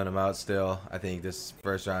just feeling him out still. I think this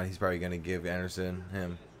first round he's probably gonna give Anderson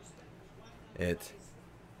him it.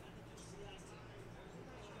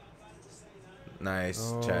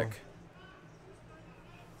 Nice Oh. check.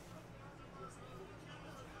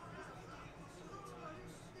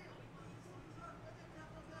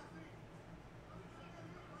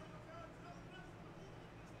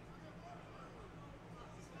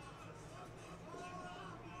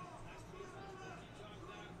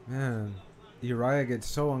 Man, Uriah gets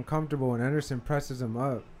so uncomfortable when Anderson presses him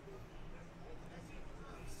up.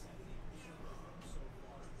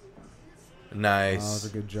 Nice. Oh, that was a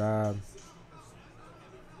good job.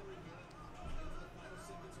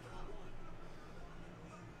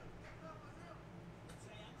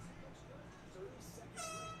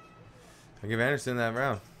 I give Anderson that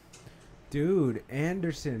round. Dude,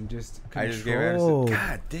 Anderson just controlled. I just gave Anderson.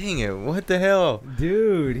 God dang it! What the hell?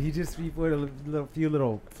 Dude, he put a few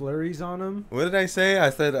little flurries on him. What did I say? I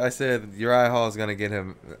said Uriah Hall is gonna get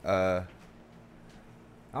him. I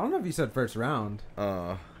don't know if you said first round.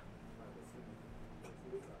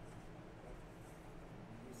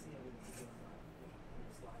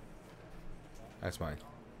 That's mine.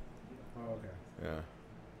 Oh, okay. Yeah.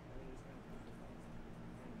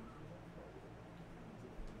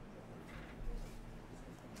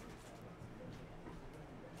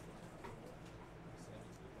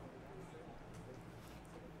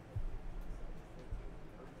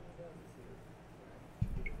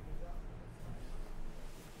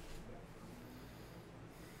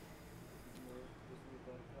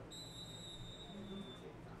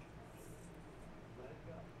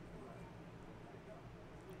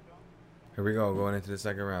 Here we go, going into the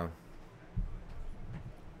second round.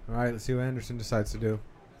 All right, let's see what Anderson decides to do.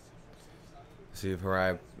 See if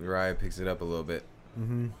Uriah picks it up a little bit.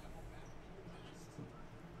 Mm-hmm.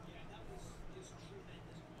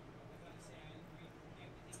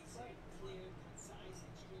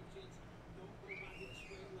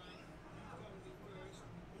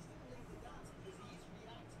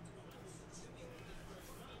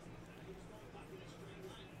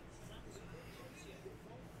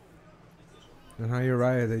 And how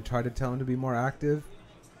Uriah, they try to tell him to be more active.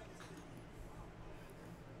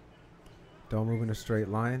 Don't move in a straight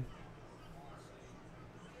line.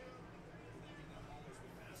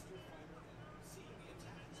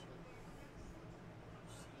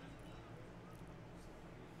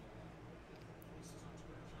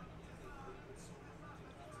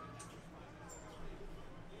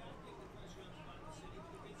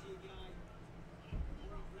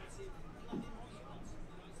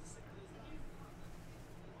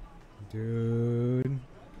 Dude.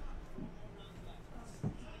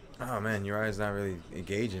 Oh man, Uriah's not really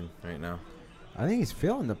engaging right now. I think he's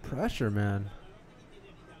feeling the pressure, man.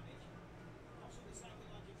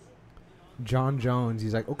 John Jones,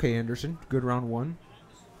 he's like, okay, Anderson, good round one.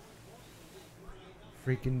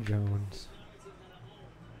 Freaking Jones.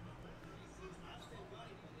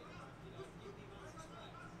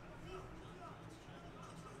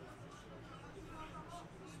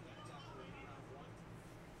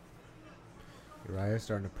 Uriah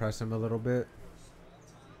starting to press him a little bit.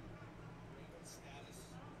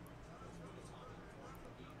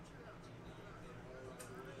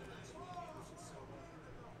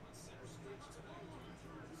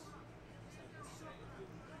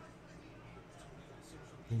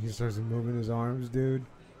 He starts moving his arms, dude.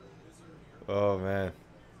 Oh man.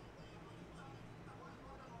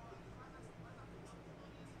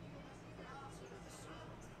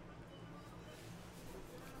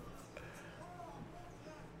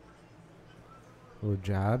 Little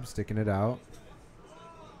jab, sticking it out.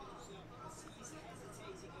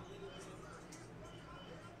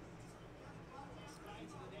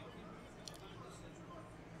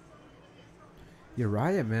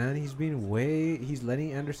 Uriah, man, he's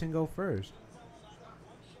letting Anderson go first.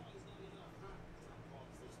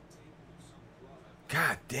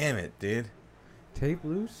 God damn it, dude. Tape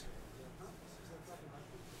loose.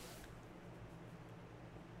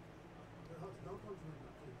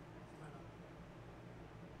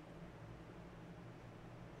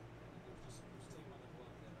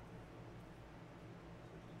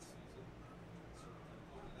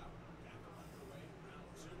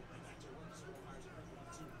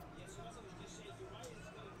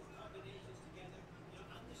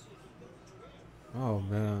 Oh,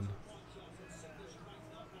 man.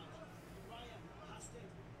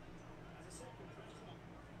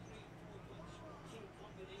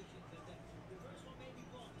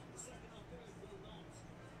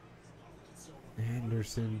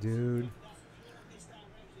 Anderson, dude.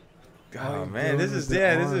 Oh man, this is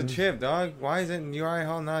a trip, dog. Why isn't Uriah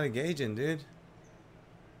Hall not engaging, dude?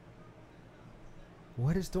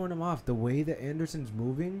 What is throwing him off? The way that Anderson's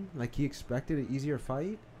moving? Like he expected an easier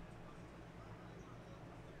fight?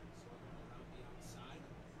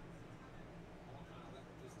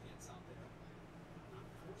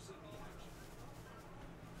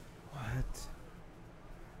 What?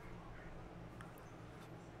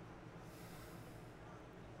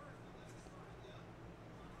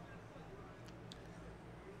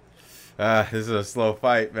 This is a slow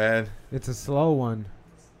fight, man. It's a slow one.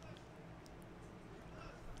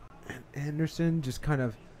 And Anderson just kind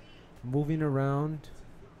of moving around.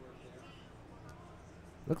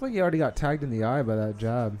 Looked like he already got tagged in the eye by that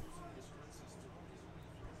jab.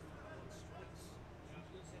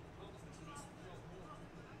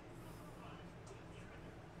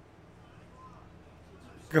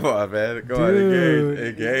 Come on, man. Go Dude, on,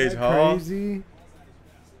 engage, isn't that Hall. crazy?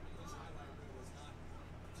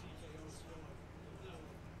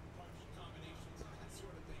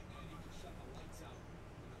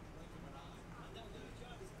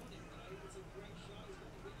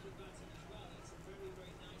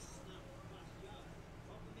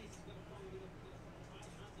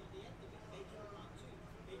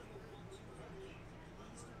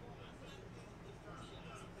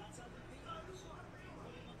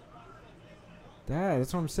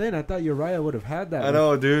 That's what I'm saying. I thought Uriah would have had that. I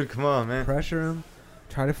know, dude. Come on, man. Pressure him.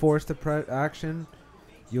 Try to force the action.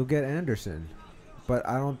 You'll get Anderson. But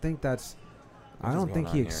I don't think that's... I don't think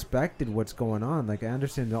he expected what's going on. Like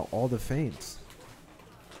Anderson, all the feints.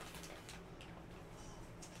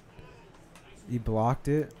 He blocked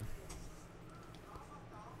it.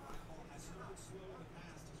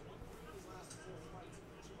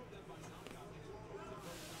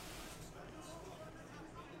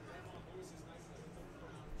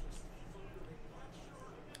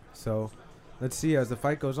 So let's see, as the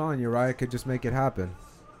fight goes on, Uriah could just make it happen.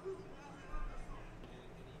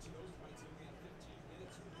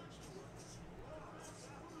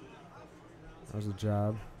 That was a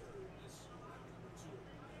jab.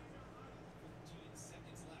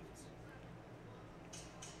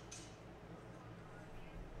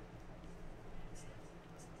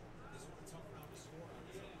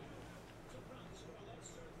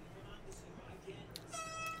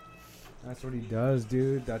 That's what he does,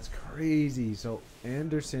 dude. That's crazy. So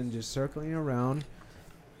Anderson just circling around,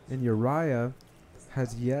 and Uriah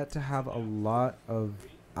has yet to have a lot of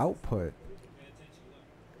output.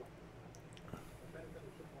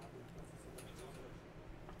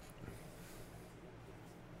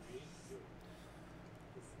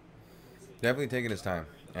 Definitely taking his time.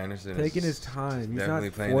 Anderson Taking is his time. He's definitely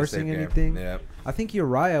not playing the safe forcing game. anything. Yeah. I think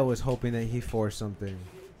Uriah was hoping that he forced something.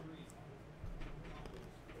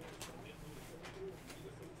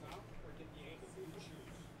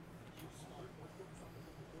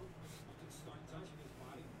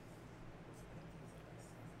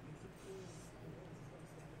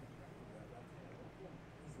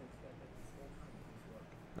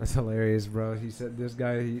 That's hilarious, bro. He said this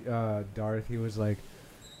guy, Darth, he was like,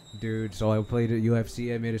 dude, so I played at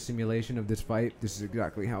UFC. I made a simulation of this fight. This is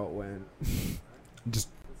exactly how it went. just,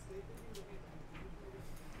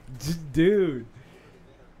 dude.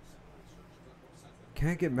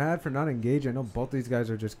 Can't get mad for not engaging. I know both these guys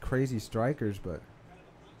are just crazy strikers, but.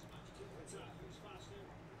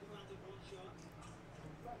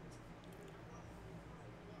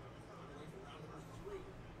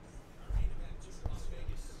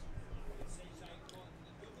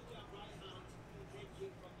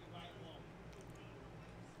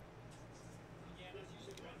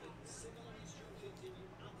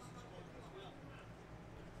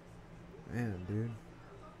 Man, dude.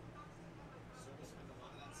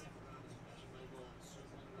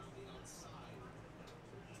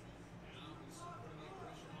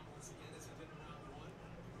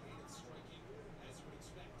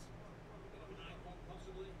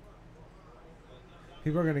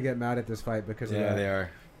 People are going to get mad at this fight because of that. Yeah, they are.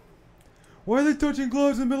 Why are they touching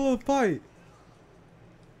gloves in the middle of the fight?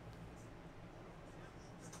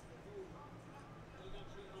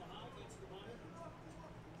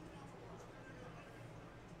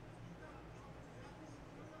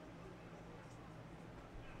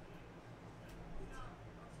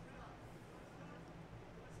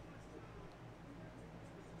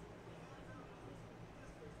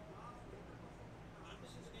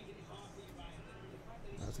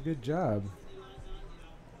 That's a good job.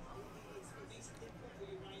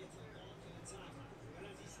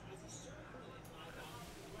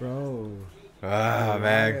 Bro. Ah, Yeah,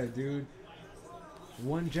 man. dude.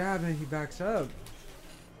 One jab and he backs up.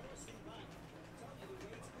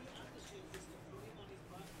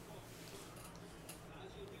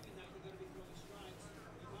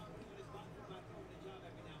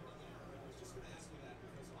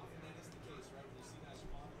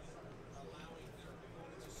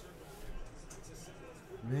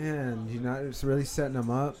 Man, you're not it's really setting them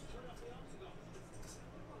up.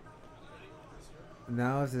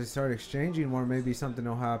 Now as they start exchanging more, maybe something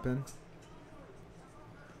will happen.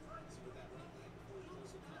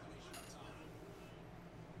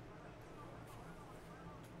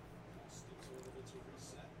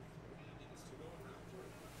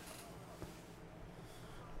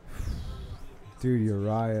 Dude,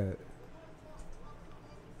 Uriah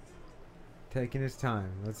taking his time.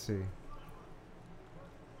 Let's see.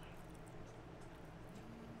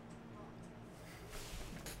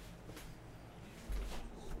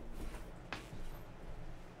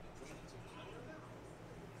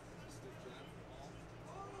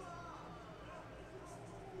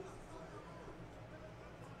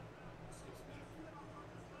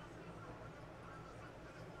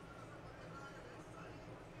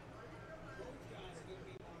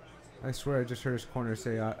 I swear I just heard his corner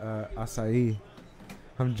say acai.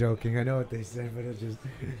 I'm joking. I know what they say, but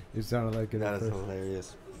it sounded like it. That at is first.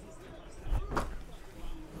 hilarious.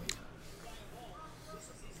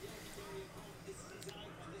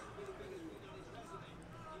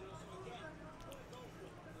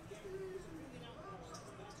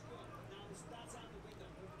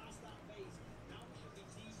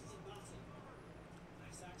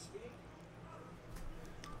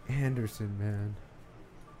 Anderson, man.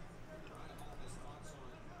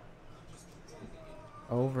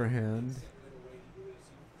 Overhand.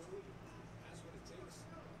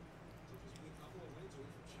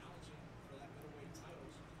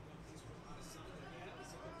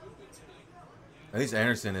 At least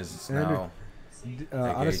Anderson is now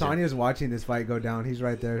Adesanya's watching this fight go down. He's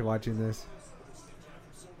right there watching this.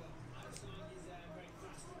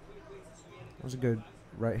 That was a good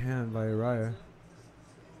right hand by Uriah.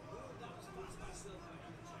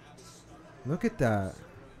 Look at that.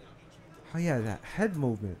 Oh yeah, that head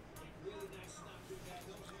movement.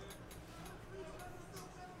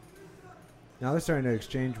 Now they're starting to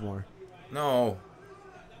exchange more. No.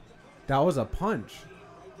 That was a punch.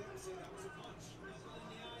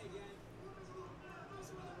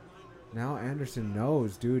 Now Anderson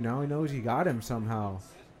knows, dude. Now he knows he got him somehow.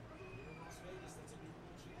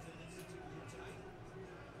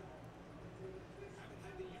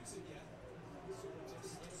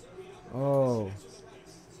 Oh.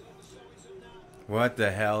 What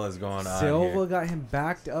the hell is going on Silva here? got him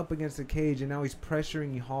backed up against the cage, and now he's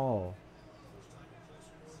pressuring Hall.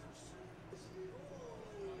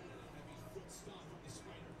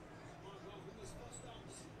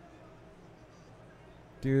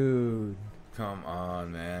 Dude. Come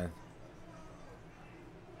on, man.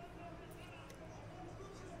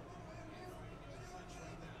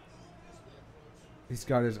 He's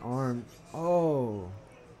got his arm. Oh.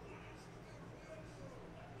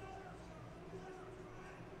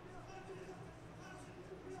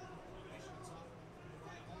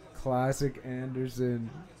 Classic Anderson.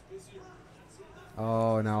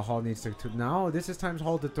 Oh, now Hall needs to. Now this is time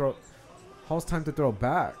Hall to throw. Hall's time to throw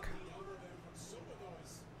back.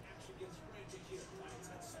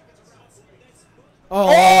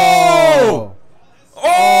 Oh!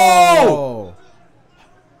 Oh!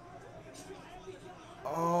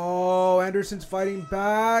 Oh, Anderson's fighting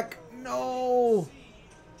back. No.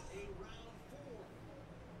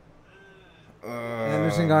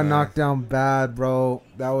 Anderson got knocked down bad, bro.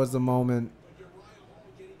 That was the moment.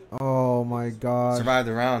 Oh my god. Survived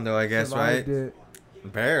the round though, I guess, Survived right? it.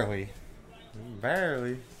 Barely.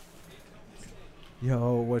 Barely.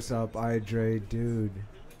 Yo, what's up, Idre, dude?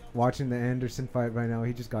 Watching the Anderson fight right now,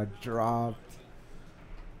 he just got dropped.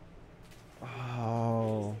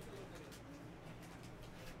 Oh.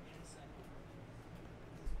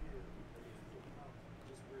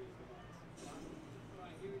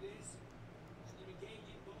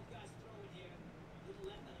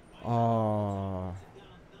 Oh.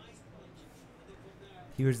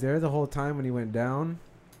 He was there the whole time when he went down.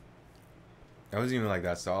 That wasn't even like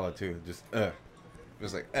that solid too. Just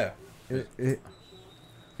Just like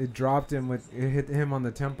It dropped him with it hit him on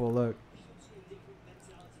the temple. Look,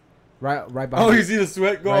 right behind. Oh, you see the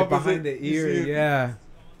sweat go right off behind his head? the ear. Yeah.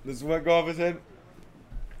 The sweat go off his head.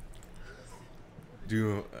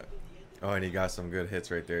 Dude. Oh, and he got some good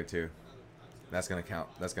hits right there too. That's gonna count.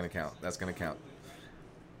 That's gonna count. That's gonna count.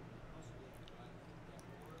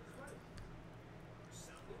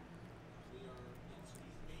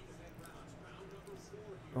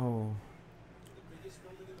 Oh.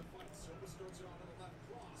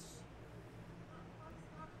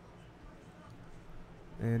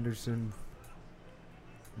 Anderson.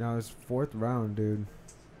 Now his fourth round, dude.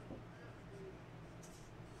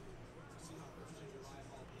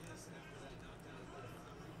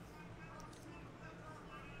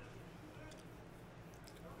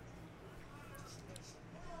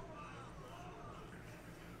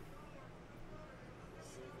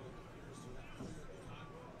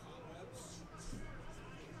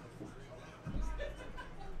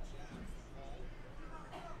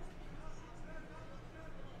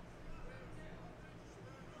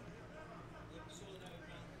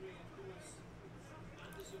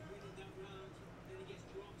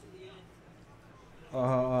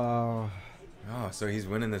 Oh, so he's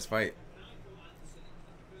winning this fight.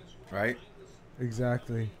 Right?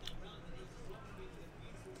 Exactly.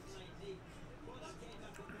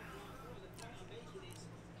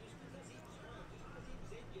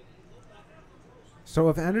 So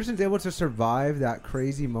if Anderson's able to survive that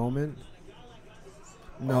crazy moment,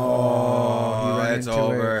 no, Oh, he ran it's into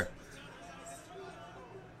over. it.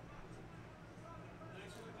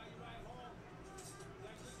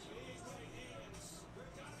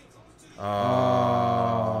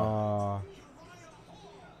 Oh.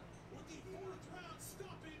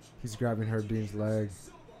 He's grabbing Herb Dean's leg.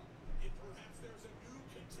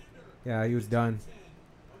 Yeah, he was done.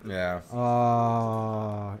 Yeah.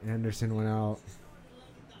 Oh, Anderson went out.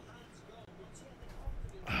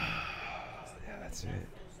 Yeah, that's it.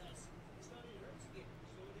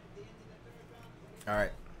 All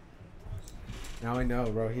right. Now I know,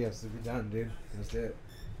 bro. He has to be done, dude. That's it.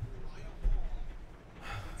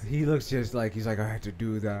 He looks just like he's like, I had to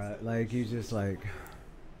do that. Like he's just like,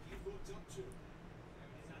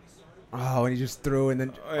 oh, and he just threw and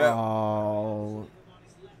then Oh, yeah. oh,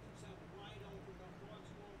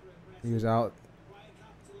 he was out.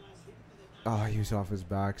 Oh, he was off his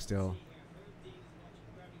back still.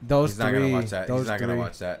 Those He's three. not gonna watch that. Those He's not gonna three.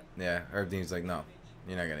 watch that. Yeah, Herb Dean's like, no,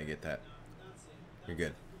 you're not gonna get that. You're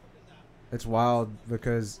good. It's wild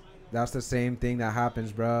because that's the same thing that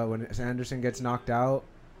happens, bro. When Anderson gets knocked out,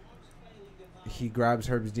 he grabs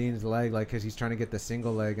Herb Dean's leg, like, because he's trying to get the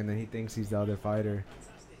single leg, and then he thinks he's the other fighter.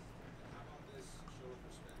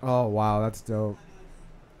 Oh, wow, that's dope.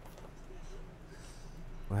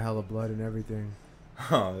 A hell of blood and everything.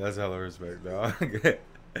 Oh, that's hella respect, dog.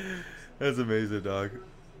 That's amazing, dog.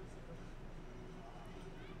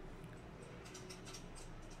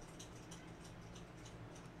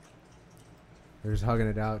 They're just hugging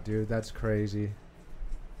it out, dude. That's crazy.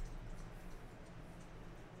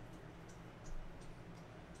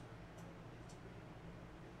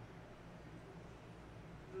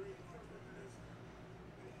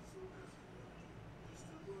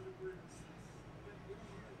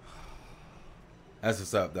 That's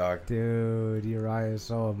what's up, dog. Dude, Uriah is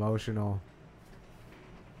so emotional.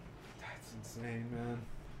 That's insane, man.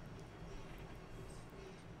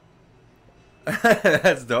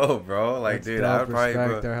 That's dope, bro. Like, That's dude, dope. I would probably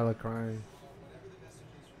Respect. put, They're hella crying.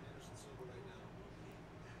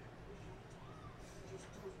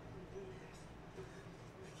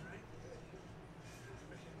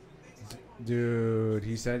 Dude,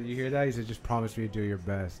 he said, you hear that? He said, just promise me to do your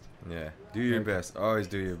best. yeah. Do your Like- best. Always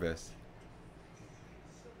do your best.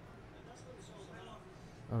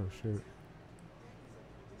 Oh, shoot.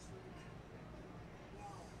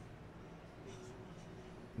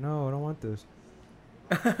 No, I don't want this.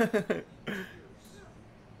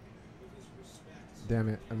 Damn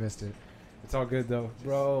it, I missed it. It's all good though,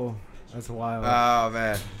 bro. That's wild. Oh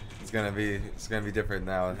man, it's gonna be different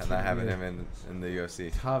now, not having Yeah. him in the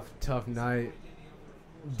UFC. Tough night,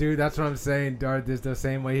 dude. That's what I'm saying. Dart is the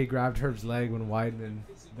same way he grabbed Herb's leg when Weidman.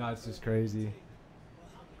 That's just crazy.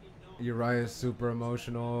 Uriah's super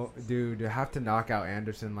emotional, dude. To have to knock out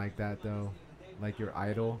Anderson like that though, like your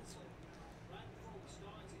idol.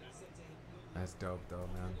 That's dope though,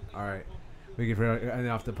 man. All right. We can end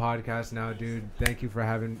off the podcast now, dude. Thank you for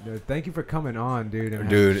thank you for coming on, dude, and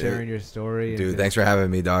Dude, sharing your story. Dude, and thanks for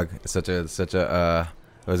having me, dog. It's such a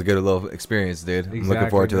it was a good little experience, dude. I'm looking Exactly,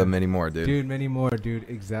 forward to man. them many more, dude. Dude, many more, dude.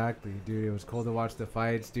 Exactly, dude. It was cool to watch the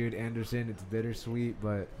fights, dude. Anderson, it's bittersweet,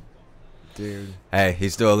 but dude, Hey,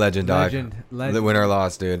 he's still a legend, dog. legend. The winner or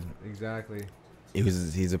loss, dude. Exactly.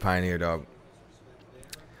 He's a pioneer, dog.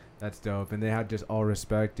 That's dope, and they had just all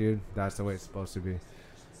respect, dude. That's the way it's supposed to be.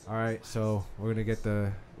 All right, so we're gonna get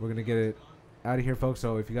it out of here, folks.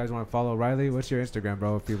 So if you guys want to follow Riley, what's your Instagram,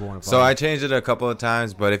 bro? If people want to So follow. I changed it a couple of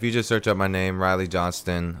times, but if you just search up my name, Riley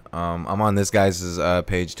Johnston, I'm on this guy's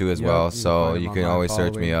page too as Yep, well, you can so find him you can online, always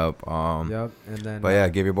search follow me him. up. Yep, and then. But yeah,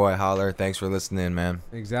 give your boy a holler. Thanks for listening, man.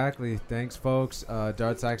 Exactly. Thanks, folks.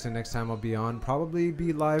 Dart Saxon. Next time I'll be on. Probably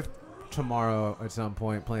be live tomorrow at some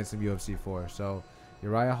point playing some UFC 4. So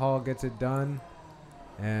Uriah Hall gets it done,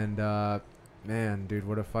 and man, dude,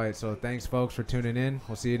 what a fight. So thanks, folks, for tuning in.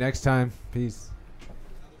 We'll see you next time. Peace.